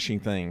at finishing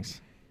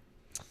things?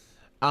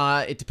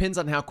 It depends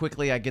on how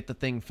quickly I get the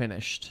thing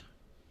finished.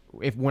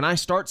 When I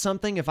start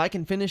something, if I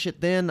can finish it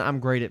then, I'm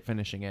great at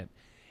finishing it.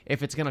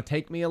 If it's going to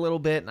take me a little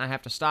bit and I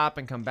have to stop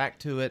and come back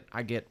to it,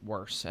 I get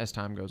worse as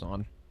time goes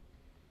on.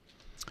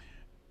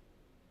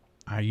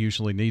 I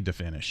usually need to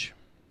finish.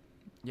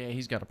 Yeah,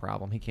 he's got a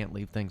problem. He can't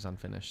leave things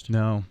unfinished.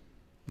 No,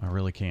 I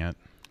really can't.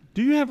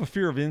 Do you have a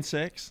fear of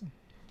insects?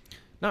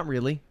 Not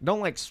really.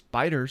 Don't like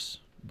spiders,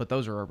 but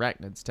those are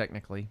arachnids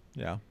technically.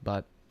 Yeah.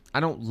 But I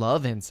don't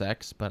love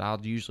insects, but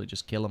I'll usually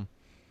just kill them.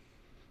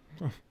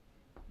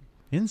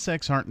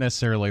 Insects aren't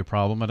necessarily a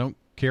problem. I don't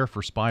care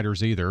for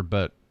spiders either,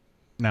 but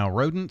now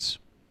rodents,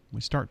 we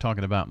start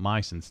talking about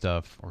mice and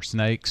stuff, or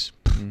snakes,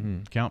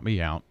 count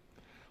me out.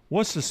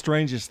 What's the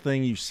strangest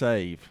thing you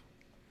save?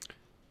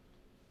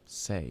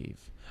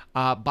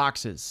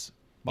 Boxes.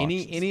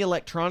 Any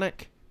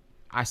electronic,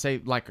 I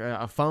save, like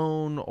a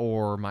phone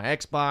or my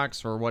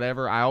Xbox or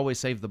whatever. I always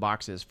save the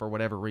boxes for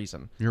whatever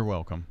reason. You're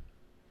welcome.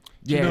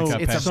 Yeah,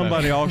 it's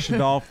somebody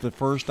auctioned off the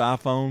first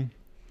iPhone.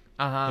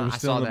 It was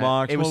still in the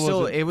box.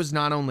 It was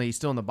not only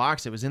still in the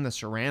box, it was in the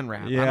saran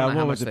wrap. Yeah, I don't know what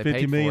how was much it, they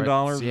paid $50 million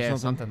for it. or Yeah,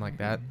 something like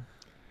that.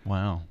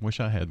 Wow,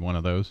 wish I had one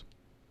of those.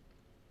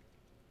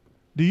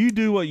 Do you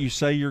do what you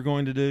say you're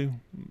going to do?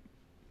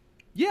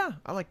 Yeah,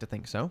 I like to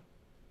think so.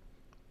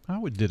 I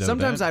would ditto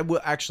Sometimes that. I will.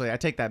 Actually, I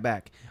take that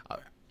back.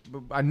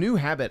 A new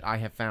habit I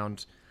have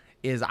found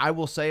is I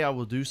will say I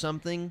will do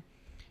something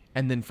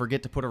and then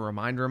forget to put a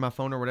reminder on my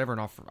phone or whatever, and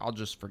I'll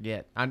just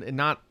forget. And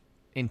not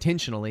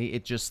intentionally,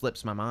 it just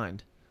slips my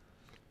mind.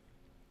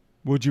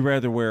 Would you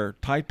rather wear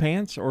tight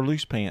pants or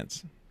loose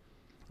pants?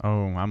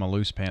 Oh, I'm a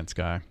loose pants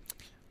guy.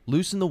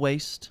 Loose in the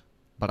waist,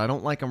 but I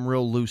don't like them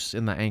real loose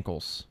in the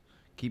ankles.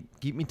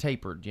 Keep me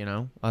tapered, you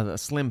know, a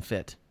slim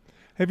fit.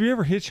 Have you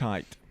ever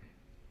hitchhiked?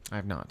 I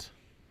have not.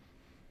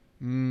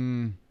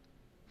 No.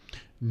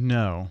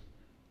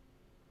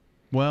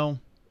 Well,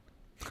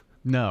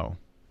 no.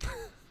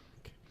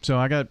 So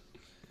I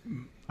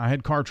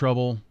had car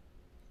trouble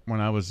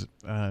when I was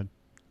a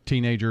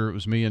teenager. It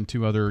was me and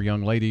two other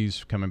young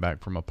ladies coming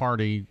back from a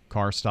party.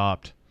 Car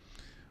stopped.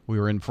 We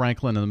were in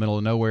Franklin in the middle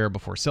of nowhere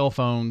before cell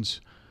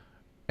phones,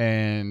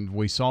 and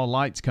we saw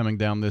lights coming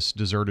down this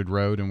deserted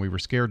road, and we were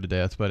scared to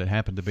death, but it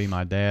happened to be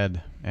my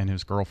dad and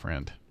his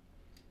girlfriend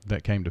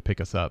that came to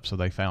pick us up, so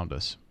they found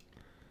us.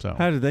 So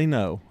how did they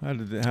know? How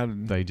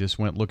did they just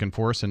went looking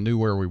for us and knew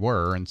where we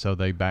were, and so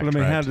they backtracked. But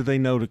I mean, how did they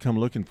know to come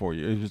looking for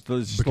you? It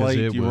was just because late,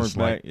 it you was weren't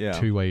like back. Yeah.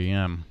 2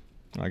 a.m.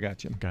 I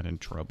got you. Got in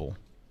trouble.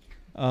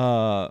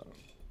 It's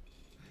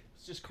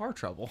just car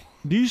trouble.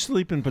 Do you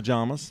sleep in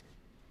pajamas?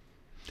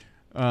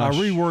 I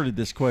reworded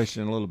this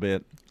question a little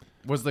bit.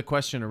 Was the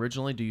question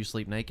originally, do you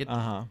sleep naked?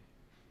 Uh-huh.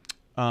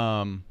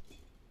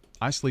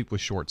 I sleep with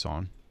shorts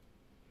on.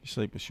 You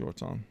sleep with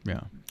shorts on?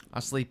 Yeah. I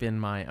sleep in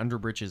my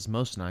underbreeches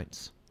most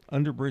nights.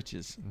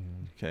 Underbreeches.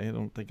 Okay, I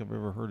don't think I've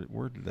ever heard it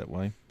worded that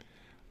way.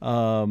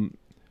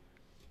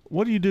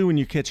 What do you do when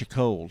you catch a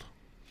cold?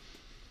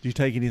 Do you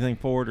take anything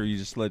for it, or you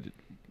just let it,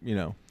 you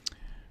know?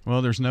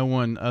 Well, there's no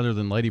one other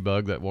than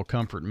Ladybug that will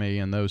comfort me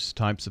in those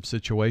types of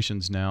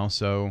situations now,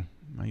 so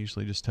I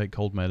usually just take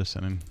cold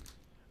medicine and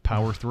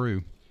power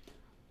through.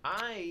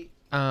 I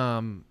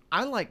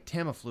like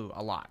Tamiflu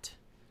a lot,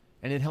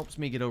 and it helps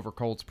me get over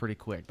colds pretty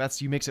quick.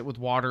 You mix it with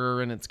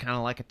water, and it's kind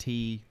of like a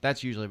tea.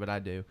 That's usually what I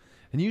do.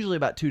 And usually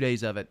about 2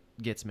 days of it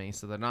gets me.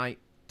 So the night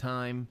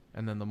time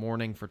and then the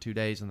morning for 2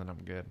 days, and then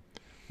I'm good.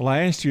 Well, I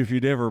asked you if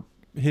you'd ever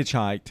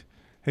hitchhiked.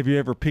 Have you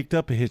ever picked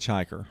up a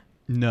hitchhiker?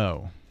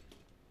 No.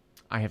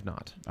 I have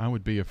not. I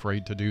would be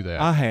afraid to do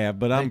that. I have,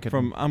 but I'm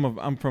from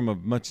a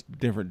much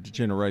different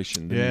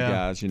generation than you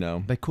guys, you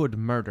know. They could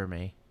murder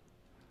me.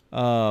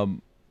 Do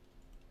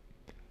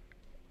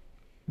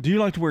you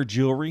like to wear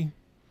jewelry?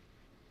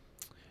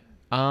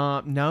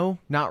 No,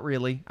 not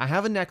really. I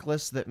have a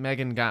necklace that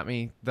Megan got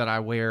me that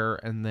I wear,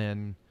 and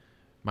then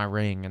my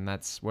ring, and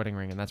that's wedding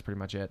ring, and that's pretty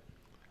much it.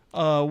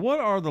 What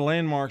are the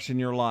landmarks in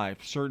your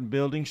life? Certain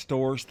buildings,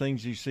 stores,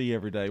 things you see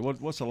every day.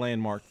 What's a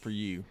landmark for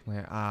you?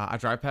 I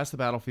drive past the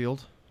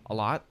battlefield a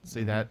lot.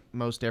 See that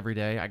most every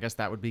day. I guess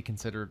that would be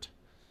considered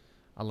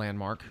a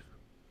landmark.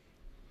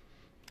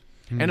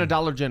 And a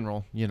Dollar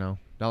General, you know.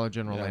 Dollar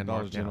General landmark.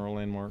 Dollar General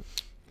landmark.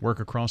 Work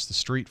across the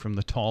street from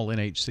the tall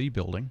NHC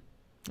building.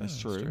 That's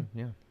true.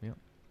 Yeah.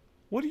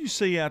 What do you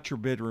see out your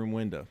bedroom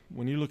window?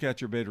 When you look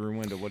out your bedroom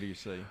window, what do you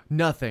see?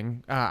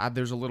 Nothing.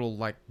 There's a little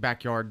like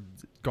backyard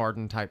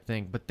garden type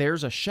thing, but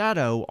there's a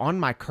shadow on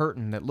my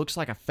curtain that looks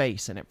like a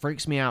face, and it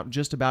freaks me out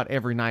just about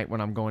every night when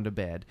I'm going to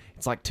bed.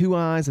 It's like 2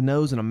 eyes, a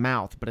nose, and a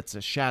mouth, but it's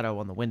a shadow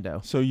on the window.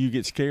 So you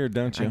get scared,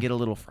 don't you? I get a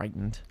little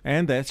frightened.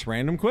 And that's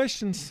Random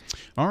Questions.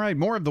 All right,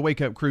 more of the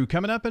Wake Up Crew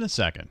coming up in a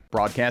second.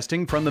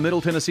 Broadcasting from the Middle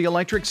Tennessee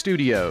Electric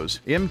Studios,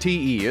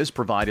 MTE has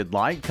provided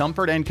light,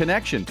 comfort, and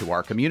connection to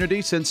our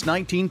community since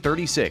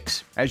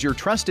 1936. As your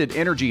trusted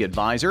energy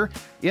advisor,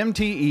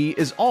 MTE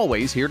is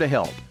always here to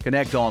help.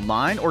 Connect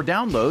online or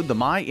download the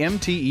My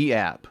MTE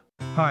app.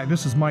 Hi,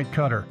 this is Mike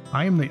Cutter.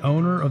 I am the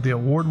owner of the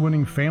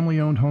award-winning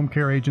family-owned home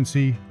care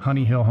agency,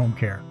 Honey Hill Home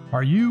Care.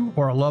 Are you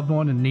or a loved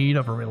one in need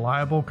of a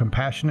reliable,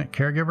 compassionate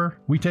caregiver?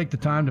 We take the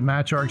time to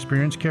match our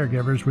experienced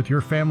caregivers with your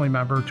family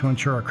member to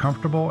ensure a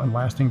comfortable and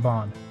lasting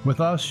bond.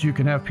 With us, you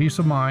can have peace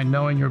of mind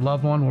knowing your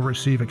loved one will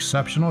receive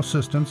exceptional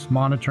assistance,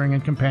 monitoring,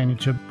 and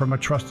companionship from a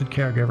trusted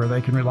caregiver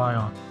they can rely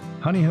on.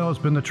 Honey Hill has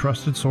been the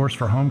trusted source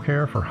for home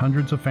care for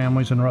hundreds of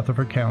families in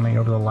Rutherford County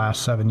over the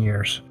last 7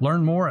 years.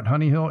 Learn more at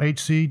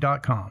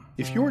honeyhillhc.com.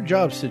 If your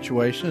job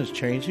situation is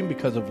changing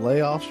because of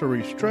layoffs or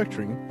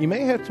restructuring, you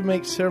may have to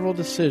make several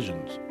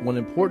decisions. One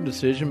important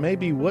decision may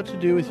be what to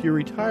do with your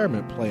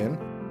retirement plan.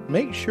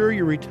 Make sure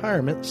your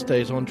retirement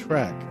stays on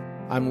track.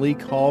 I'm Lee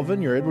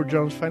Colvin, your Edward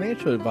Jones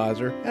financial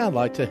advisor, and I'd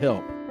like to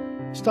help.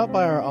 Stop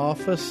by our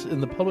office in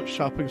the Public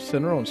Shopping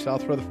Center on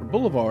South Rutherford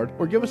Boulevard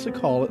or give us a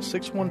call at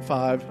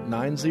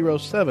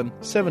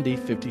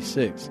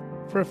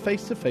 615-907-7056 for a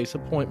face-to-face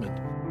appointment.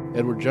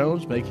 Edward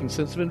Jones, Making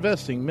Sense of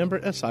Investing, member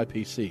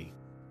SIPC.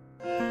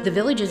 The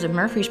Villages of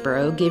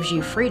Murfreesboro gives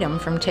you freedom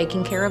from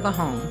taking care of a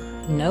home.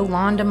 No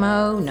lawn to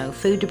mow, no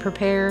food to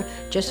prepare,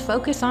 just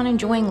focus on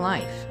enjoying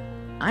life.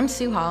 I'm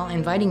Sue Hall,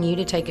 inviting you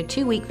to take a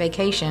 2-week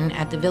vacation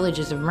at the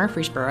Villages of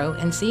Murfreesboro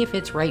and see if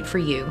it's right for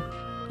you.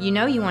 You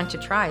know you want to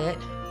try it.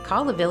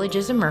 Call the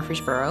Villages of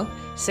Murfreesboro,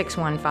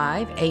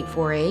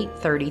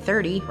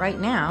 615-848-3030 right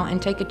now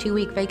and take a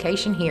 2-week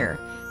vacation here.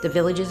 The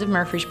Villages of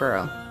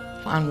Murfreesboro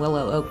on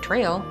Willow Oak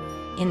Trail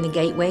in the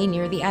gateway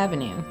near the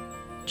avenue.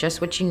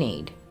 Just what you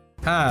need.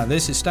 Hi,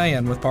 this is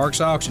Stan with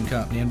Parks Auction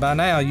Company, and by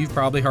now you've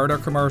probably heard our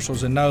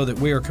commercials and know that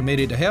we are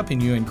committed to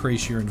helping you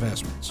increase your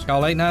investments.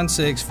 Call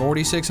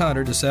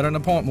 896-4600 to set an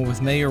appointment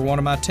with me or one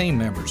of my team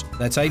members.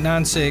 That's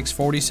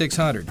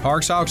 896-4600.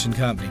 Parks Auction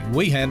Company.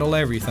 We handle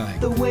everything.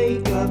 The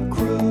Wake Up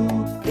Crew,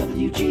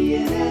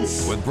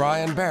 WGNS. With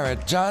Brian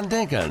Barrett, John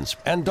Dinkins,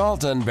 and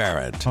Dalton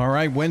Barrett. All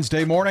right,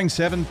 Wednesday morning,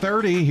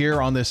 7:30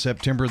 here on this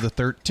September the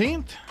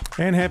 13th.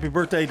 And happy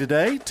birthday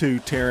today to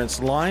Terrence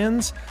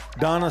Lyons,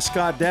 Donna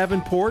Scott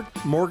Davenport,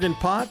 Morgan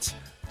Potts,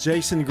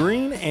 Jason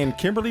Green, and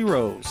Kimberly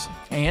Rose.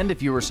 And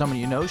if you or someone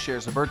you know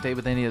shares a birthday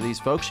with any of these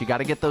folks, you got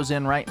to get those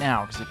in right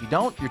now, because if you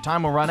don't, your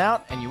time will run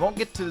out and you won't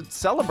get to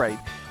celebrate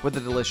with a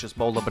delicious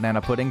bowl of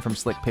banana pudding from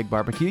Slick Pig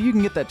Barbecue. You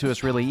can get that to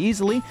us really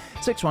easily.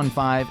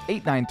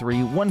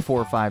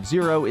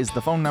 615-893-1450 is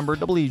the phone number.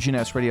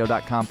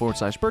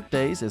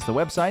 WGNSradio.com/birthdays is the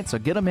website, so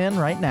get them in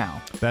right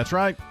now. That's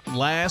right.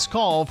 Last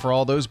call for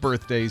all those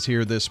birthdays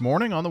here this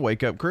morning on the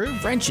Wake Up Crew.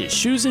 French's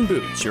Shoes and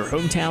Boots, your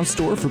hometown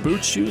store for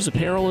boots, shoes,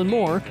 apparel, and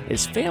more,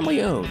 is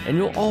family owned, and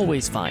you'll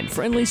always find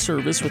friendly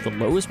service with the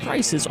lowest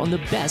prices on the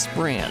best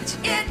brands.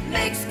 It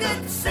makes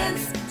good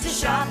sense to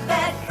shop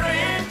at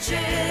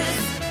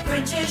French's.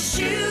 French's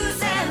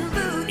Shoes and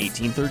Boots.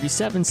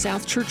 1837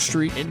 South Church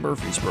Street in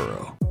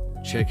Murfreesboro.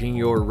 Checking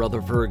your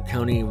Rutherford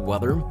County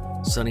weather.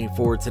 Sunny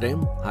for today.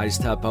 Highs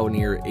top out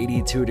near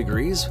 82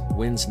 degrees.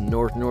 Winds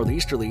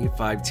north-northeasterly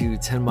 5 to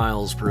 10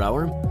 miles per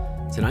hour.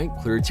 Tonight,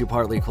 clear to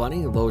partly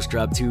cloudy. Lows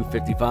drop to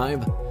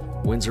 55.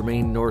 Winds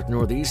remain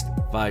north-northeast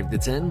 5 to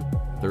 10.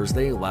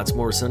 Thursday, lots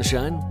more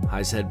sunshine.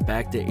 Highs head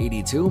back to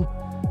 82.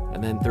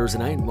 And then Thursday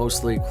night,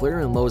 mostly clear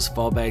and lows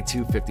fall back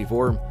to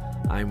 54.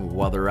 I'm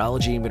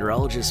weatherology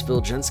meteorologist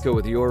Phil Jensko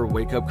with your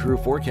Wake Up Crew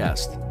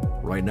forecast.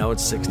 Right now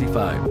it's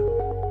 65.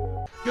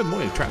 Good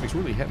morning. Traffic's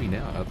really heavy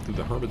now up through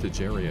the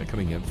Hermitage area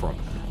coming in from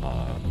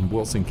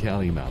Wilson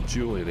County, Mount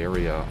Juliet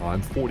area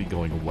on 40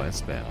 going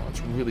westbound.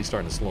 It's really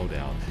starting to slow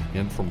down.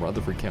 And from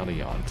Rutherford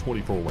County on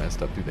 24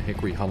 west up through the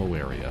Hickory Hollow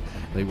area.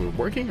 They were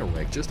working a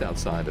wreck just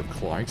outside of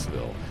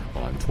Clarksville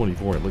on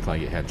 24. It looked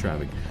like it had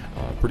traffic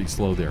pretty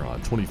slow there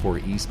on 24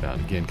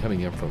 eastbound. Again,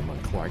 coming in from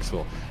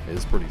Clarksville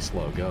is pretty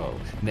slow go.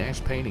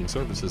 Nash Painting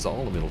services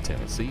all in Middle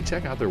Tennessee.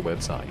 Check out their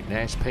website,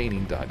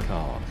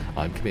 nashpainting.com.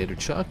 I'm Commander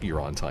Chuck.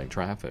 You're on time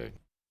traffic.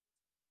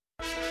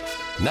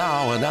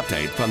 Now an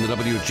update from the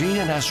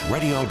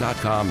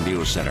WGNSradio.com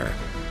News Center.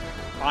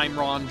 I'm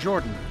Ron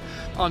Jordan.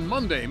 On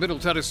Monday, Middle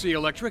Tennessee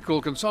Electric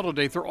will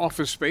consolidate their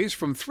office space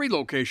from 3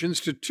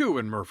 locations to 2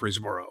 in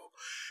Murfreesboro.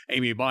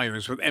 Amy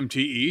Byers with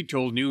MTE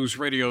told News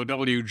Radio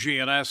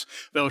WGNS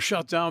they'll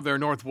shut down their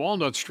North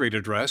Walnut Street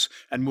address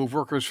and move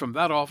workers from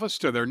that office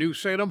to their New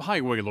Salem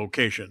Highway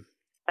location.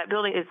 That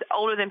building is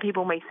older than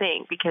people may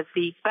think because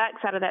the back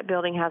side of that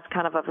building has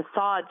kind of a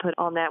facade put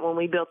on that when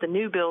we built the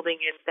new building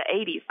in the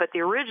 80s. But the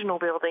original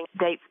building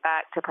dates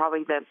back to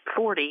probably the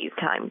 40s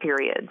time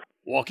period.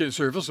 Walk-in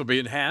service will be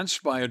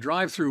enhanced by a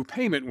drive-through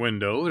payment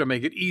window to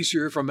make it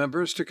easier for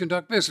members to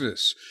conduct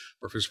business.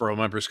 Murfreesboro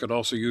members can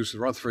also use the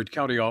Rutherford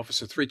County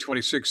office at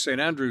 326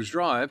 St. Andrews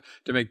Drive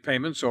to make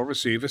payments or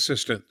receive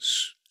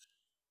assistance.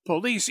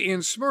 Police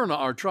in Smyrna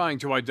are trying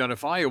to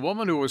identify a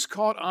woman who was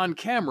caught on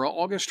camera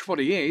August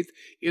 28th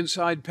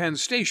inside Penn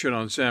Station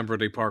on San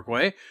Bernardino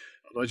Parkway,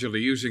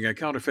 allegedly using a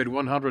counterfeit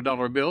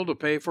 $100 bill to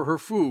pay for her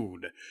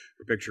food.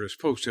 Her picture is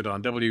posted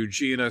on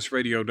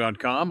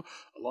WGNSradio.com,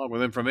 along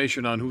with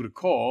information on who to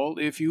call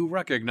if you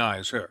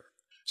recognize her.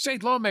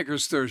 State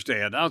lawmakers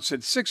Thursday announced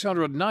that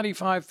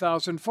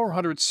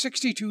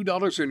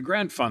 $695,462 in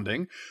grant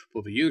funding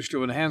will be used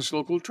to enhance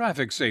local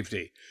traffic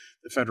safety.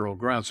 The federal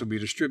grants will be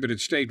distributed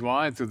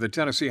statewide through the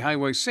Tennessee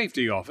Highway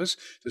Safety Office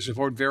to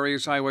support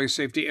various highway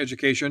safety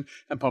education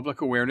and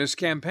public awareness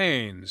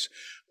campaigns.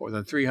 More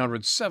than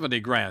 370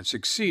 grants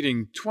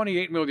exceeding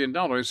 $28 million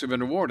have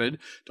been awarded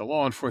to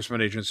law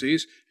enforcement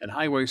agencies and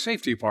highway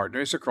safety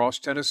partners across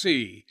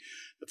Tennessee.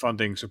 The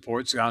funding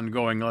supports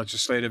ongoing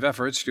legislative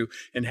efforts to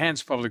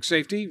enhance public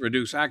safety,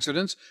 reduce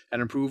accidents,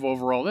 and improve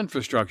overall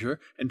infrastructure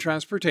and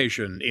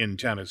transportation in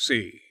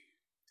Tennessee.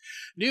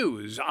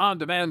 News on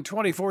demand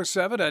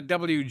 24/7 at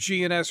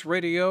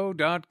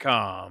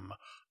WGNSradio.com.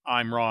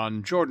 I'm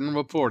Ron Jordan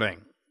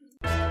reporting.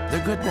 The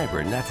Good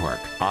Neighbor Network,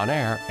 on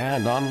air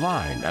and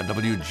online at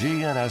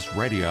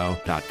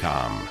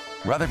WGNSradio.com.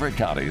 Rutherford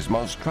County's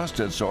most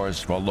trusted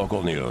source for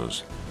local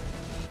news.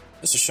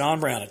 This is Sean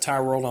Brown at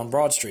Tire World on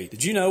Broad Street.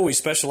 Did you know we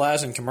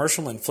specialize in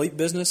commercial and fleet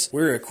business?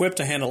 We're equipped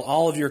to handle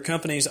all of your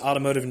company's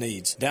automotive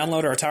needs.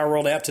 Download our Tire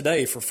World app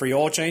today for free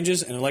oil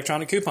changes and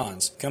electronic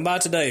coupons. Come by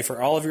today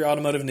for all of your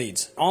automotive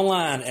needs.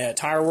 Online at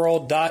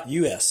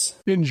tireworld.us.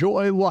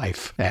 Enjoy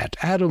life at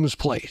Adams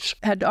Place.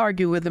 Had to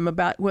argue with them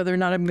about whether or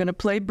not I'm going to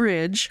play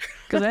bridge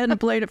because I hadn't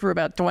played it for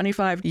about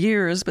 25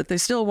 years, but they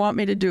still want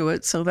me to do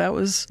it, so that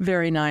was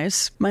very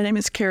nice. My name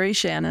is Carrie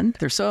Shannon.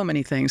 There's so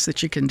many things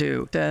that you can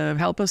do to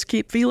help us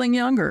keep feeling getting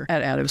younger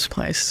at Adams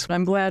Place.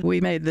 I'm glad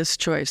we made this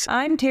choice.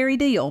 I'm Terry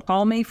Deal.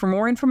 Call me for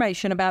more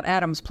information about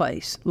Adams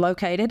Place,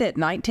 located at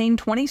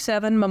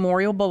 1927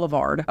 Memorial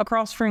Boulevard,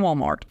 across from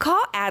Walmart.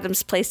 Call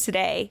Adams Place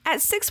today at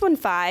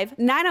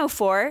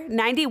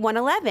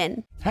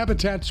 615-904-9111.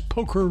 Habitat's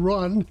Poker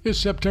Run is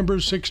September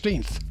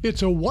 16th.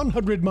 It's a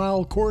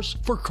 100-mile course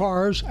for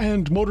cars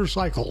and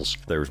motorcycles.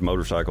 There's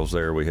motorcycles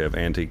there. We have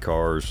antique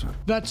cars.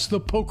 That's the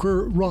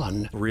Poker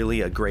Run. Really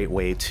a great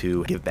way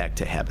to give back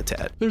to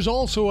Habitat. There's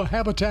also a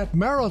Habitat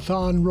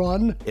Marathon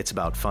Run. It's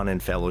about fun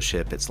and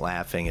fellowship. It's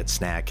laughing, it's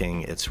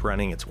snacking, it's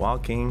running, it's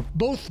walking.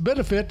 Both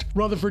benefit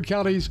Rutherford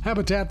County's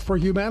Habitat for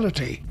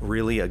Humanity.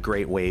 Really a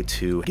great way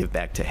to give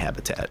back to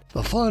Habitat.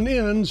 The fun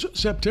ends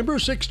September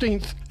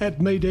 16th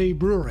at Mayday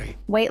Brewery.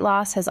 Weight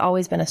loss has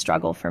always been a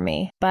struggle for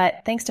me,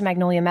 but thanks to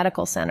Magnolia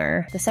Medical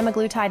Center, the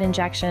semaglutide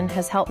injection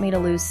has helped me to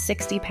lose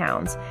 60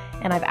 pounds,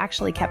 and I've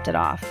actually kept it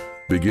off.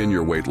 Begin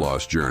your weight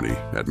loss journey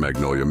at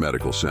Magnolia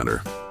Medical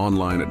Center.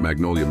 Online at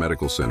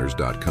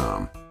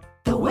magnoliamedicalcenters.com.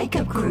 The Wake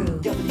Up Crew,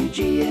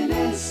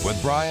 WGNS. With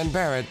Brian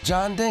Barrett,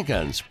 John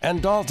Dinkins,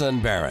 and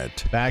Dalton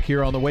Barrett. Back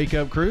here on the Wake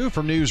Up Crew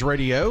from News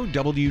Radio,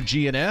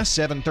 WGNS,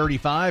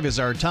 7:35 is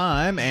our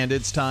time, and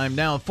it's time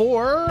now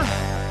for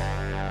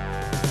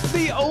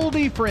the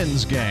Oldie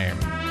Friends game.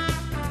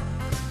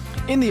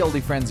 In the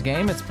Oldie Friends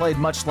game, it's played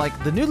much like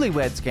the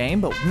Newlyweds game,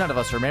 but none of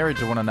us are married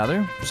to one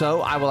another. So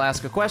I will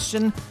ask a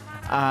question,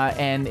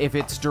 and if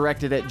it's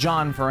directed at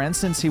John, for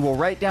instance, he will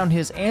write down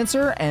his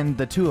answer, and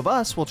the two of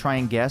us will try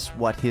and guess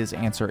what his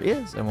answer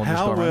is. And we'll just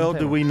go How around the well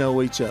table. do we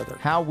know each other?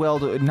 How well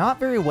do... Not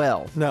very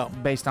well. No.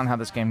 Based on how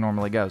this game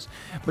normally goes.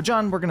 But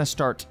John, we're going to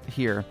start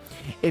here.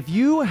 If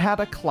you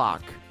had a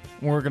clock...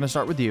 We're going to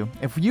start with you.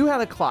 If you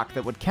had a clock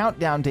that would count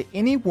down to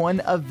any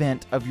one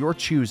event of your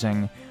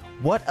choosing,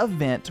 what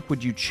event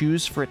would you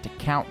choose for it to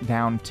count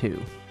down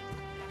to?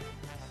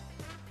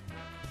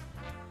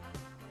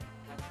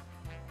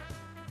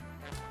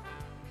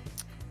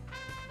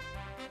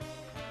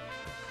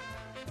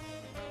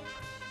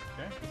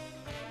 Okay.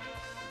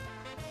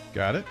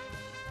 Got it.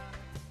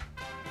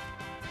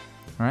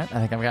 All right, I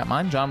think I've got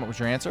mine. John, what was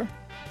your answer?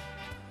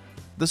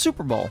 The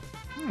Super Bowl.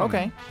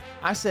 Okay.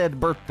 I said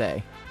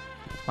birthday.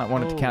 Might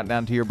want it to count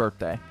down to your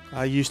birthday.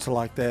 I used to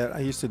like that. I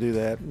used to do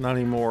that. Not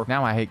anymore.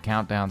 Now I hate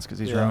countdowns because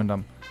he's ruined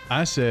them.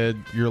 I said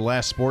your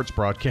last sports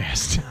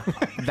broadcast.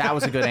 That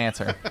was a good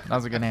answer.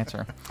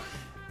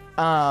 All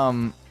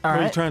right.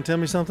 Are you trying to tell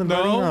me something,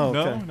 buddy? No,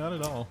 okay. not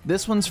at all.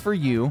 This one's for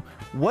you.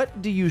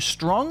 What do you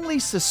strongly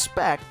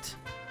suspect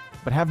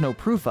but have no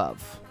proof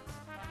of?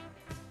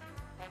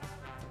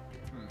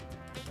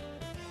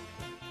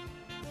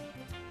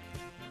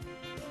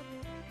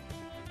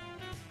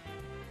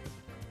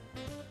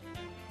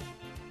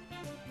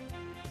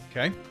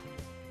 Okay.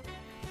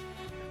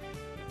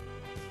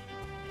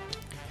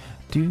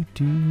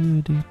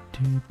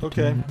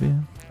 Okay.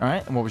 All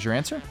right. And what was your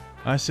answer?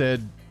 I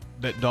said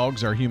that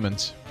dogs are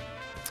humans.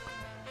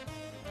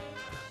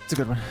 It's a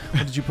good one.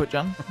 What did you put,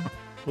 John?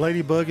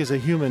 Ladybug is a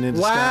human in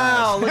disguise.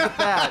 Wow, look at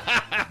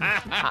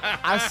that.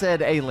 I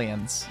said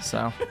aliens,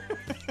 so.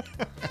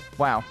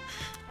 Wow.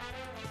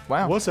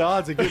 What's the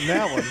odds of getting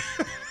that one?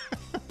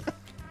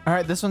 All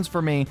right, this one's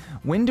for me.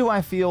 When do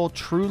I feel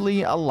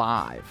truly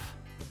alive?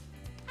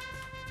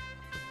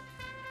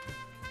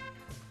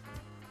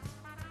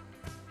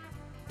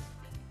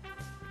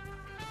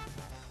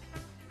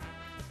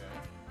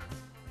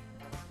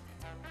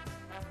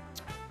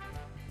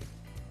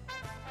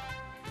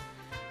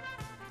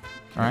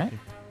 All right.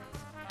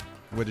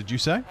 What did you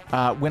say?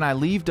 When I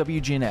leave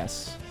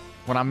WGNS.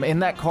 When I'm in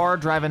that car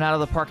driving out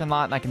of the parking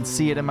lot and I can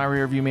see it in my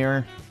rearview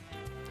mirror.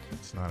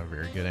 It's not a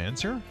very good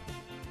answer.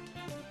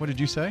 What did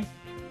you say?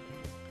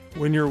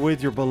 When you're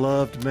with your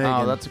beloved Megan.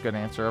 Oh, that's a good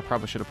answer. I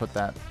probably should have put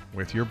that.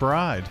 With your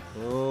bride.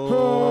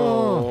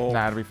 Oh.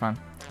 Nah, it'll be fun.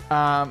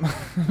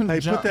 Hey,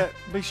 put that.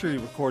 Be sure you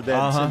record that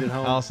and send it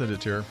home. I'll send it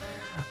to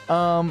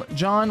her.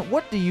 John,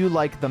 what do you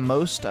like the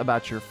most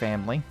about your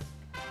family?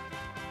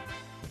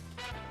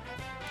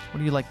 What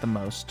do you like the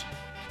most?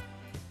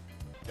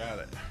 Got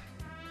it.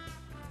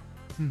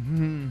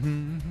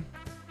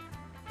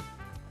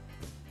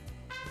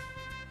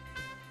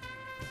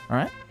 All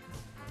right.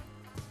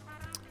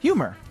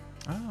 Humor.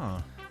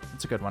 Oh.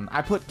 That's a good one.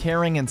 I put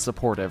caring and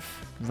supportive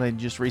because they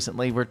just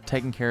recently were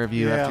taking care of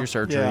you after your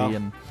surgery.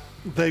 And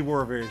they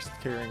were very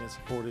caring and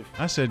supportive.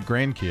 I said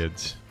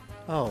grandkids.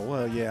 Oh,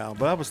 well, yeah.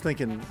 But I'm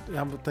thinking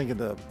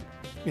the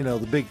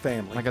big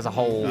family. Like as a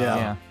whole.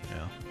 Yeah.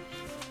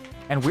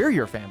 And we're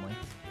your family.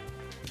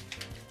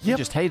 You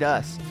just hate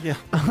us. Yeah.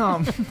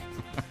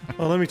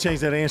 Well, let me change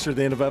that answer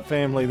then about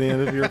family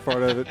then if you're a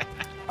part of it.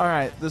 All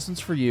right, this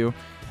one's for you.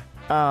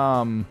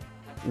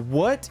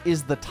 What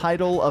is the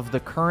title of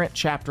the current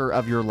chapter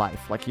of your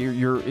life? Like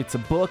it's a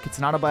book, it's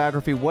not a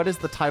biography. What is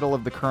the title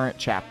of the current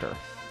chapter?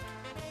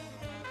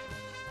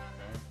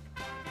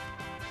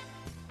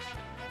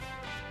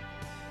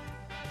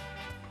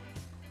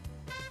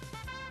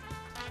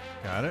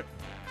 Got it.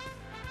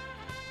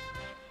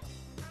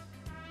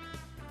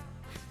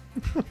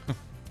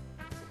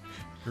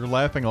 You're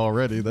laughing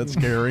already. That's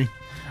scary.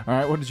 All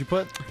right, what did you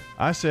put?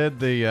 I said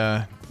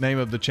the name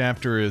of the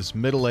chapter is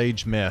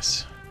Middle-Aged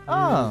Mess.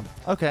 Oh,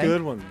 okay.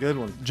 Good one, good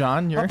one.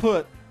 John, you're... I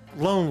put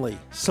lonely,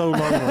 so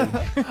lonely.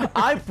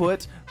 I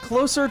put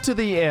closer to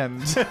the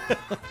end.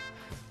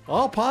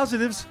 All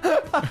positives.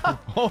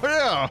 Oh,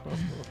 yeah.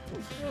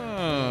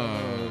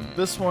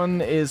 This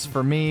one is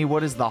for me.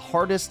 What is the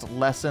hardest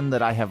lesson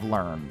that I have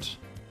learned?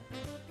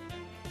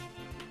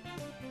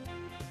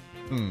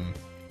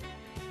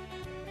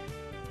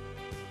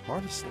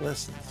 Hardest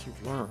lessons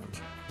you've learned.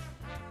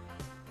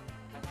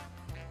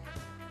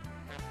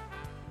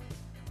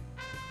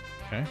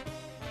 Okay.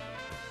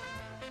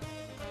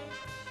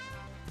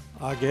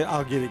 I'll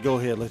get it. Go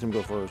ahead. Let him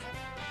go first.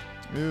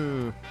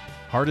 Ooh.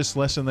 Hardest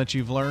lesson that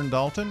you've learned,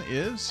 Dalton,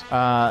 is?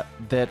 That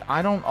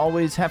I don't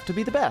always have to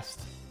be the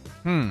best.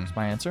 That's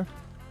my answer.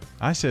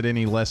 I said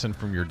any lesson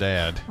from your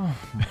dad. Oh,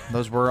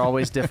 those were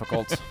always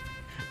difficult.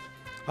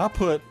 I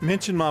put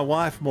mention my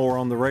wife more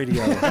on the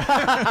radio.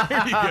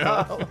 There you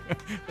go.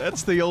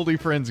 That's the oldie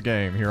friends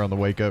game here on the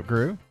Wake Up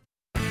Crew.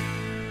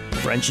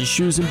 French's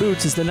Shoes and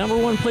Boots is the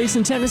 #1 place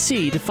in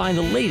Tennessee to find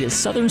the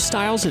latest Southern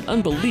styles at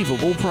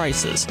unbelievable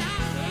prices.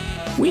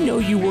 We know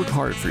you work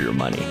hard for your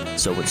money,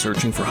 so when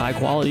searching for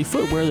high-quality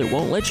footwear that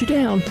won't let you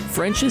down,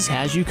 French's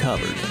has you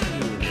covered.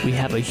 We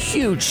have a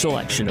huge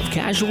selection of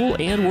casual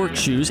and work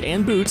shoes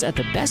and boots at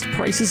the best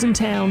prices in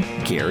town,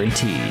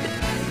 guaranteed.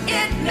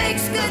 It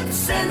makes good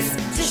sense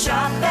to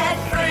shop at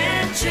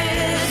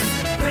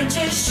French's.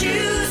 French's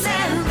Shoes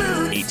and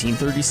Boots.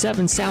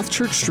 1837 South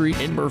Church Street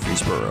in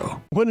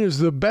Murfreesboro. When is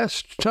the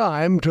best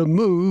time to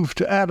move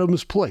to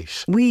Adams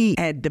Place? We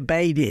had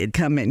debated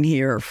coming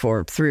here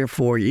for 3 or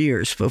 4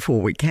 years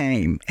before we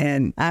came,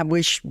 and I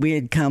wish we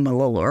had come a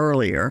little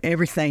earlier.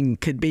 Everything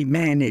could be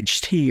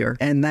managed here,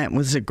 and that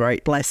was a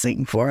great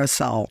blessing for us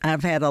all.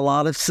 I've had a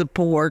lot of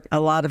support, a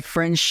lot of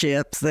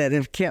friendships that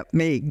have kept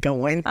me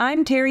going.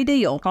 I'm Terry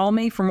Deal. Call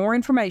me for more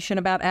information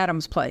about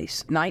Adams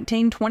Place,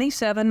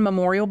 1927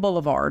 Memorial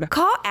Boulevard.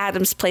 Call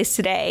Adams Place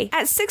today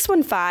at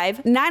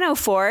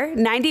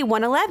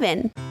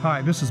 615-904-9111.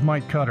 Hi, this is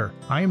Mike Cutter.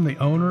 I am the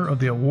owner of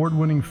the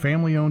award-winning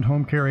family-owned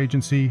home care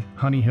agency,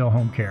 Honey Hill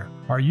Home Care.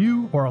 Are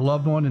you or a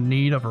loved one in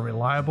need of a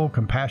reliable,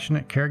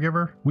 compassionate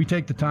caregiver? We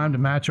take the time to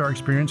match our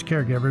experienced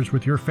caregivers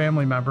with your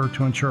family member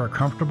to ensure a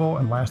comfortable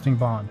and lasting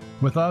bond.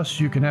 With us,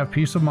 you can have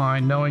peace of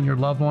mind knowing your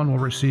loved one will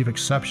receive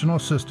exceptional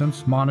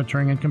assistance,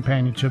 monitoring, and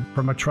companionship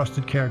from a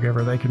trusted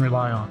caregiver they can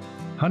rely on.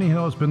 Honey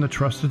Hill has been the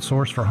trusted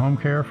source for home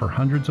care for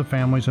hundreds of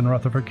families in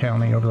Rutherford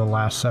County over the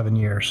last 7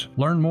 years.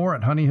 Learn more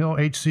at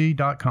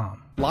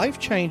honeyhillhc.com. Life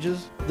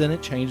changes, then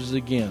it changes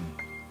again.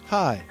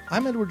 Hi,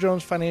 I'm Edward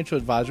Jones Financial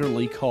Advisor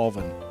Lee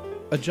Colvin.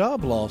 A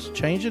job loss,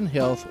 change in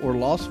health, or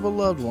loss of a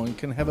loved one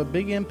can have a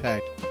big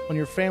impact on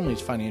your family's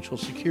financial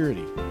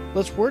security.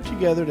 Let's work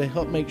together to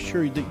help make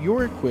sure that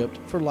you're equipped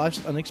for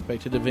life's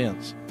unexpected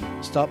events.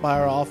 Stop by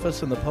our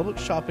office in the Public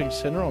Shopping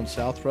Center on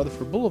South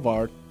Rutherford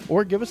Boulevard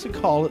or give us a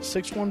call at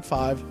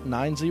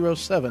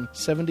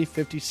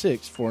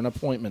 615-907-7056 for an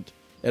appointment.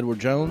 Edward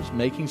Jones,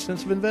 Making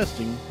Sense of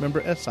Investing,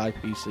 member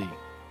SIPC.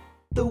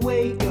 The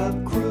Wake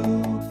Up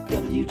Crew,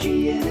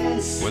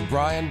 WGNS. With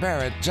Brian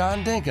Barrett,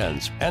 John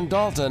Dinkins, and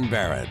Dalton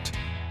Barrett.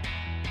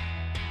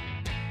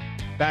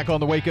 Back on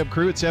the Wake Up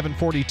Crew at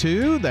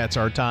 7:42. That's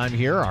our time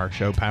here. Our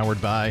show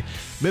powered by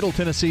Middle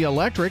Tennessee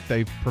Electric.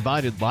 They've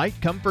provided light,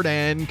 comfort,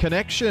 and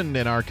connection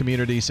in our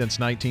community since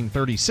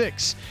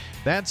 1936.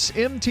 That's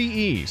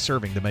MTE,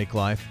 serving to make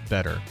life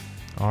better.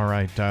 All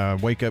right,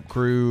 Wake Up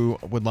Crew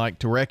would like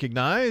to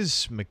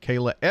recognize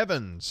Michaela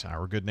Evans,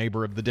 our good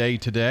neighbor of the day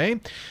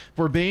today,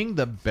 for being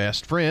the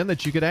best friend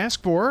that you could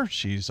ask for.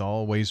 She's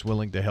always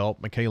willing to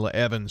help. Michaela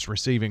Evans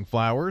receiving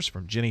flowers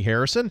from Jenny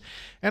Harrison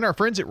and our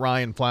friends at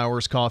Ryan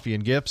Flowers Coffee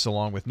and Gifts,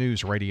 along with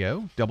News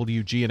Radio,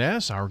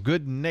 WGNS, our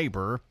good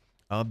neighbor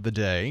of the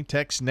day.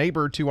 Text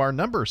neighbor to our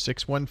number,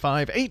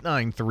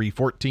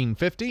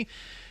 615-893-1450.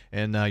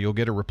 And you'll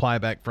get a reply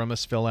back from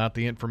us. Fill out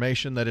the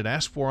information that it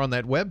asked for on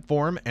that web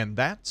form, and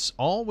that's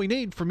all we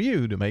need from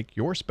you to make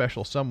your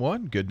special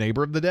someone good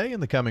neighbor of the day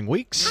in the coming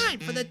weeks. Time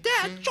for the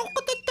dad joke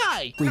of the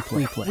day.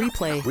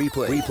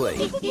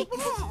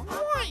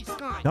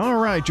 Replay. All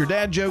right, your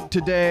dad joke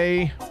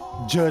today.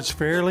 Judged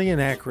fairly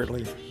and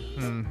accurately.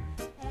 Can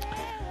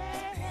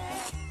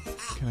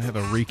I have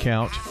a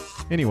recount?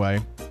 Anyway,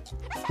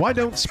 why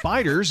don't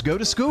spiders go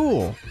to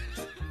school?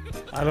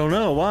 I don't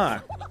know. Why?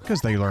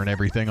 Because they learn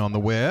everything on the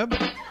web.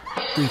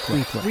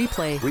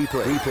 Replay.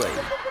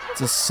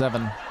 It's a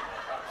 7.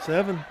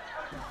 7.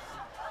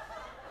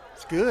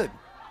 It's good.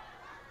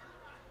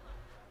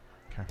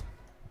 Okay.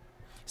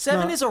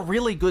 7 is a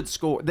really good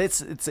score.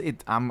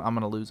 I'm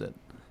gonna lose it.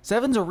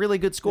 7's a really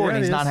good score, and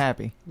he's not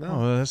happy. No,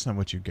 oh, that's not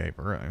what you gave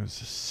her. It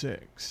was a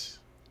 6.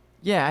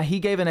 Yeah, he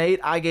gave an 8.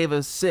 I gave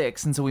a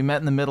 6, and so we met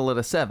in the middle at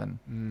a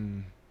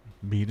 7.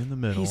 Meet in the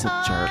middle. He's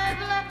a jerk.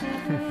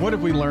 What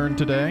have we learned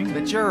today?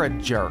 That you're a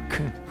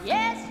jerk.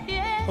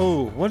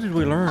 Oh, what did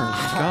we learn?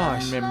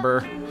 Gosh.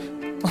 Remember.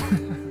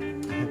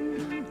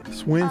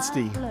 It's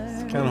Wednesday.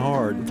 It's kind of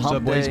hard.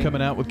 Subway's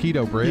coming out with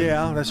keto bread.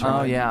 Yeah, that's right.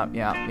 Oh, yeah.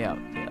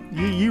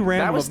 You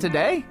rambled. That was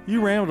today?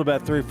 You rambled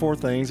about 3 or 4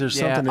 things. There's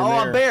something in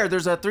there. A bear.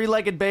 There's a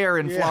 3-legged bear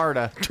in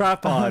Florida.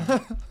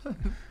 Tripod.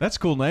 That's a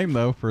cool name,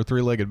 though, for a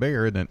 3-legged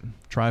bear, isn't it?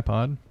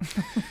 Tripod.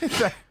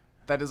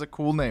 That is a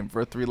cool name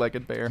for a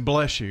 3-legged bear.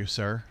 Bless you,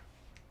 sir.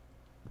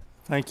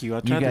 Thank you. I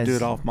tried to do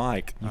it off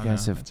mic. You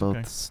guys have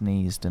both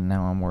sneezed, and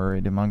now I'm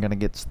worried. Am I going to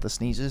get the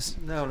sneezes?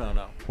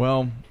 No.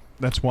 Well,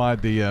 that's why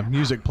the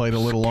music played a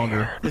little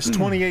longer. It's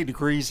 28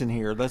 degrees in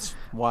here. That's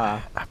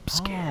why. I'm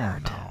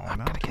scared. No,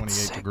 not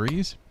 28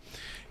 degrees.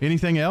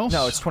 Anything else?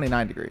 No, it's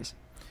 29 degrees.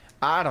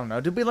 I don't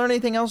know. Did we learn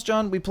anything else,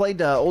 John? We played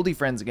Oldie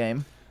Friends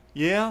game.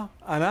 Yeah,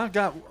 and I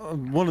got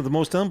one of the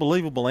most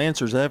unbelievable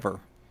answers ever.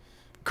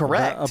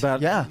 Correct.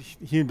 About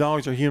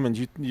dogs are humans.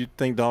 You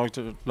think dogs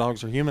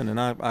are human, and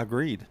I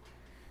agreed.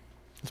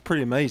 It's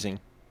pretty amazing.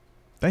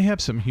 They have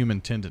some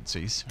human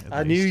tendencies.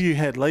 I knew you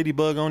had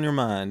Ladybug on your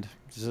mind.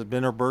 This has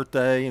been her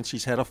birthday, and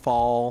she's had a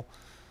fall.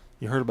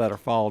 You heard about her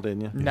fall,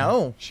 didn't you?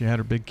 No. She had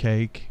her big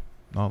cake,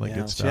 all that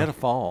good stuff. She had a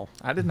fall.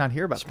 I did not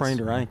hear about Sprained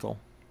her ankle.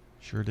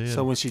 Sure did.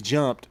 So when she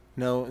jumped,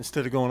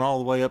 instead of going all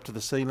the way up to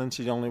the ceiling,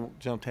 she only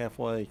jumped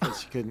halfway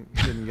because she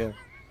couldn't go.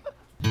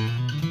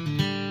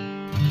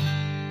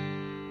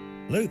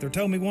 Luther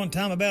told me one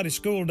time about his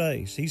school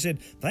days. He said,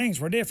 things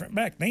were different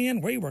back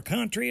then. We were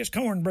country as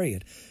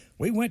cornbread.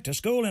 We went to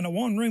school in a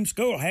one-room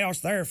schoolhouse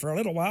there for a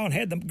little while and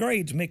had the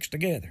grades mixed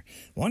together.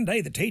 One day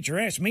the teacher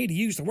asked me to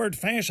use the word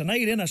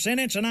fascinate in a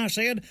sentence, and I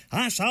said,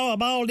 I saw a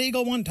bald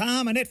eagle one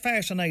time and it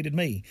fascinated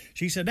me.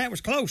 She said, that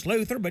was close,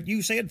 Luther, but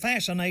you said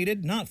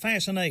fascinated, not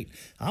fascinate.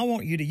 I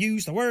want you to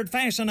use the word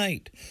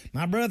fascinate.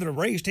 My brother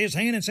raised his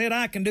hand and said,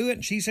 I can do it,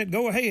 and she said,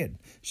 go ahead.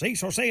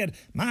 Cecil said,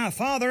 my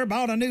father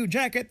bought a new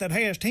jacket that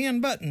has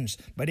 10 buttons,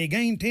 but he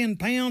gained 10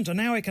 pounds and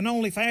now he can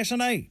only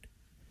fascinate.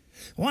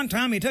 One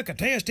time he took a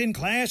test in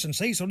class and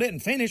Cecil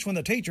didn't finish when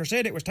the teacher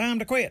said it was time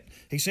to quit.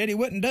 He said he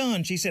wasn't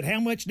done. She said, how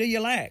much do you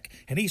lack?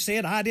 And he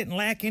said, I didn't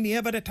lack any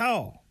of it at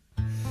all.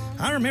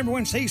 I remember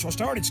when Cecil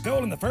started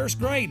school in the 1st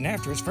grade, and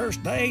after his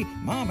first day,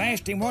 Mom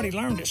asked him what he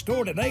learned at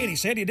school today, and he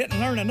said he didn't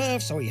learn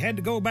enough, so he had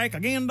to go back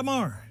again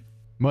tomorrow.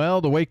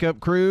 Well, the Wake Up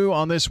Crew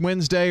on this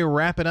Wednesday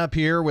wrapping up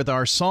here with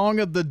our song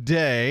of the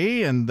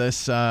day, and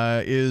this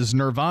is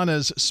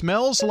Nirvana's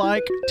Smells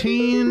Like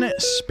Teen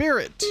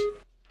Spirit.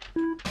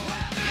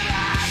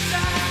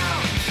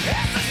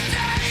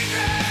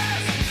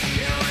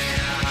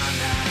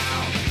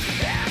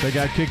 They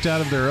got kicked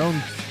out of their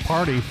own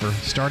party for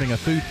starting a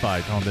food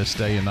fight on this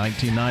day in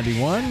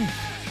 1991.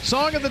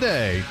 Song of the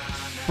day.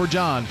 For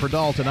John, for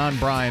Dalton, I'm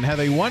Brian.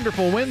 Have a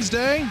wonderful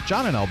Wednesday.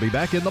 John and I'll be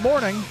back in the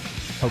morning.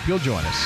 Hope you'll join us.